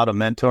do a lot of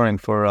mentoring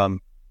for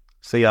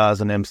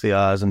CIs and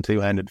MCIs and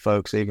two-handed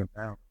folks even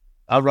now.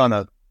 I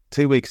run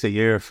 2 weeks a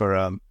year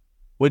for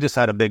we just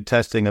had a big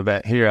testing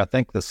event here. I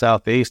think the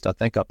Southeast, I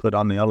put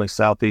on the only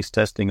Southeast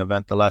testing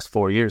event the last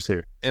 4 years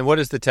here. And what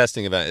is the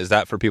testing event? Is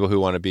that for people who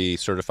want to be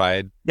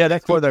certified? Yeah,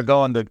 that's where they're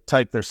going to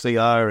take their CI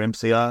or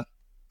MCI.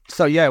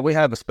 So yeah, we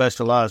have a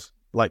specialized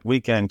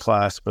weekend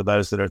class for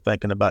those that are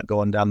thinking about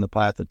going down the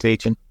path of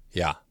teaching.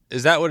 Yeah.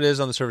 Is that what it is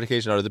on the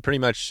certification? Are there pretty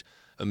much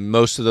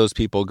most of those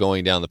people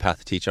going down the path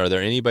of teaching? Are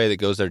there anybody that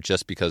goes there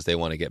just because they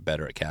want to get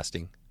better at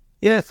casting?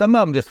 Yeah, some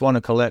of them just want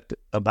to collect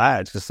a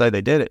badge to say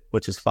they did it,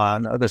 which is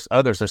fine.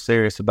 Others are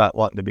serious about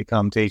wanting to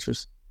become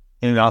teachers.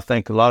 I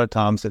think a lot of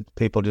times that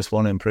people just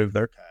want to improve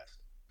their cast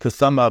because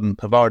some of them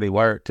have already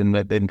worked and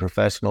they've been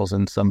professionals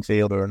in some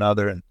field or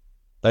another, and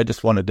they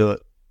just want to do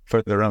it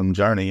for their own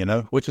journey,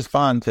 which is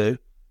fine too.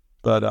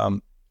 But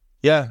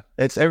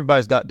it's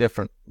everybody's got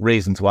different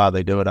reasons why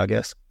they do it, I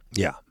guess.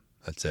 Yeah,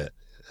 that's it.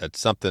 That's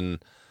something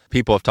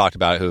people have talked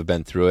about who have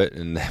been through it,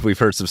 and we've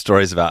heard some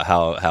stories about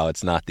how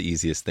it's not the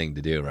easiest thing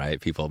to do,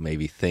 right? People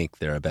maybe think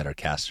they're a better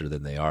caster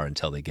than they are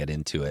until they get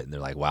into it, and they're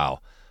like,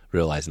 wow,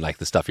 realizing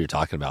the stuff you're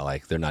talking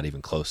about, they're not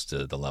even close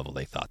to the level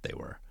they thought they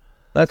were.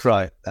 That's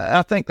right.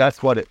 I think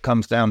that's what it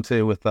comes down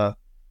to with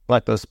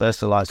those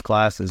specialized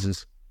classes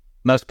is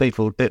most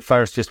people at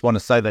first just want to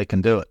say they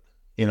can do it.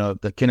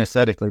 The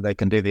kinesthetically they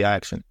can do the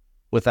action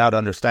without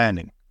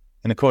understanding.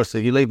 And of course,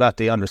 if you leave out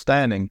the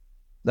understanding,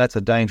 that's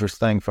a dangerous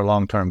thing for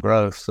long-term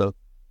growth. So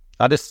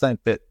I just think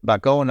that by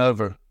going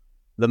over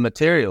the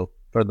material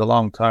for the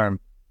long-term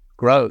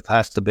growth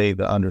has to be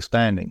the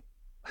understanding,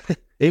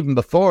 even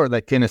before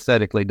they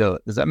kinesthetically do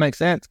it. Does that make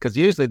sense? Because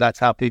usually that's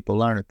how people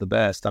learn it the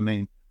best. I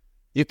mean,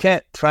 you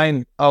can't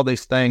train all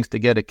these things to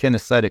get a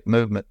kinesthetic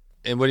movement.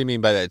 And what do you mean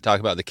by that? Talk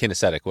about the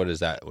kinesthetic. What does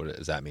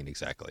that mean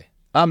exactly?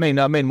 I mean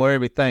where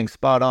everything's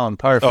spot on,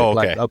 perfect. Oh,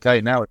 okay. Okay,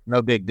 now it's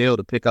no big deal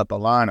to pick up a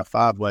line of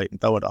 5-weight and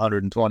throw it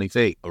 120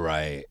 feet.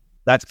 Right.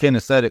 That's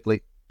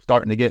kinesthetically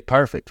starting to get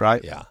perfect,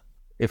 right? Yeah.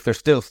 If they're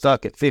still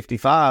stuck at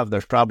 55,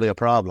 there's probably a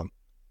problem.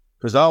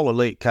 Because all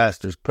elite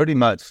casters, pretty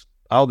much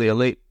all the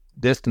elite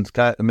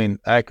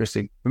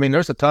accuracy.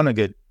 There's a ton of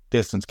good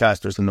distance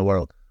casters in the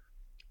world.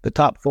 The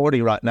top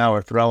 40 right now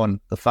are throwing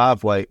the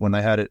 5-weight when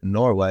they had it in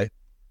Norway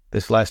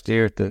this last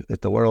year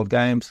at the World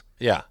Games.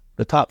 Yeah.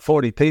 The top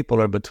 40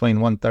 people are between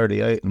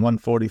 138 and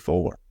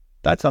 144.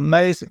 That's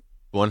amazing.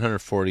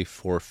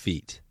 144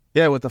 feet.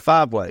 Yeah, with the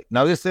 5-weight.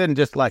 Now, this isn't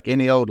just like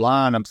any old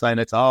line. I'm saying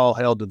it's all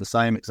held to the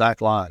same exact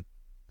line.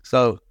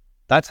 So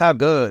that's how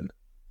good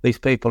these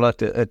people at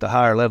the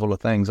higher level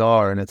of things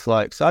are. And it's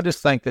so I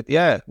just think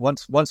that,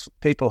 once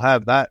people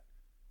have that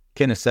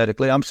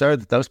kinesthetically, I'm sure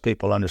that those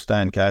people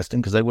understand casting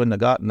because they wouldn't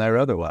have gotten there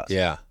otherwise.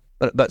 Yeah.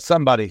 But there's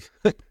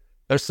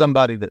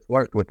somebody that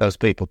worked with those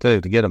people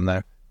too to get them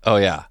there. Oh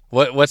yeah.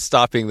 What's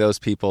stopping those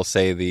people?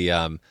 Say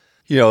the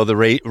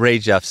the Ray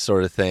Jeff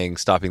sort of thing,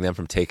 stopping them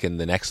from taking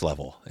the next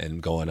level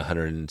and going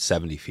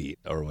 170 feet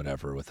or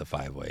whatever with a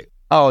 5-weight.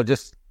 Oh,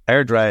 just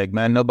air drag,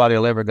 man. Nobody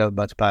will ever go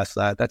much past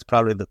that. That's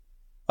probably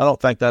I don't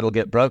think that'll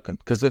get broken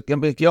because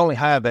if you only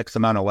have X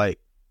amount of weight,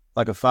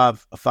 like a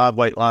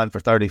 5-weight line for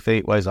 30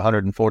 feet weighs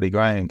 140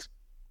 grains.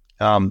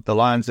 The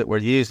lines that we're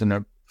using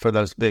are for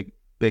those big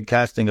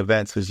casting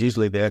events is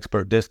usually the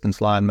expert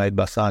distance line made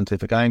by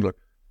Scientific Angler.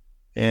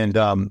 And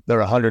they're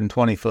a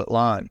 120-foot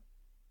line.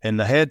 And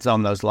the heads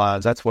on those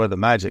lines, that's where the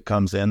magic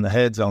comes in. The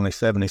head's only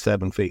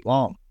 77 feet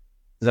long.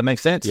 Does that make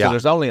sense? Yeah. So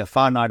there's only a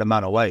finite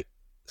amount of weight.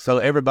 So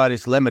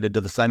everybody's limited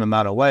to the same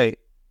amount of weight.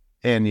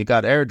 And you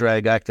got air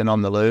drag acting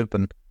on the loop.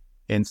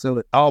 And so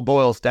it all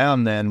boils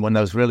down then when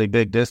those really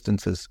big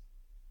distances,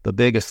 the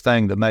biggest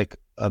thing to make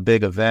a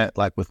big event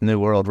like with new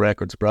world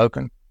records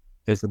broken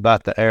is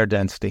about the air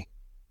density.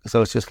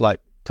 So it's just like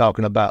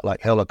talking about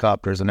like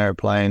helicopters and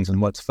airplanes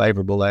and what's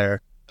favorable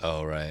air.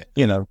 Oh, right.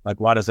 Like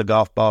why does a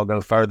golf ball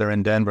go further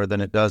in Denver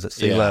than it does at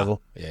sea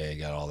level? Yeah, you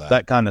got all that.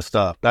 That kind of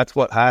stuff. That's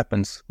what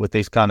happens with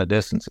these kind of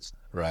distances.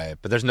 Right.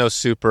 But there's no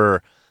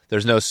super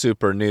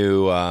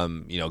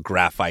new,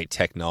 graphite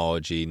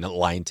technology,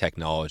 line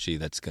technology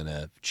that's going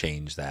to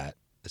change that.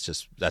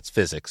 That's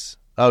physics.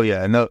 Oh,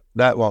 yeah. No,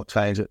 that won't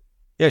change it.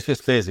 Yeah, it's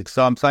just physics.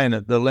 So I'm saying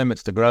that the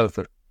limits to growth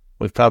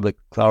we've probably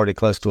already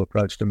close to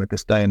approached them at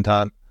this day and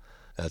time.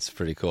 That's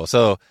pretty cool.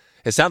 So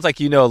it sounds like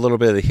you know a little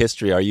bit of the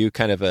history. Are you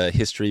kind of a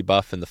history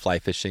buff in the fly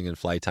fishing and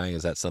fly tying?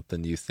 Is that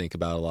something you think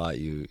about a lot?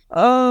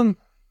 I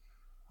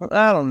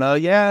don't know.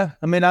 Yeah.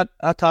 I mean,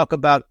 I talk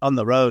about on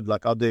the road,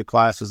 like I'll do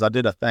classes. I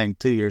did a thing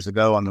 2 years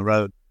ago on the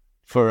road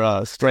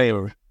for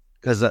Strayer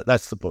because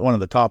that's one of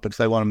the topics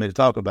they wanted me to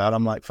talk about.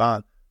 I'm like,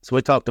 fine. So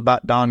we talked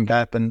about Don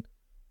Gappin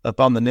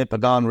up on the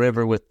Nipigon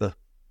River with the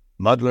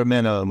muddler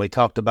minnow, and we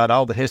talked about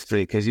all the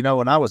history because,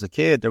 when I was a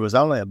kid, there was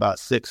only about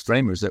 6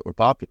 streamers that were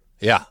popular.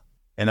 Yeah.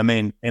 And I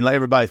mean, and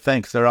everybody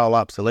thinks they're all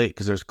obsolete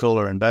because there's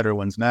cooler and better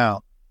ones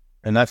now.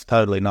 And that's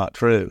totally not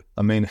true.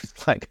 I mean,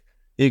 it's like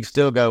you can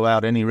still go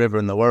out any river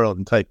in the world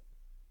and take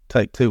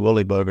 2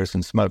 woolly boogers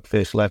and smoke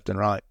fish left and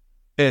right.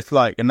 It's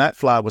like, and that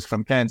fly was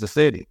from Kansas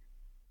City,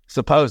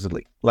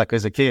 supposedly. Like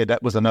as a kid,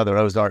 that was another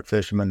Ozark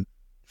fisherman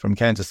from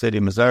Kansas City,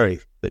 Missouri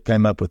that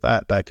came up with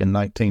that back in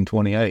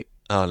 1928.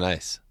 Oh,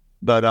 nice.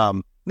 But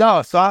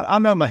no, so I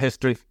know my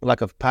history, like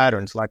of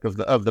patterns, like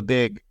of the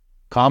big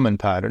common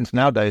patterns.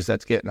 Nowadays,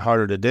 that's getting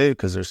harder to do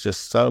because there's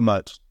just so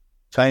much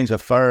change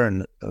of fur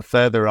and a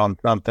feather on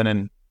something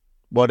and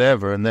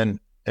whatever, and then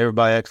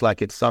everybody acts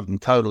like it's something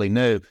totally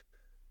new.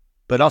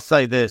 But I'll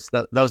say this,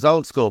 those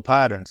old school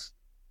patterns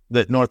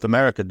that North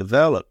America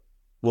developed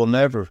they'll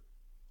never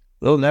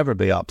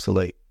be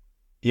obsolete.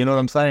 You know what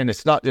I'm saying?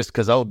 It's not just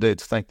because old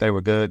dudes think they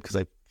were good because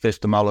they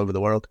fished them all over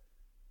the world.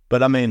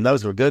 But I mean,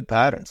 those were good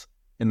patterns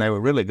and they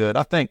were really good.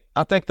 I think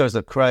there's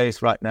a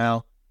craze right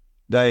now,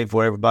 Dave,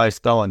 where everybody's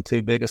throwing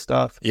too big of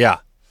stuff. Yeah.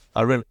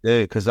 I really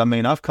do. Because I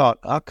mean, I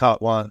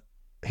caught one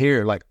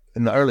here, like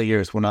in the early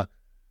years when I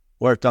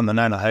worked on the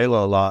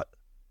Nantahala a lot.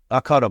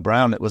 I caught a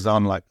brown that was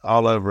on like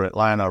all over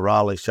Atlanta,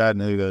 Raleigh,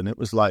 Chattanooga, and it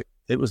was like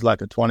a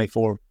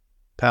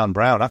 24-pound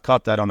brown. I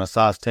caught that on a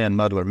size 10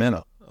 muddler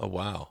minnow. Oh,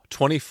 wow.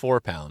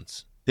 24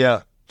 pounds.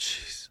 Yeah.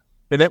 Jeez.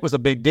 And it was a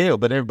big deal,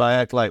 but everybody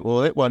act like,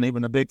 well, it wasn't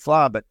even a big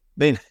fly. But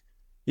I mean,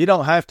 you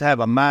don't have to have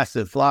a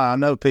massive fly. I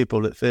know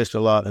people that fish a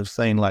lot have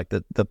seen like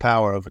the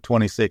power of a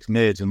 26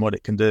 midge and what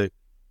it can do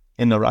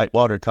in the right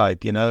water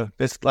type,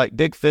 It's like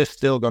big fish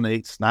still going to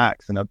eat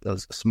snacks, and a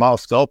small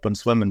sculpin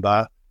swimming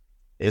by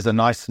is a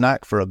nice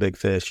snack for a big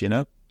fish,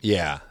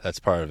 Yeah, that's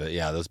part of it.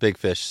 Yeah, those big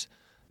fish,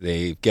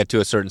 they get to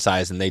a certain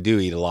size and they do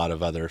eat a lot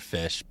of other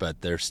fish,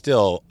 but they're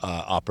still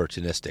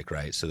opportunistic,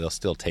 right? So they'll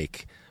still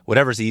take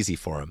whatever's easy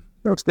for them.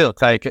 They'll still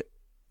take it.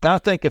 I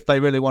think if they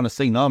really want to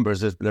see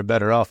numbers, they're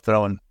better off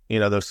throwing,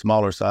 those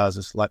smaller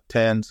sizes like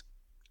 10s,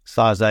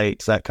 size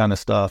 8s, that kind of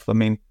stuff. I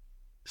mean,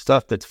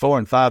 stuff that's 4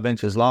 and 5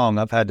 inches long,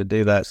 I've had to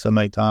do that so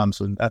many times.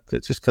 And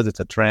it's just because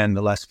it's a trend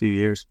the last few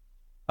years.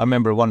 I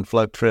remember one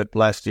float trip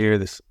last year,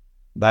 this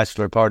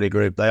bachelor party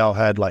group, they all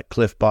had like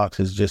Cliff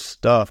boxes just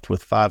stuffed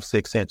with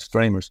 5-6 inch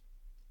streamers.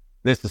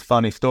 This is a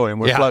funny story.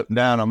 And we're floating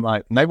down. I'm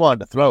like, and they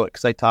wanted to throw it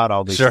because they tied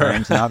all these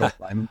strings, and I don't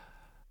blame them.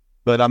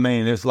 But I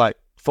mean, it's like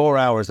 4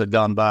 hours had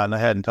gone by and they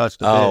hadn't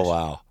touched a fish. Oh,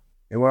 wow.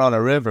 And we're on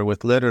a river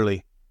with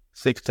literally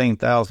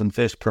 16,000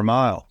 fish per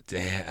mile.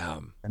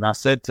 Damn. And I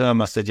said to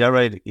them, y'all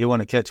ready? You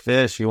want to catch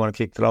fish? You want to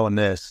keep throwing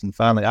this? And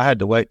finally, I had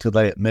to wait till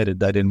they admitted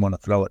they didn't want to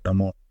throw it no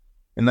more.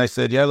 And they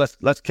said, yeah,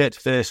 let's catch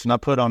fish. And I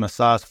put on a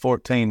size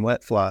 14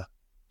 wet fly,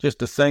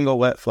 just a single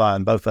wet fly,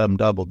 and both of them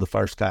doubled the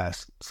first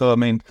cast. So, I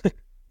mean,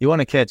 you want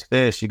to catch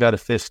fish, you got to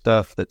fish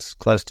stuff that's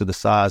close to the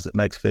size that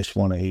makes fish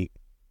want to eat.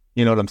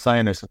 You know what I'm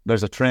saying?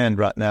 There's a trend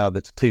right now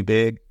that's too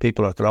big.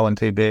 People are throwing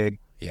too big.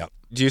 Yeah.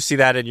 Do you see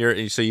that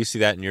you see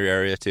that in your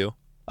area too?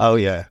 Oh,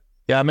 yeah.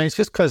 Yeah, I mean, it's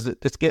just because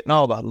it's getting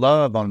all the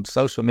love on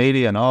social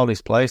media and all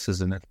these places,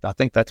 and I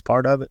think that's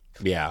part of it.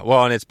 Yeah,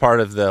 well, and it's part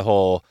of the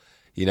whole,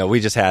 we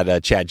just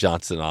had Chad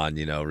Johnson on,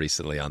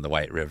 recently on the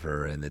White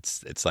River, and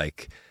it's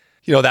like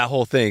that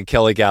whole thing,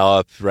 Kelly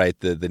Gallup, right?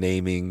 The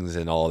namings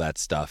and all that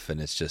stuff.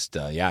 And it's just,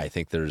 I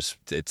think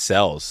it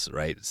sells,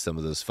 right? Some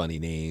of those funny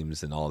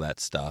names and all that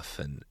stuff.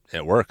 And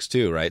it works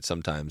too, right?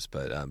 Sometimes,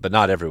 but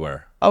not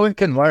everywhere. Oh, it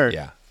can work.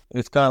 Yeah.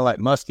 It's kind of like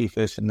musky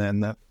fishing then.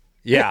 Though.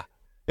 Yeah.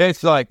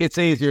 It's like, it's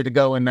easier to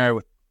go in there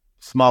with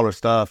smaller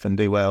stuff and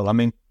do well. I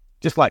mean,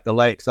 just like the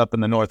lakes up in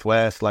the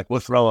Northwest, like we'll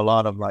throw a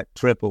lot of like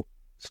triple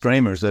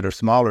streamers that are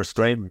smaller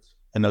streamers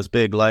in those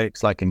big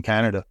lakes, like in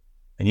Canada.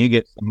 And you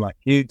get some like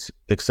huge,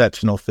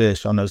 exceptional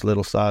fish on those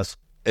little size.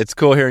 It's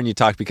cool hearing you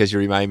talk because you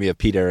remind me of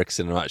Pete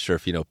Erickson. I'm not sure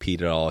if you know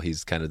Pete at all.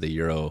 He's kind of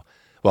the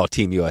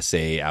Team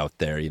USA out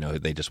there.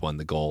 They just won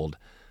the gold.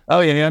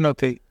 Oh, yeah, I know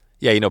Pete.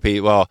 Yeah, you know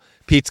Pete. Well,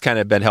 Pete's kind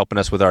of been helping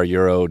us with our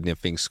Euro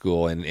nymphing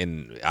school,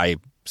 and I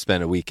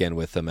spent a weekend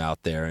with him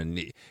out there,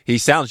 and he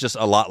sounds just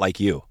a lot like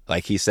you.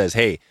 Like he says,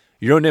 hey,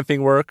 Euro nymphing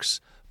works,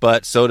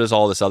 but so does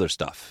all this other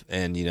stuff.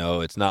 And,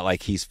 it's not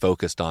like he's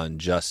focused on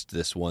just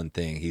this one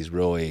thing. He's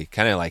really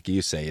kind of like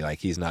you say, like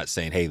he's not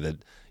saying, hey,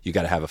 you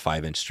got to have a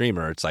 5-inch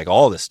streamer. It's like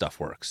all this stuff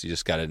works. You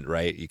just got to,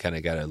 right? You kind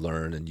of got to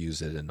learn and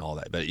use it and all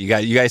that. But you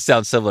guys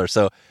sound similar.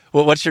 So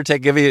what's your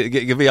take? Give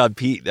me on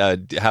Pete.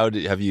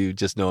 Have you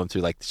just know him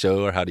through like the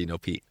show, or how do you know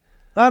Pete?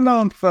 I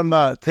know him from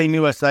Team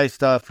USA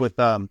stuff with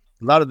a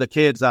lot of the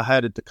kids I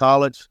had at the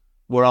college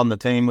were on the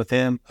team with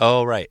him.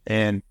 Oh, right.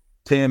 And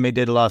Tim, he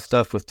did a lot of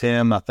stuff with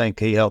Tim. I think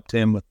he helped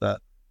him with the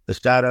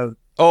shadow.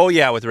 Oh,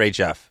 yeah, with Ray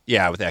Jeff.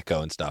 Yeah, with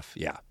Echo and stuff.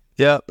 Yeah.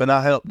 Yep, and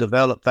I helped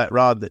develop that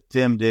rod that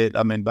Tim did.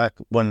 I mean, back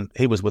when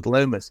he was with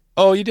Loomis.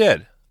 Oh, you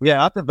did?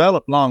 Yeah, I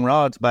developed long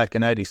rods back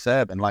in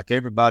 '87. Like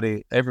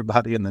everybody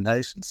in the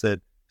nation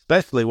said,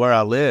 especially where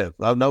I live.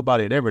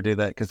 Nobody would ever do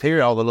that because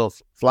here, all the little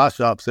fly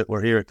shops that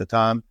were here at the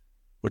time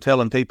were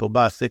telling people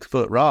buy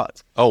 6-foot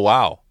rods. Oh,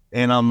 wow.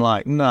 And I'm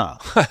like, no.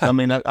 I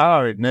mean, I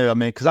already knew. I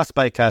mean, because I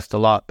spay cast a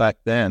lot back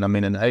then. I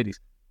mean, in the 80s.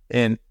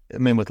 And, I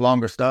mean, with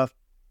longer stuff.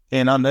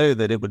 And I knew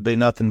that it would be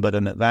nothing but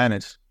an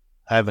advantage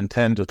having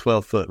 10 to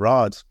 12-foot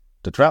rods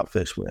to trout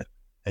fish with.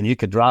 And you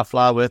could dry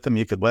fly with them.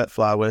 You could wet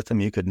fly with them.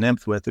 You could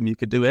nymph with them. You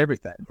could do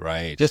everything.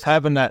 Right. Just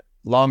having that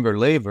longer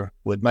lever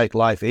would make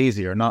life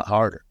easier, not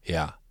harder.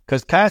 Yeah.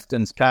 Because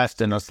casting's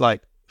casting. It's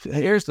like,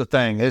 here's the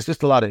thing. There's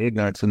just a lot of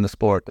ignorance in the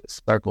sport that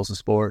circles the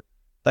sport.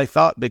 They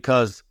thought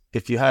because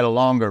if you had a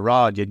longer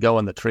rod, you'd go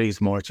in the trees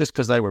more. It's just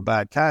because they were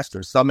bad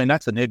casters. So, I mean,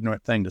 that's an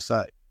ignorant thing to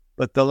say.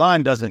 But the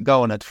line doesn't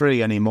go in a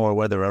tree anymore,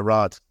 whether a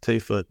rod's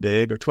 2-foot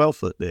big or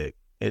 12-foot big.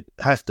 It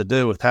has to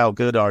do with how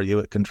good are you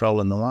at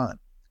controlling the line.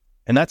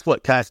 And that's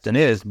what casting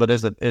is. But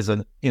as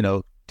a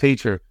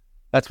teacher,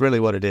 that's really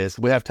what it is.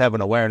 We have to have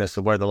an awareness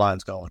of where the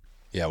line's going.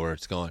 Yeah, where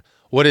it's going.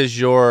 What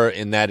is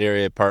in that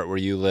area part where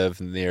you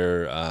live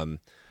near,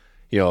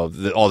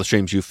 all the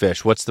streams you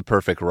fish, what's the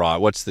perfect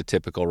rod? What's the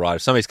typical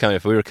rod?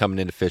 If we were coming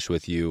in to fish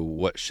with you,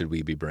 what should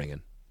we be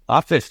bringing?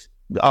 I fish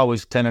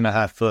always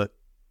 10.5-foot,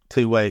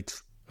 2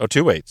 weights. Oh,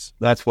 2 weights.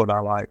 That's what I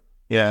like.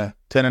 Yeah,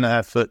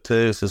 10.5-foot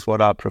twos is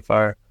what I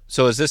prefer.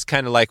 So is this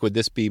kind of like, would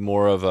this be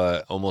more of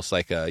almost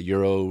like a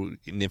Euro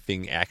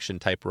nymphing action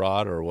type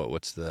rod, or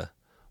what's the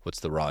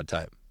rod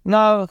type?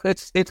 No,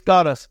 it's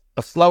got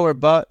a slower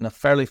butt and a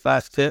fairly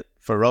fast tip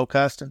for roll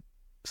casting.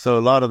 So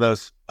a lot of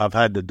those I've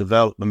had to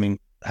develop. I mean,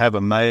 have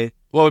them made.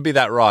 What would be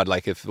that rod?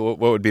 Like, what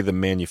would be the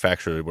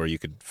manufacturer where you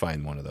could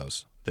find one of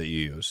those that you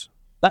use?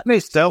 That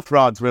new stealth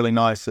rod's really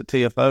nice that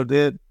TFO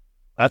did.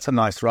 That's a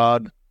nice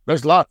rod.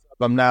 There's lots of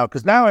them now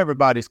because now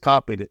everybody's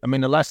copied it. I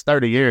mean, the last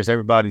 30 years,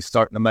 everybody's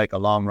starting to make a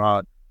long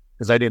rod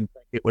because they didn't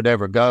think it would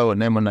ever go.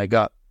 And then when they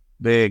got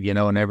big,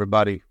 and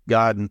everybody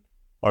guiding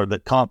or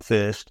that comp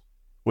fished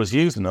was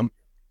using them.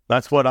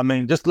 That's what I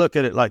mean. Just look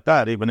at it like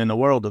that. Even in the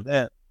world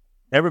event,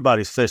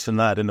 everybody's fishing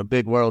that in a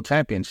big world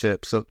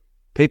championship. So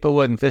people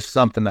wouldn't fish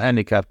something to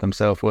handicap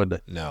themselves, would they?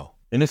 No.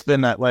 And it's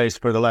been that way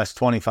for the last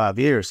 25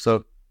 years.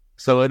 So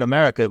in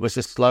America, it was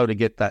just slow to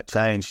get that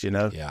changed,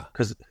 Yeah.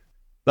 Because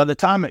by the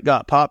time it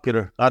got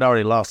popular, I'd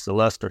already lost the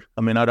luster.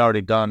 I mean, I'd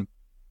already done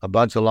a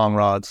bunch of long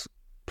rods,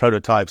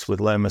 prototypes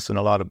with Loomis and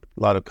a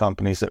lot of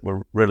companies that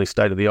were really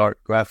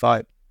state-of-the-art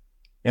graphite.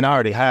 And I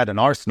already had an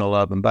arsenal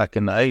of them back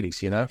in the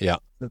 80s, Yeah.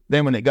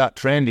 Then when it got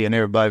trendy and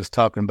everybody was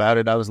talking about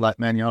it, I was like,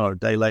 man, y'all are a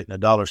day late and a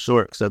dollar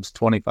short because it was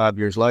 25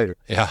 years later.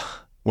 Yeah.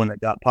 When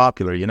it got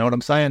popular, you know what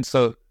I'm saying?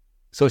 So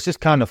it's just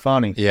kind of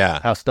funny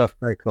how stuff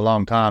takes a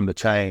long time to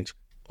change.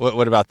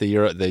 What about the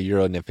Euro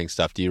nymphing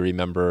stuff? Do you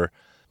remember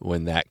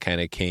when that kind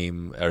of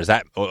came, or is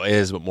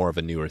it more of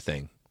a newer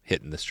thing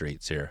hitting the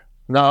streets here?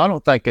 No, I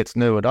don't think it's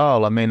new at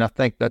all. I mean, I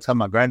think that's how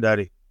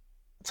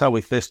that's how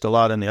we fished a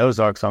lot in the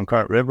Ozarks on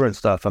Current River and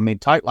stuff. I mean,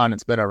 tightline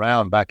has been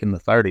around back in the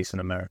 30s in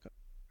America.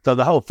 So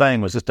the whole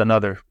thing was just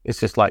it's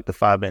just like the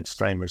 5-inch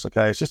streamers,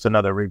 okay? It's just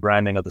another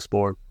rebranding of the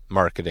sport.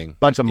 Marketing.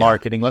 Bunch of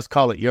marketing. Let's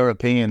call it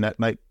European that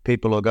make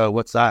people will go,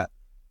 what's that?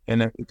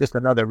 And it's just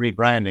another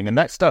rebranding. And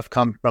that stuff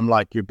comes from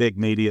like your big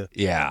media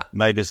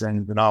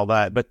magazines and all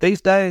that. But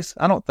these days,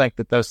 I don't think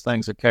that those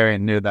things are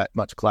carrying near that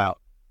much clout.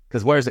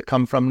 Because where's it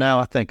come from now?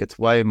 I think it's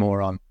way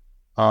more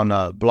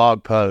on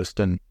blog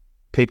posts and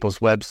people's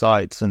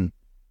websites and,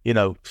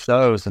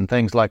 shows and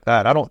things like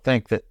that. I don't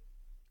think that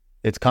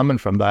it's coming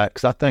from that,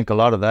 because I think a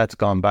lot of that's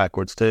gone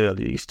backwards too.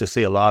 You used to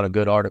see a lot of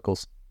good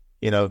articles,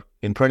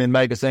 in printed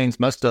magazines.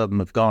 Most of them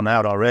have gone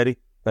out already.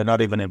 They're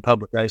not even in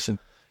publication.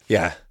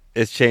 Yeah,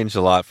 it's changed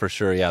a lot for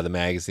sure. Yeah, the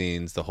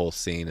magazines, the whole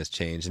scene has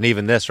changed. And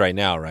even this right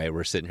now, right?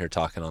 We're sitting here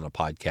talking on a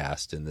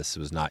podcast, and this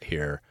was not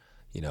here,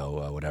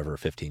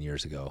 15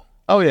 years ago.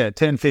 Oh, yeah,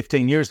 10,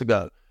 15 years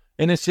ago.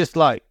 And it's just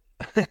like,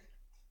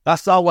 I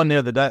saw one the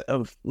other day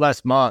of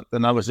last month,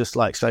 and I was just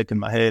like shaking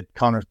my head.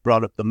 Connor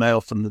brought up the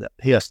mail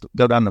he has to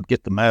go down and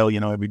get the mail,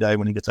 every day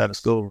when he gets out of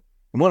school.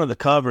 And one of the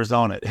covers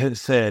on it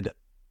said,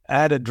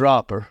 add a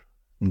dropper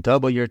and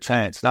double your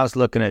chance. And I was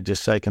looking at it,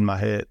 just shaking my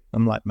head.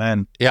 I'm like,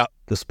 man, yeah,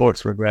 the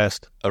sport's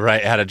regressed.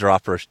 Right, add a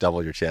dropper,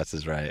 double your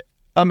chances, right?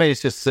 I mean,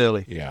 it's just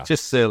silly. Yeah.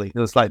 Just silly.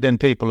 It's like, then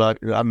people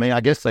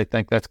I guess they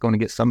think that's going to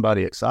get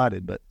somebody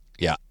excited, but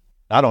yeah,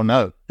 I don't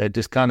know. It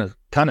just kind of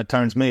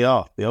turns me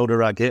off. The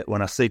older I get,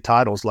 when I see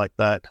titles like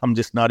that, I'm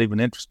just not even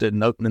interested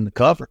in opening the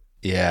cover.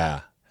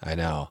 Yeah, I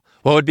know.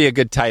 What would be a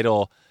good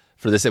title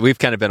for this? We've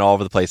kind of been all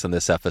over the place on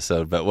this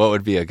episode, but what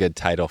would be a good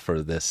title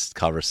for this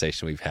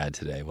conversation we've had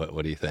today?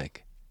 What do you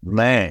think?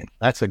 Man,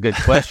 that's a good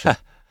question.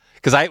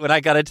 Because when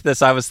I got into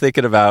this, I was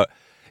thinking about,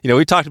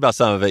 we talked about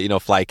some of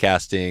it, fly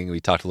casting. We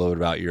talked a little bit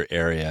about your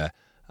area.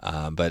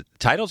 But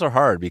titles are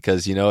hard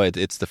because,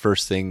 it's the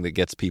first thing that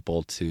gets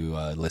people to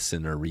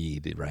listen or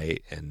read,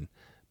 right?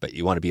 But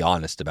you want to be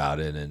honest about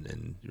it,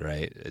 and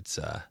right? It's,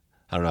 I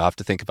don't know, I have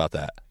to think about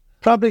that.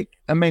 Probably,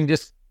 I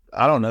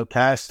don't know,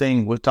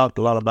 casting. We've talked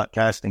a lot about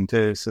casting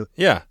too. So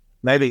yeah,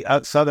 maybe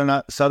Southern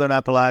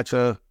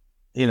Appalachia,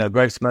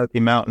 Great Smoky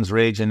Mountains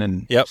region,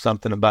 and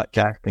something about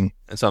casting.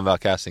 And something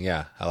about casting,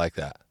 yeah, I like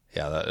that.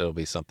 Yeah, it'll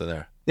be something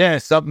there. Yeah,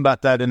 something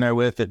about that in there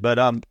with it. But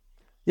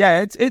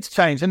yeah, it's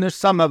changed, and there's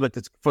some of it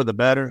that's for the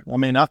better. I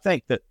mean, I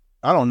think that,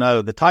 I don't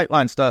know, the tight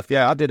line stuff,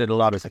 yeah, I did it a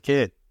lot as a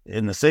kid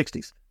in the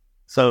 60s.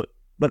 So,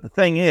 but the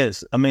thing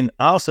is, I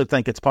also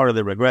think it's part of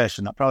the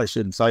regression. I probably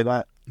shouldn't say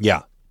that.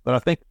 Yeah. But I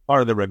think it's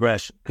part of the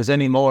regression, because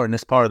anymore in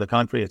this part of the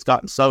country, it's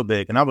gotten so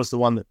big. And I was the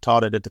one that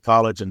taught it at the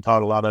college and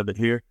taught a lot of it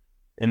here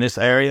in this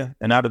area.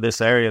 And out of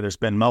this area, there's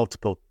been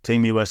multiple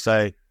Team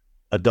USA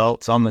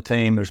adults on the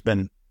team. There's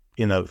been,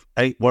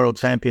 8 world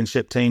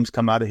championship teams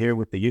come out of here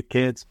with the youth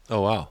kids.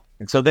 Oh, wow.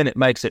 And so then it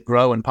makes it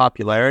grow in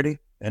popularity.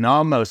 And I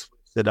almost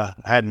that I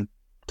hadn't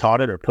taught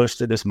it or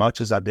pushed it as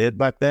much as I did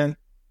back then,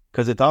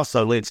 because it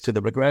also leads to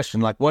the regression.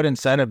 Like, what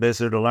incentive is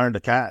there to learn to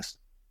cast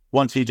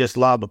once you just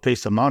lob a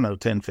piece of mono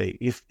 10 feet?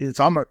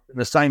 It's almost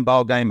the same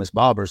ball game as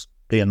bobbers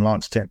being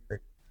launched 10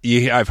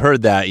 feet. I've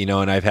heard that,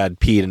 and I've had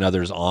Pete and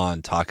others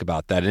on talk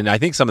about that. And I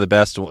think some of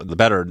the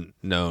better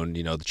known,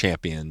 the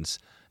champions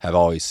have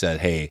always said,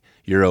 hey,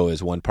 Euro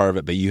is one part of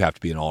it, but you have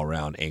to be an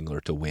all-around angler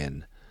to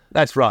win.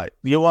 That's right.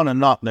 You want to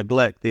not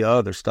neglect the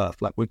other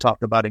stuff, like we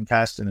talked about in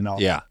casting and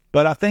all. Yeah.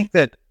 But I think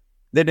that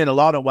in a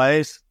lot of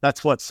ways,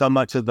 that's what so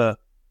much of the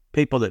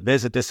people that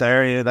visit this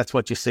area, that's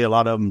what you see a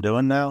lot of them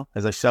doing now,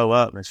 as they show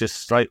up, and it's just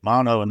straight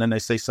mono, and then they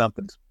see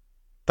something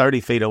 30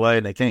 feet away,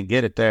 and they can't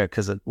get it there,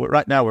 because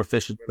right now we're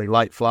fishing really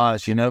light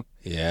flies,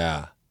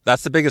 Yeah.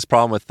 That's the biggest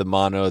problem with the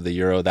mono, the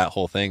Euro, that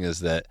whole thing, is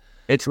that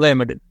it's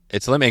limited.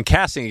 It's limited. And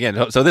casting,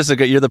 again, so this is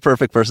you're the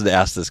perfect person to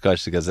ask this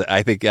question, because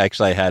I think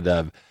actually I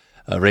had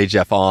Ray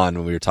Jeff on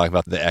when we were talking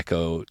about the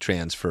Echo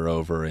transfer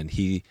over, and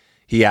he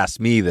asked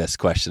me this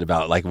question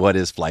about, like, what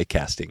is fly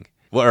casting?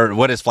 Or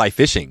what is fly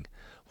fishing?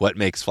 What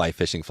makes fly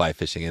fishing?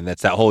 And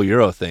that's that whole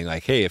Euro thing.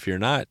 Like, hey, if you're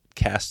not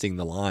casting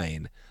the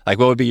line, like,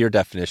 what would be your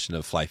definition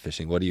of fly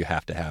fishing? What do you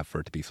have to have for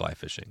it to be fly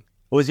fishing?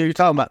 Well, you're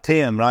talking about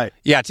Tim, right?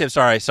 Yeah, Tim.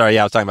 Sorry.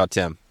 Yeah, I was talking about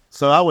Tim.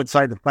 So I would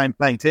say the same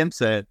thing Tim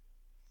said.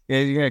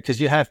 Yeah, because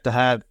you have to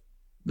have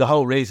the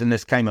whole reason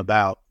this came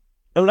about.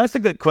 Oh, that's a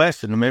good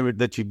question. Remember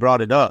that you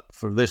brought it up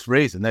for this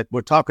reason, that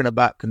we're talking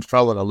about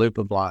controlling a loop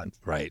of line.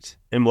 Right.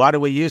 And why do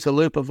we use a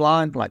loop of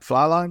line, like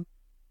fly line?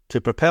 To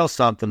propel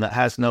something that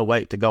has no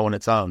weight to go on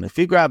its own. If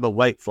you grab a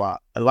weight fly,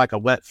 like a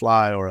wet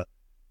fly, or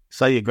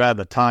say you grab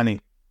a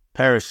tiny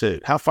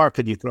parachute, how far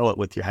could you throw it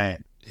with your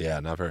hand? Yeah,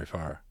 not very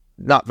far.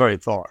 Not very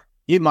far.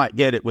 You might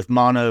get it with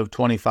mono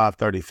 25,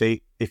 30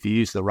 feet if you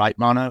use the right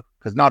mono,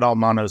 because not all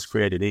monos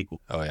created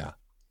equal. Oh, yeah.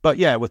 But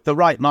yeah, with the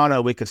right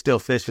mono, we could still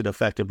fish it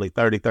effectively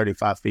 30,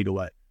 35 feet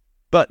away.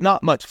 But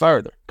not much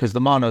further, because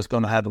the mono is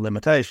going to have a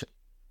limitation.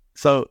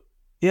 So,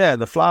 yeah,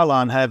 the fly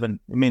line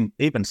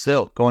even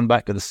silk, going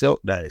back to the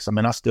silk days.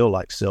 I still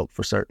like silk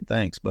for certain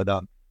things, but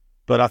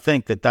I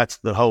think that's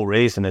the whole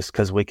reason, is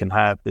because we can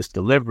have this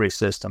delivery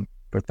system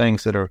for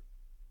things that are,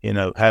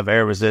 have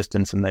air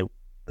resistance, and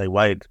they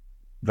weigh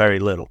very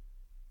little.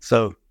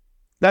 So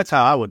that's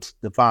how I would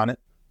define it.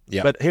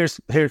 Yeah. But here's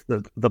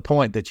the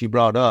point that you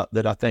brought up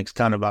that I think is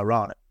kind of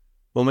ironic.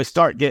 When we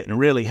start getting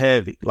really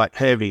heavy, like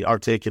heavy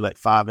articulate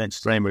 5-inch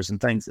streamers and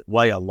things that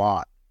weigh a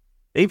lot,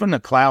 even the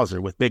Clouser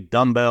with big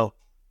dumbbell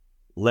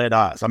lead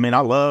eyes. I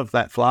love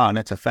that fly, and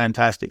it's a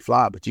fantastic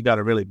fly, but you got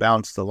to really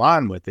balance the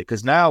line with it,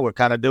 because now we're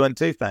kind of doing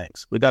two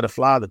things. We got a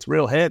fly that's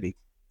real heavy.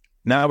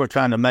 Now we're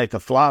trying to make a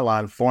fly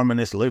line forming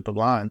this loop of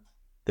line.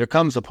 There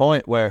comes a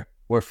point where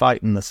we're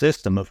fighting the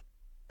system of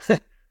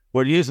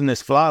we're using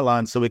this fly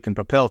line so we can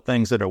propel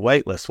things that are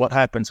weightless. What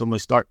happens when we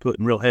start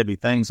putting real heavy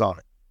things on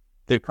it?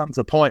 There comes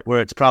a point where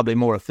it's probably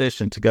more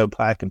efficient to go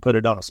back and put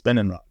it on a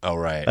spinning rod. Oh,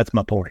 right. That's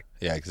my point.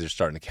 Yeah, because you're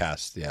starting to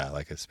cast,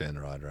 like a spin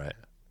rod,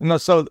 right?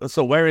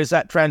 So where is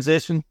that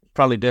transition?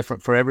 Probably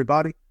different for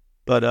everybody.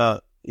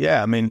 But,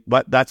 yeah, I mean,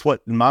 but that's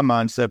what, in my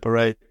mind,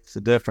 separates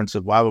the difference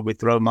of why would we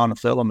throw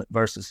monofilament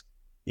versus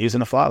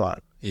using a fly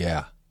line.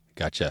 Yeah,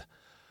 gotcha.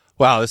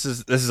 Wow, this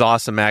is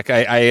awesome, Mac.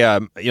 I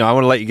want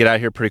to let you get out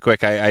here pretty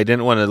quick. I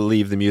didn't want to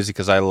leave the music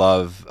because I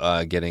love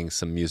getting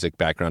some music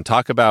background.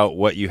 Talk about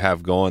what you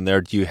have going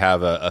there. Do you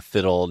have a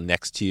fiddle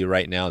next to you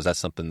right now? Is that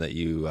something that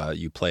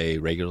you play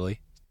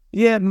regularly?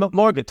 Yeah,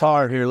 more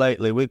guitar here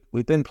lately.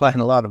 We've been playing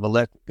a lot of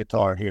electric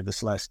guitar here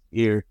this last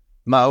year.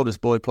 My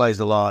oldest boy plays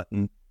a lot,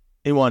 and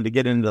he wanted to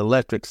get into the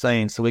electric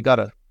scene, so we got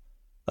a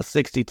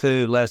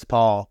 62 Les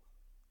Paul.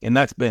 And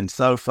that's been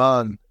so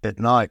fun at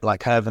night,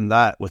 like having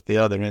that with the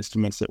other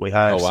instruments that we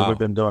have. Oh, wow. So we've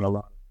been doing a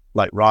lot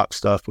like rock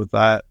stuff with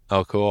that.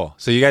 Oh, cool.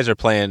 So you guys are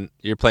playing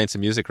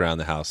some music around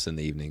the house in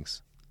the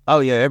evenings? Oh,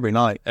 yeah, every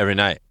night. Every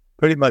night?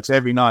 Pretty much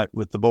every night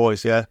with the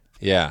boys, yeah.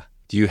 Yeah.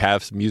 Do you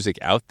have some music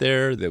out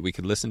there that we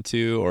could listen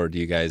to, or do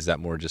you guys,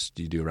 that more just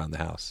you do around the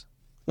house?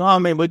 No, I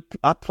mean,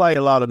 I play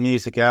a lot of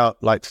music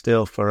out, like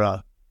still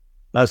for,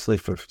 mostly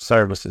for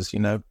services,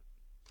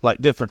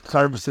 like different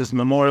services,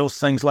 memorials,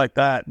 things like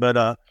that.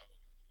 But,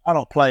 I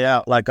don't play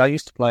out like I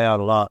used to play out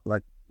a lot.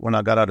 Like when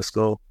I got out of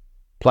school,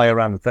 play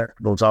around the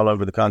festivals all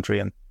over the country,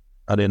 and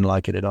I didn't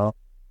like it at all.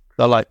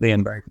 I like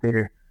being back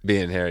here.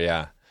 Being here,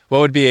 yeah.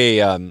 What would be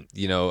a,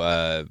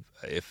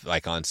 if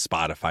like on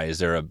Spotify, is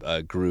there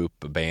a group,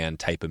 a band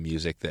type of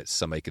music that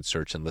somebody could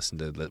search and listen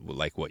to,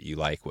 like what you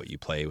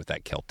play with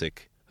that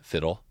Celtic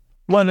fiddle?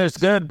 Well, there's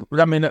good.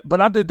 I mean,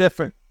 but I do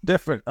different,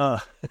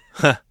 a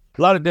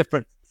lot of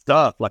different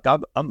stuff. Like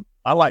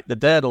I like the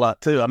Dead a lot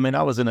too. I mean,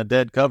 I was in a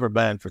Dead cover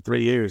band for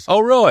 3 years.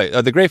 Oh, really?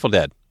 The Grateful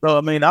Dead. So,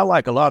 I mean, I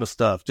like a lot of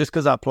stuff. Just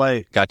because I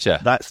play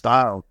that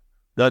style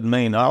doesn't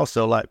mean I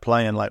also like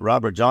playing like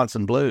Robert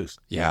Johnson blues.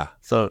 Yeah.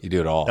 So you do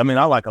it all. I mean,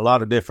 I like a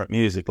lot of different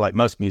music, like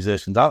most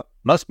musicians.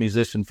 Most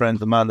musician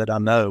friends of mine that I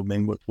know, I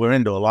mean, we're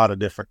into a lot of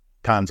different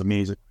kinds of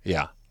music.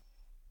 Yeah.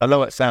 I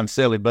know it sounds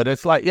silly, but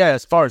it's like, yeah,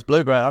 as far as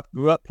bluegrass, I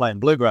grew up playing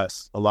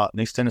bluegrass a lot in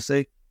East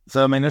Tennessee.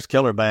 So, I mean, there's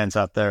killer bands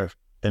out there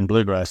in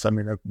bluegrass. I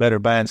mean, there are better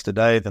bands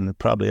today than there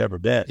probably ever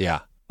been. Yeah.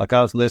 Like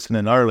I was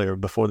listening earlier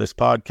before this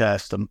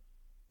podcast to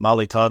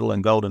Molly Tuttle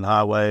and Golden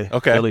Highway,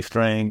 Billy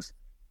Strings.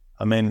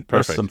 I mean,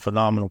 there's some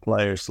phenomenal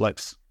players. Like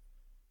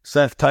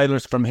Seth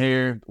Taylor's from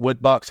here,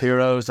 Woodbox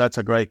Heroes, that's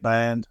a great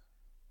band.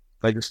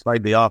 They just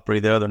played the Opry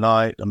the other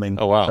night. I mean,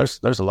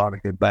 there's a lot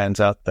of good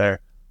bands out there.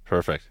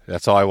 Perfect.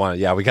 That's all I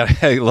wanted. Yeah, we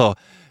got a little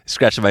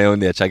scratching my own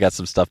niche. I got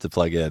some stuff to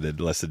plug in and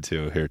listen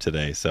to here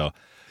today. So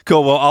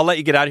cool. Well, I'll let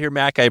you get out of here,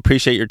 Mac. I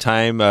appreciate your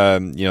time.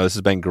 This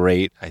has been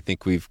great. I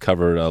think we've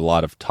covered a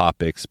lot of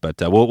topics, but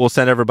we'll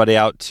send everybody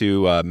out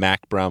to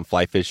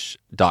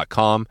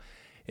macbrownflyfish.com.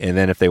 And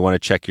then if they want to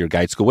check your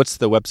guide school, what's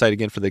the website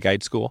again for the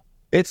guide school?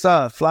 It's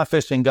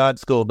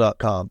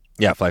flyfishingguideschool.com.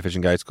 Yeah, Fly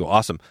Fishing Guide School.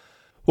 Awesome.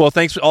 Well,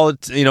 thanks for all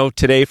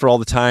today for all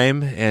the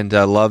time, and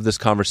love this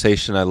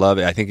conversation. I love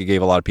it. I think it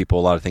gave a lot of people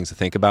a lot of things to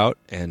think about,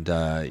 and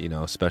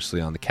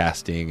especially on the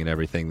casting and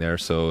everything there.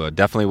 So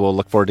definitely, we'll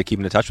look forward to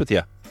keeping in touch with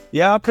you.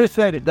 Yeah, I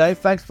appreciate it, Dave.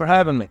 Thanks for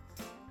having me.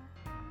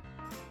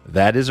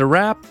 That is a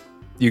wrap.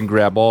 You can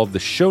grab all of the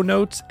show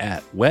notes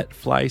at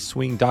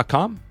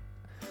wetflyswing.com,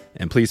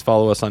 and please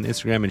follow us on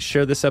Instagram and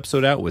share this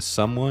episode out with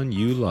someone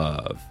you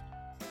love.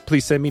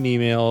 Please send me an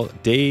email,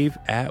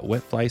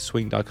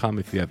 dave@wetflyswing.com,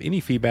 if you have any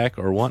feedback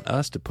or want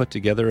us to put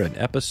together an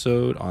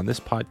episode on this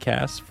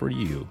podcast for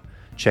you.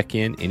 Check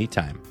in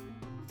anytime.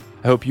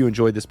 I hope you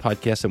enjoyed this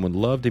podcast and would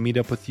love to meet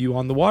up with you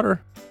on the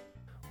water.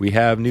 We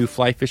have new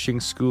fly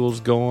fishing schools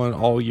going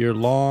all year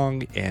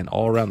long and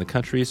all around the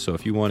country, so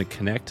if you want to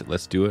connect,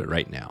 let's do it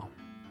right now.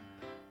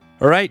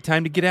 All right,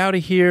 time to get out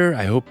of here.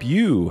 I hope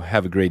you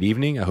have a great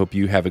evening. I hope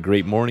you have a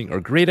great morning or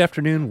great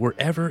afternoon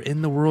wherever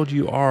in the world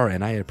you are.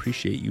 And I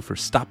appreciate you for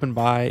stopping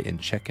by and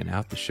checking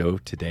out the show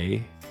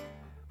today.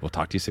 We'll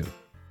talk to you soon.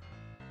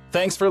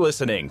 Thanks for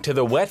listening to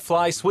the Wet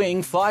Fly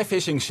Swing Fly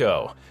Fishing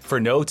Show. For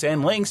notes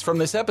and links from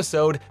this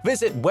episode,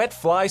 visit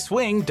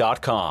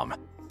wetflyswing.com.